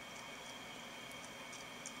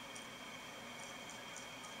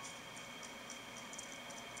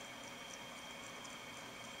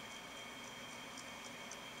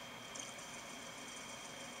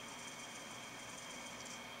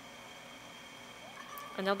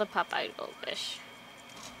 Another pop-eyed goldfish.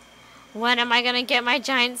 When am I gonna get my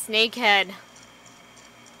giant snake head?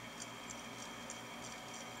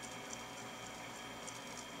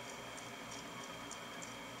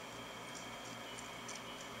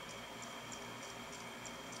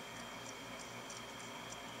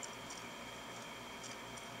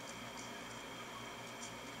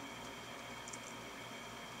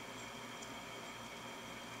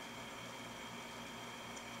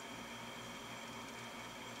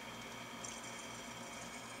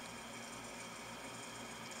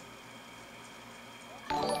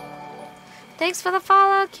 Thanks for the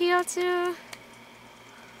follow, Kyoto.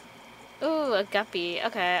 Ooh, a guppy.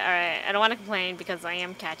 Okay, alright. I don't want to complain because I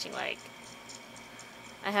am catching, like...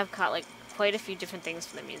 I have caught, like, quite a few different things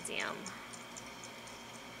from the museum.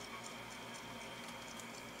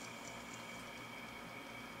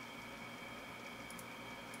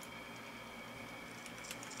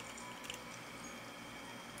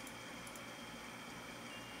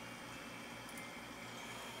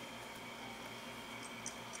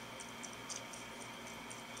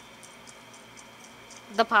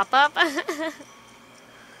 The pop-up?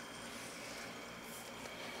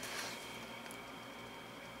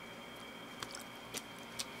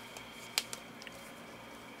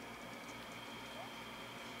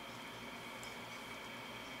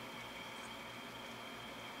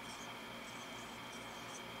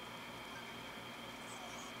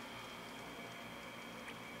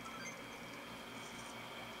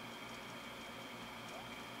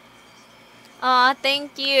 Aw,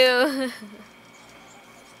 thank you.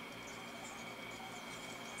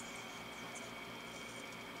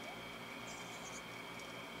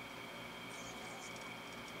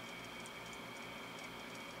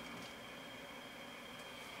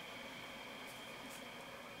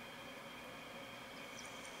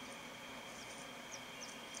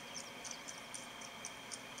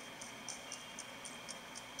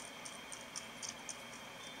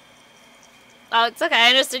 Oh, it's okay. I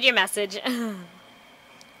understood your message.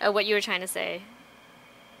 What you were trying to say.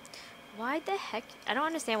 Why the heck? I don't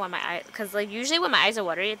understand why my eyes... Because, like, usually when my eyes are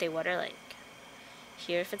watery, they water, like,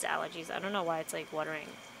 here if it's allergies. I don't know why it's, like, watering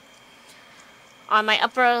on my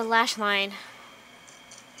upper lash line.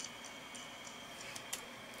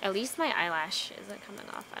 At least my eyelash isn't coming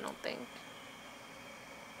off, I don't think.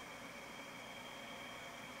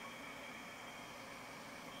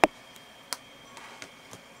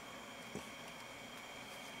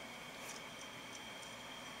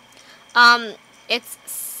 It's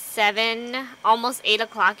 7, almost 8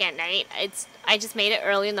 o'clock at night. I just made it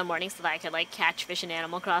early in the morning so that I could, like, catch fish in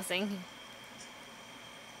Animal Crossing.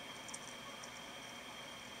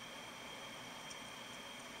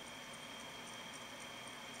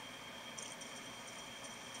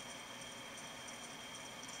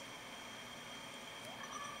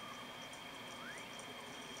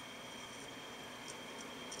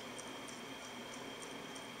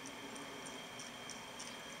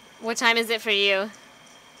 What time is it for you?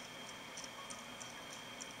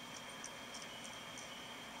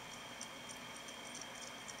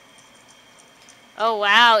 Oh,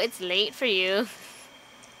 wow, it's late for you.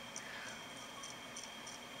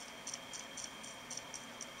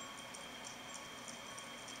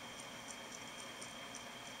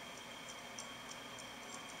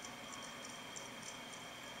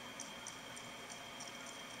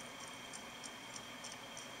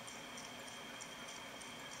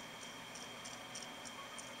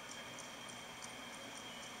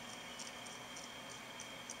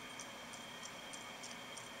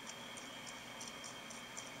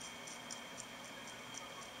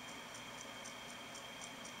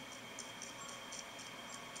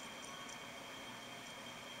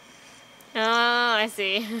 Oh, I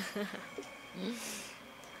see.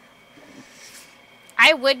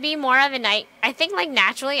 I would be more of a night... I think, like,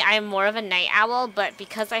 naturally I'm more of a night owl, but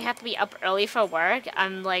because I have to be up early for work,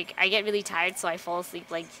 I'm, like, I get really tired, so I fall asleep,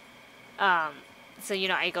 like, so, you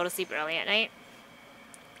know, I go to sleep early at night.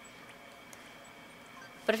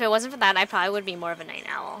 But if it wasn't for that, I probably would be more of a night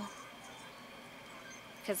owl.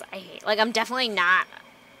 Because I hate... Like, I'm definitely not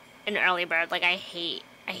an early bird. Like, I hate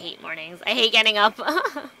mornings. I hate getting up.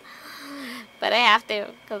 But I have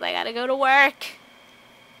to, because I gotta go to work.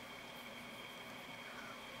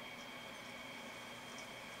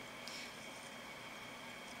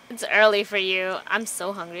 It's early for you. I'm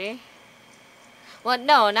so hungry. Well,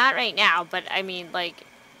 no, not right now, but I mean, like,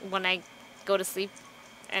 when I go to sleep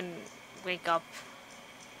and wake up.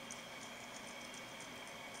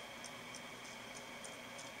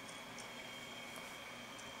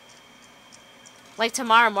 Like,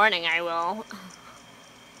 tomorrow morning I will.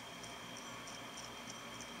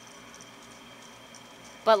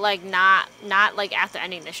 But, like, not, like, after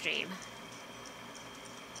ending the stream.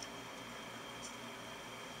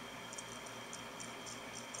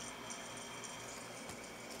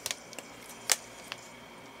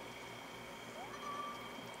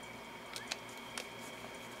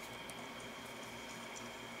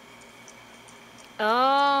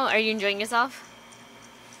 Oh, are you enjoying yourself?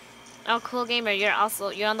 Oh, cool gamer. You're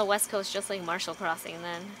on the West Coast just like Marshall Crossing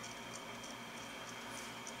then.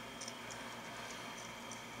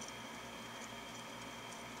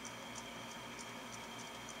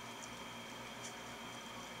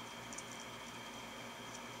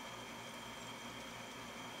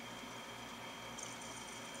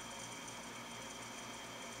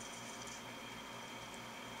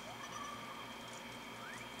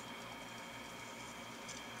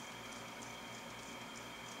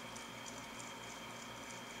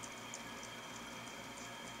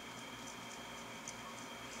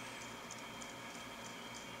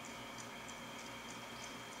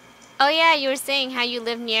 Oh yeah, you were saying how you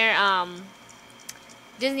live near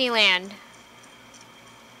Disneyland.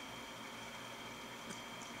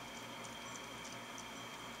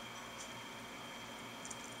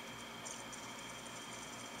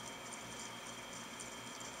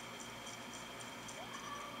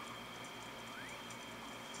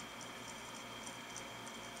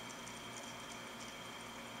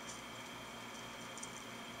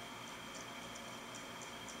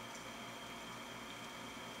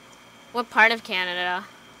 What part of Canada?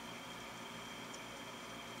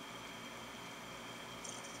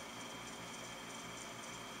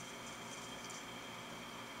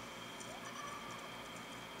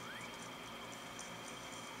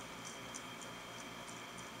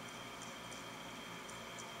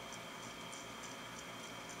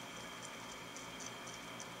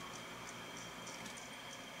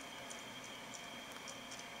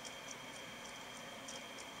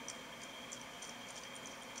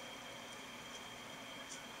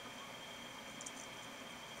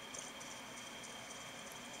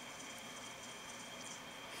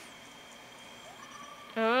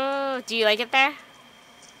 Oh, do you like it there?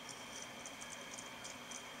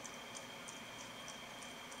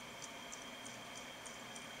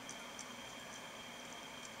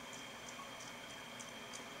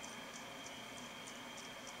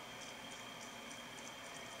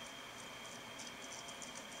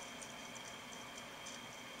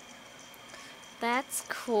 That's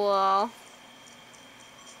cool.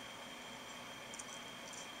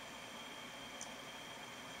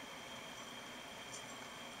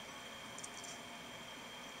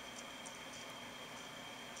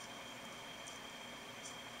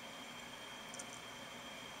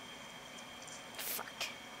 Fuck.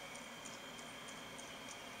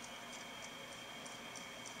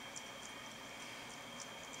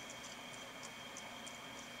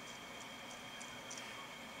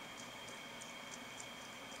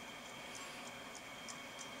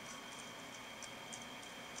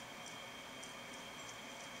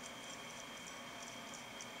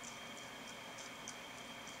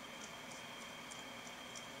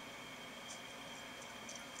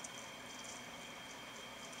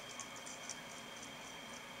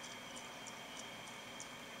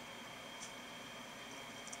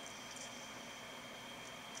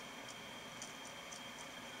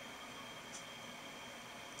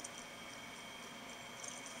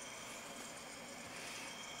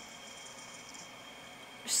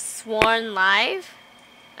 Sworn live?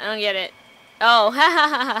 I don't get it. Oh,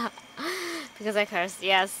 because I cursed.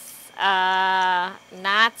 Yes.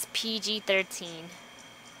 Not PG-13.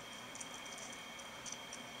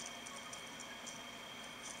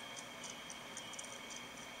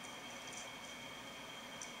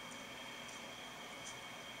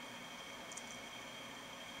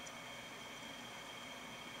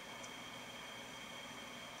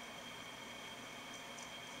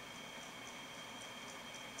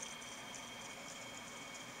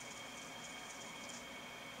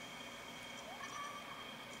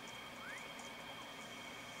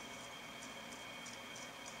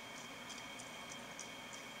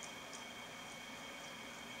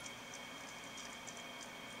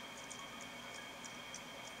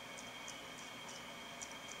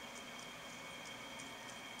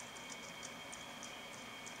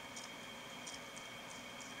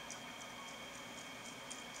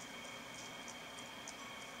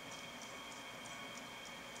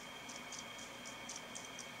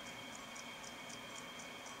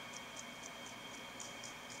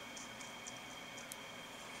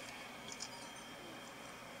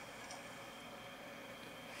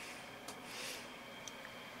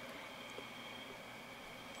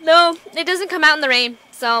 No, it doesn't come out in the rain.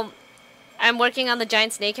 So I'm working on the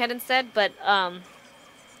giant snakehead instead. But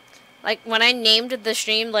like when I named the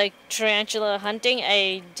stream like tarantula hunting,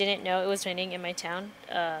 I didn't know it was raining in my town.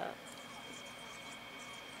 And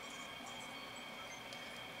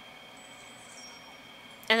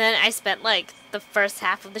then I spent like the first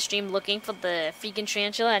half of the stream looking for the freaking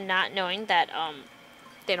tarantula and not knowing that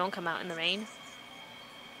they don't come out in the rain.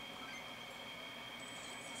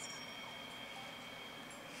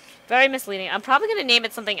 Very misleading. I'm probably gonna name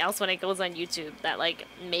it something else when it goes on YouTube that like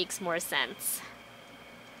makes more sense.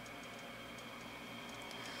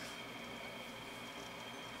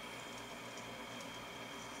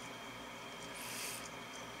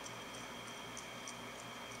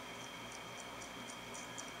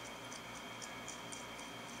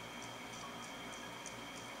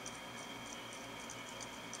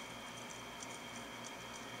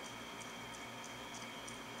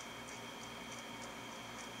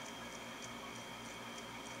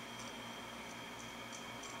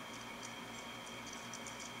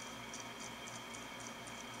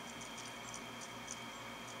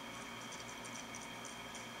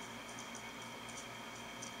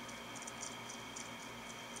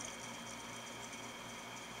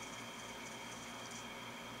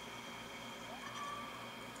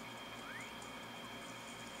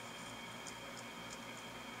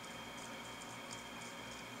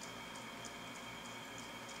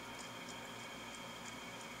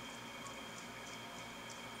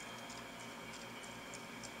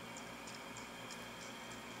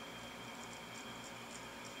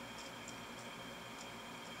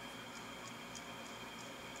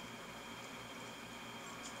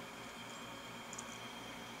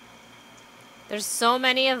 There's so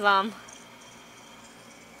many of them.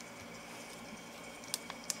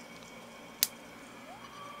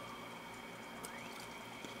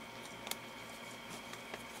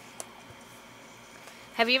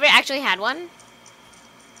 Have you ever actually had one?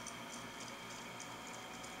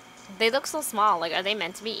 They look so small. Like, are they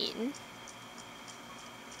meant to be eaten?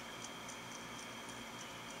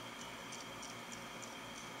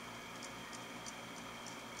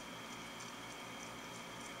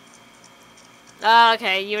 Oh,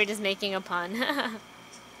 okay. You were just making a pun.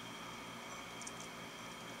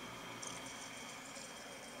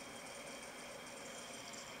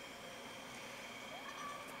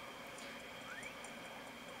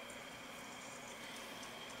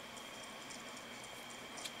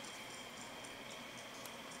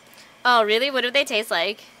 Oh, really? What do they taste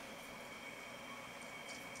like?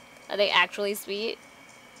 Are they actually sweet?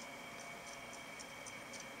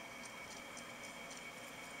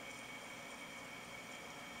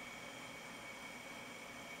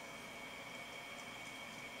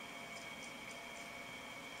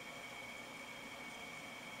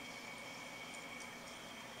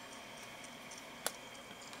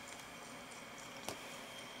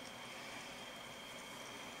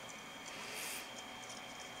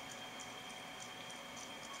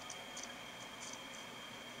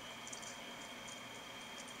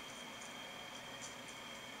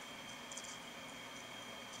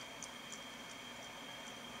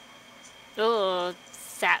 Oh,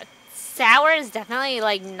 sour is definitely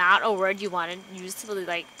like not a word you want to use to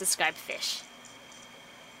like describe fish.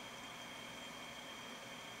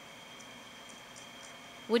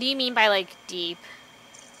 What do you mean by like deep?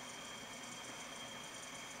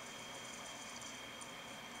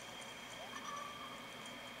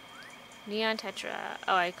 Neon Tetra.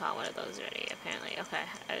 Oh, I caught one of those already, apparently. Okay,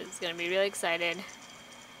 I was gonna be really excited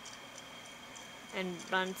and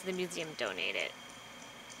run to the museum, donate it.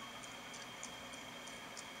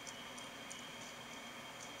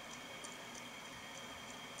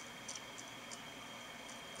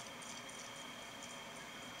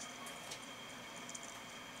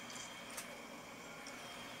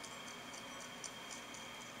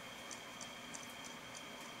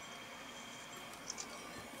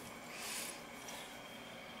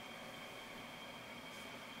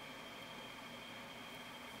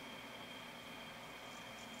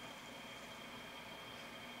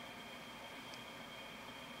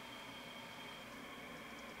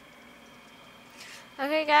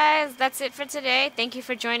 Okay, guys, that's it for today. Thank you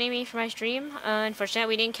for joining me for my stream. Unfortunately,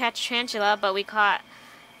 we didn't catch tarantula, but we caught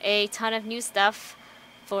a ton of new stuff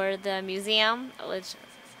for the museum. Which,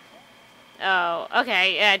 oh,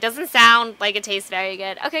 okay. Yeah, it doesn't sound like it tastes very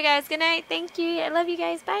good. Okay, guys, good night. Thank you. I love you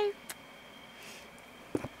guys. Bye.